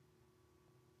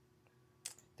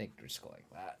 I think we just go like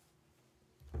that.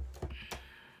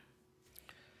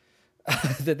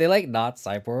 Did they like not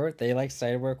sideboard? They like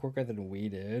sideboard quicker than we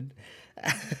did.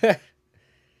 I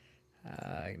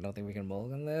don't think we can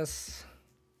mulligan this.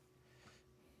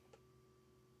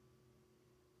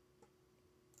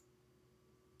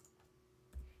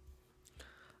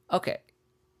 Okay.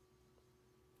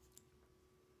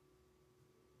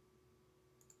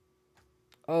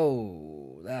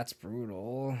 Oh, that's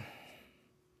brutal.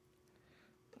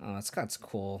 Oh, it's got its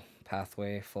cool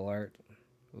pathway full art.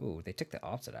 Ooh, they took the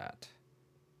opposite at.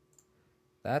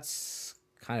 That's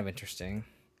kind of interesting.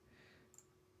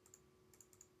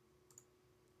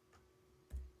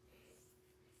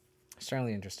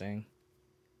 Certainly interesting.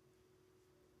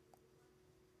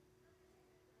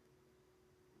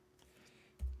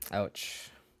 Ouch.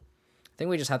 I think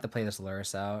we just have to play this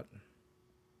Lurrus out.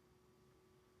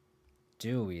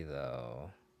 Do we,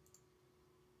 though?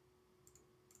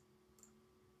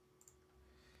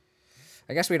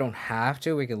 I guess we don't have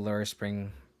to. We could Lurrus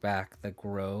bring back the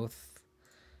growth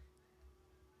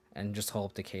and just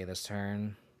hope decay this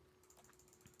turn.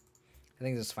 I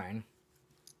think this is fine.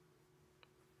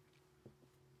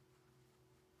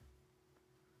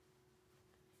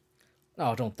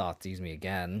 Oh, don't Thoughtseize me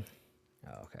again.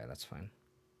 Oh, okay, that's fine.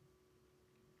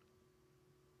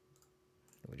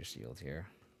 We just yield here.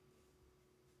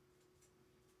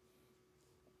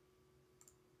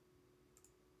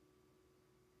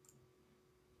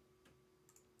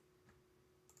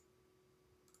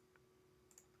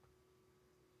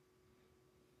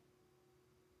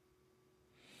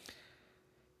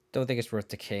 Don't think it's worth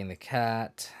decaying the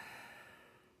cat.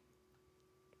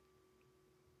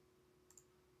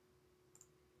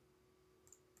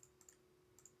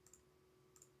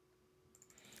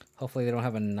 Hopefully they don't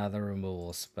have another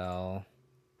removal spell.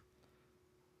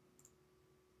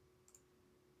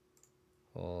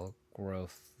 We'll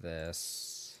growth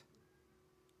this.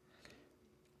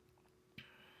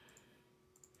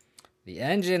 The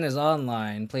engine is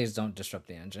online. Please don't disrupt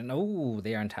the engine. Oh,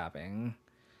 they are untapping.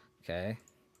 Okay.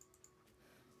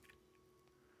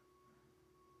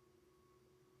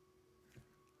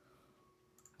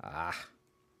 Ah.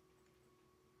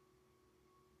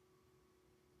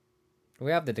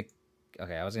 We have the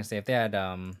okay, I was gonna say if they had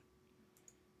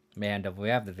Manda, we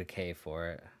have the decay for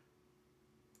it.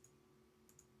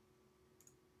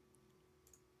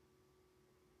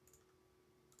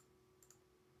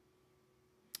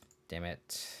 Damn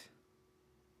it.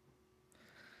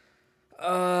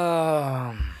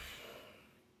 I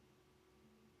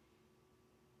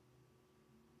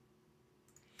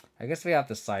guess we have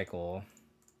to cycle.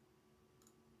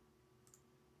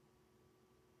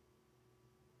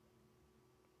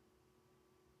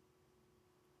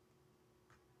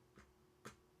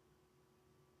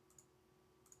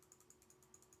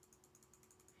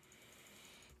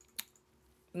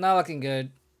 Not looking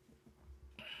good.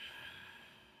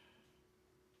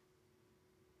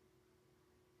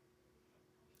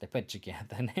 They put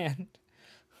Gigantha in hand.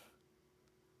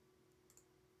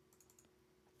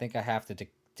 I think I have to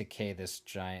decay this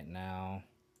giant now.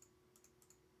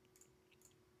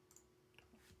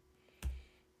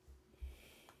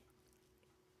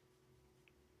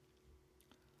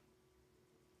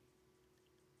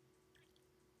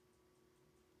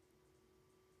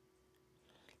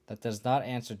 That does not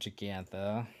answer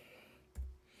Gigantha.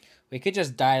 We could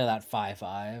just die to that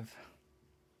 5/5.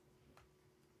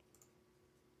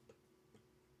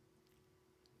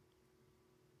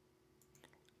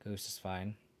 Goose is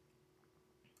fine.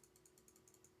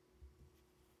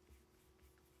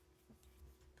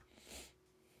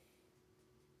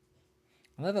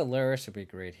 Another Lurrus would be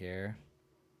great here.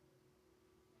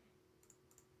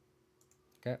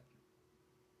 Okay.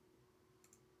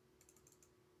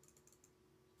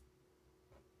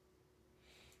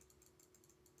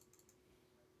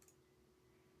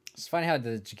 It's funny how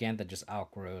the Gigantha just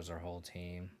outgrows our whole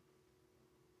team.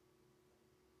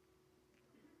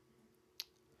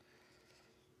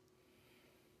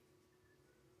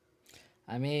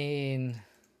 I mean,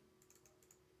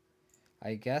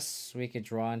 I guess we could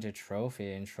draw into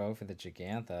Trophy and Trophy the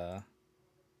Gigantha.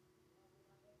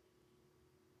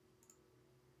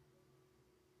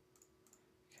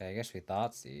 Okay, I guess we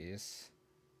Thoughtseize.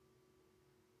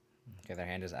 Okay, their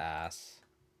hand is ass.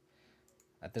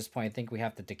 At this point, I think we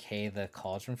have to decay the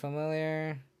Cauldron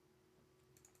Familiar.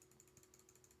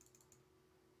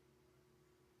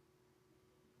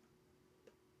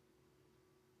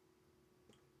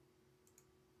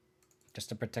 Just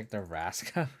to protect their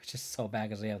Vraska, which is so bad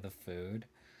because we have the food.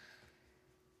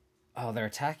 Oh, they're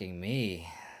attacking me.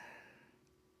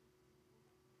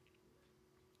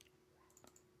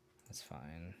 That's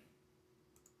fine.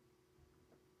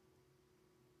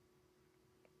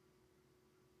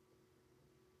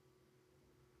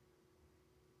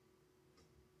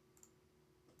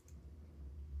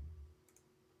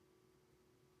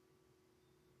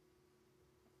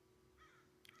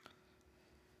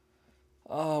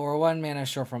 Oh, we're 1 mana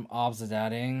short from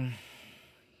Obsidating.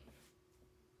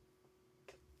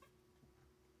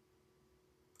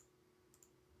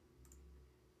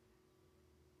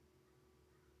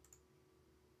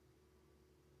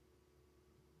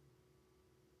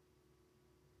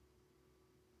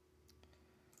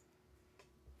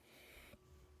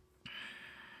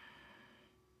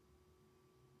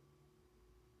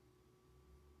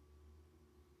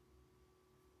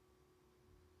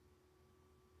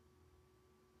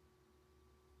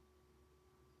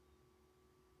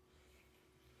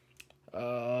 It's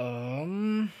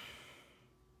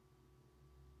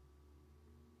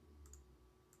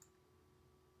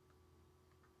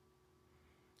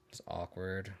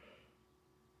awkward.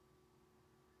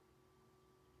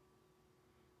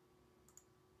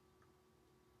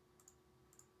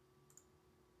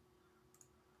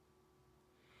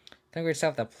 I think we just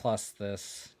have to plus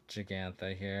this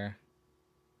Gigantha here.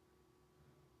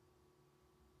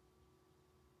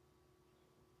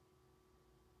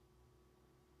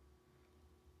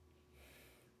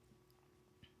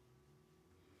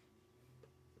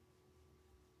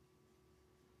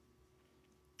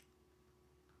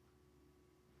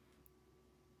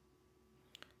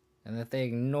 And if they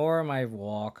ignore my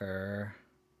walker,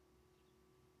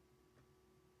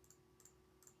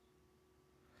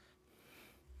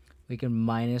 we can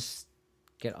minus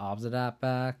get Obsidat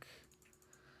back.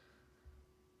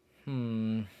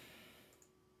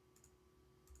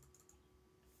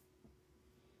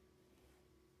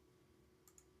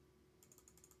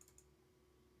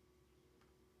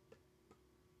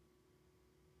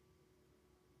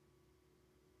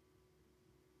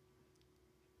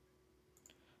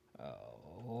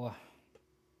 Oh.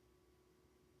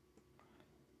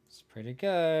 It's pretty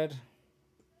good.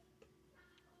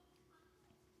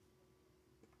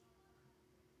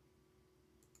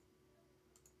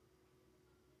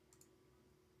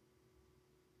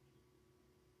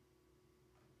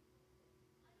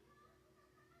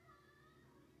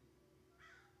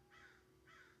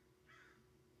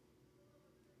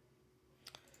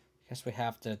 Guess we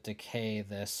have to decay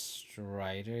this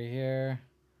Strider here.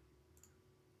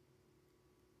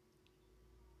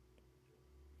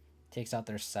 Takes out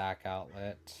their sack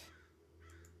outlet.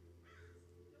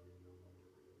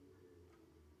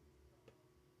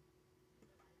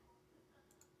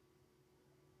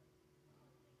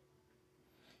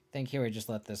 I think here we just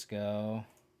let this go.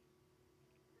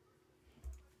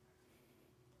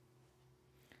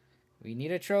 We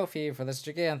need a trophy for this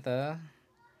Gigantha.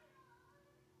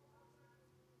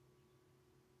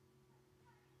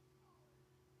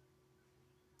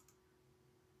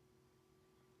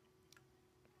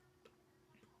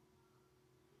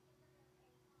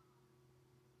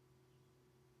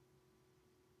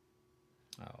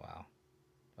 Oh, wow.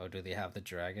 Oh, do they have the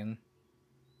dragon?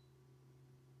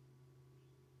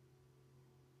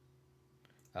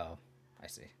 Oh, I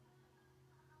see.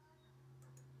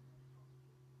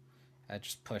 I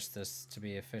just pushed this to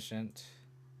be efficient.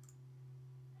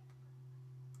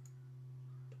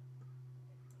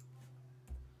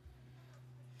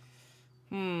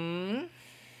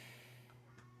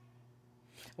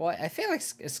 Well, I feel like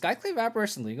is Skyclave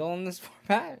Apparition legal in this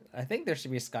format? I think there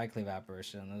should be a Skyclave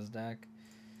Apparition in this deck.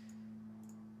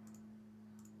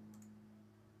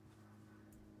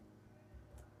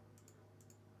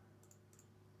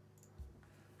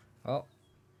 Well,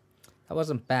 that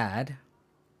wasn't bad.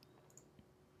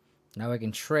 Now we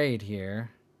can trade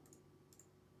here.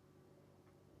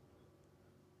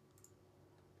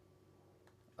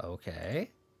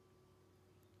 Okay.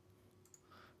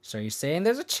 So you're saying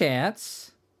there's a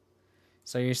chance.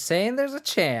 So you're saying there's a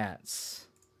chance.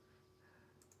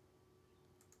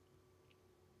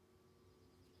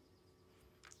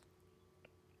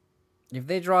 If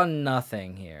they draw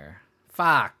nothing here.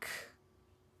 Fuck.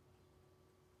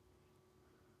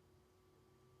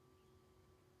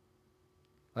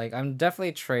 Like, I'm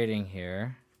definitely trading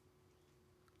here.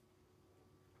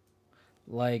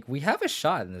 Like, we have a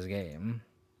shot in this game.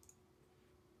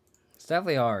 It's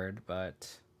definitely hard,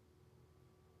 but...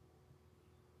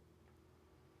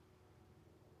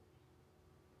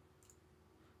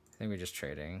 I think we're just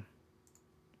trading.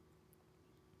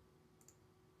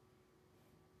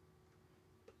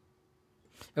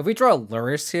 If we draw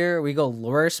Lurrus here, we go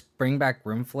Lurrus, bring back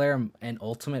Room Flare, and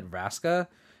Ultimate Vraska,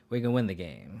 we can win the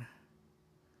game.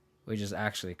 Which is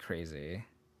actually crazy.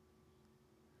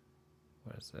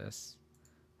 What is this?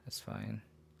 That's fine.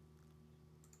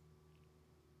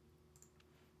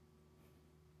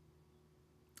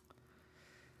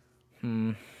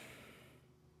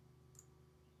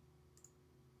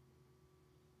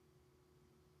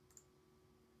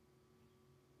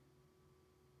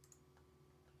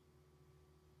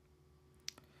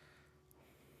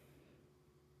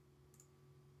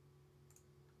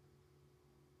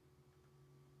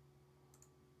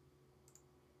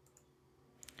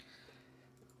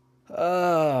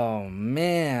 Oh,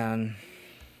 man.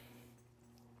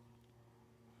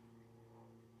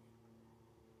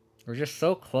 We're just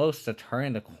so close to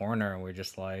turning the corner, and we're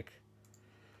just like...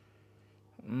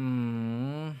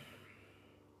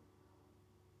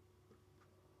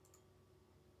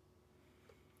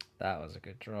 That was a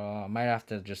good draw. I might have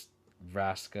to just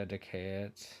Vraska decay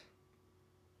it.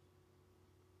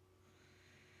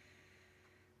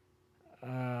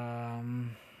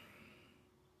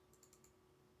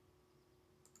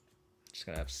 Just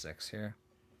gonna have 6 here.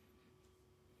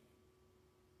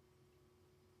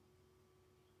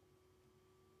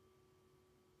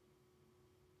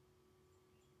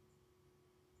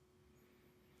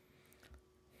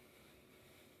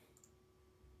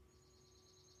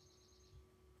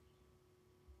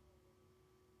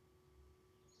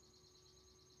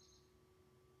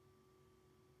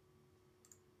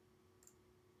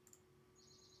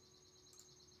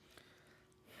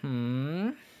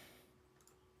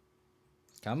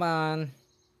 Come on.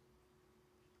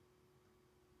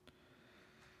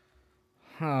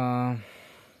 Huh.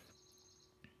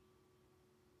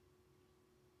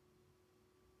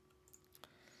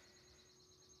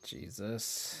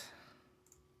 Jesus.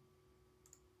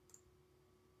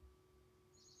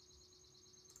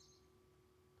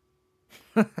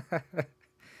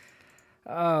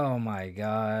 Oh my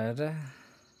god.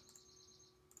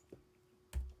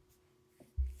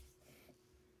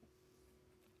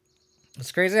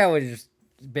 It's crazy how we've just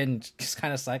been just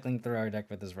kind of cycling through our deck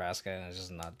with this Vraska and it's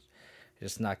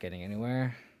just not getting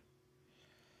anywhere.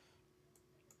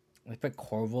 We put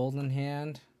Corvold in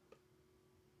hand.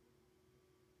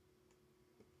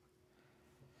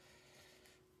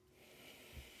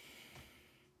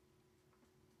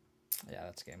 Yeah,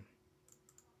 that's game.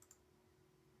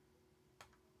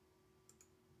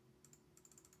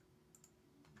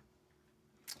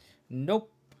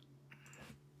 Nope.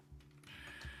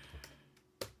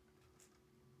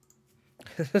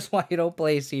 This is why you don't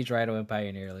play Siege Rhino and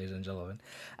Pioneer, ladies and gentlemen.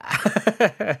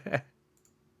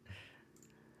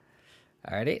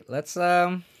 Alrighty, let's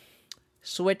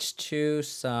switch to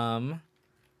some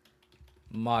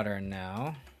modern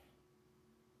now.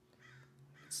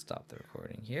 Stop the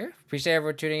recording here. Appreciate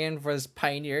everyone tuning in for this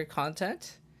Pioneer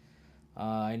content.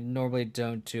 I normally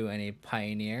don't do any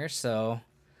Pioneer, so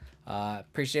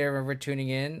appreciate everyone for tuning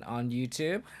in on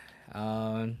YouTube.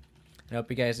 I hope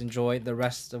you guys enjoyed the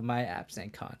rest of my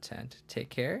Abzan content. Take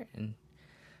care, and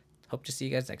hope to see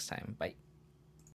you guys next time. Bye.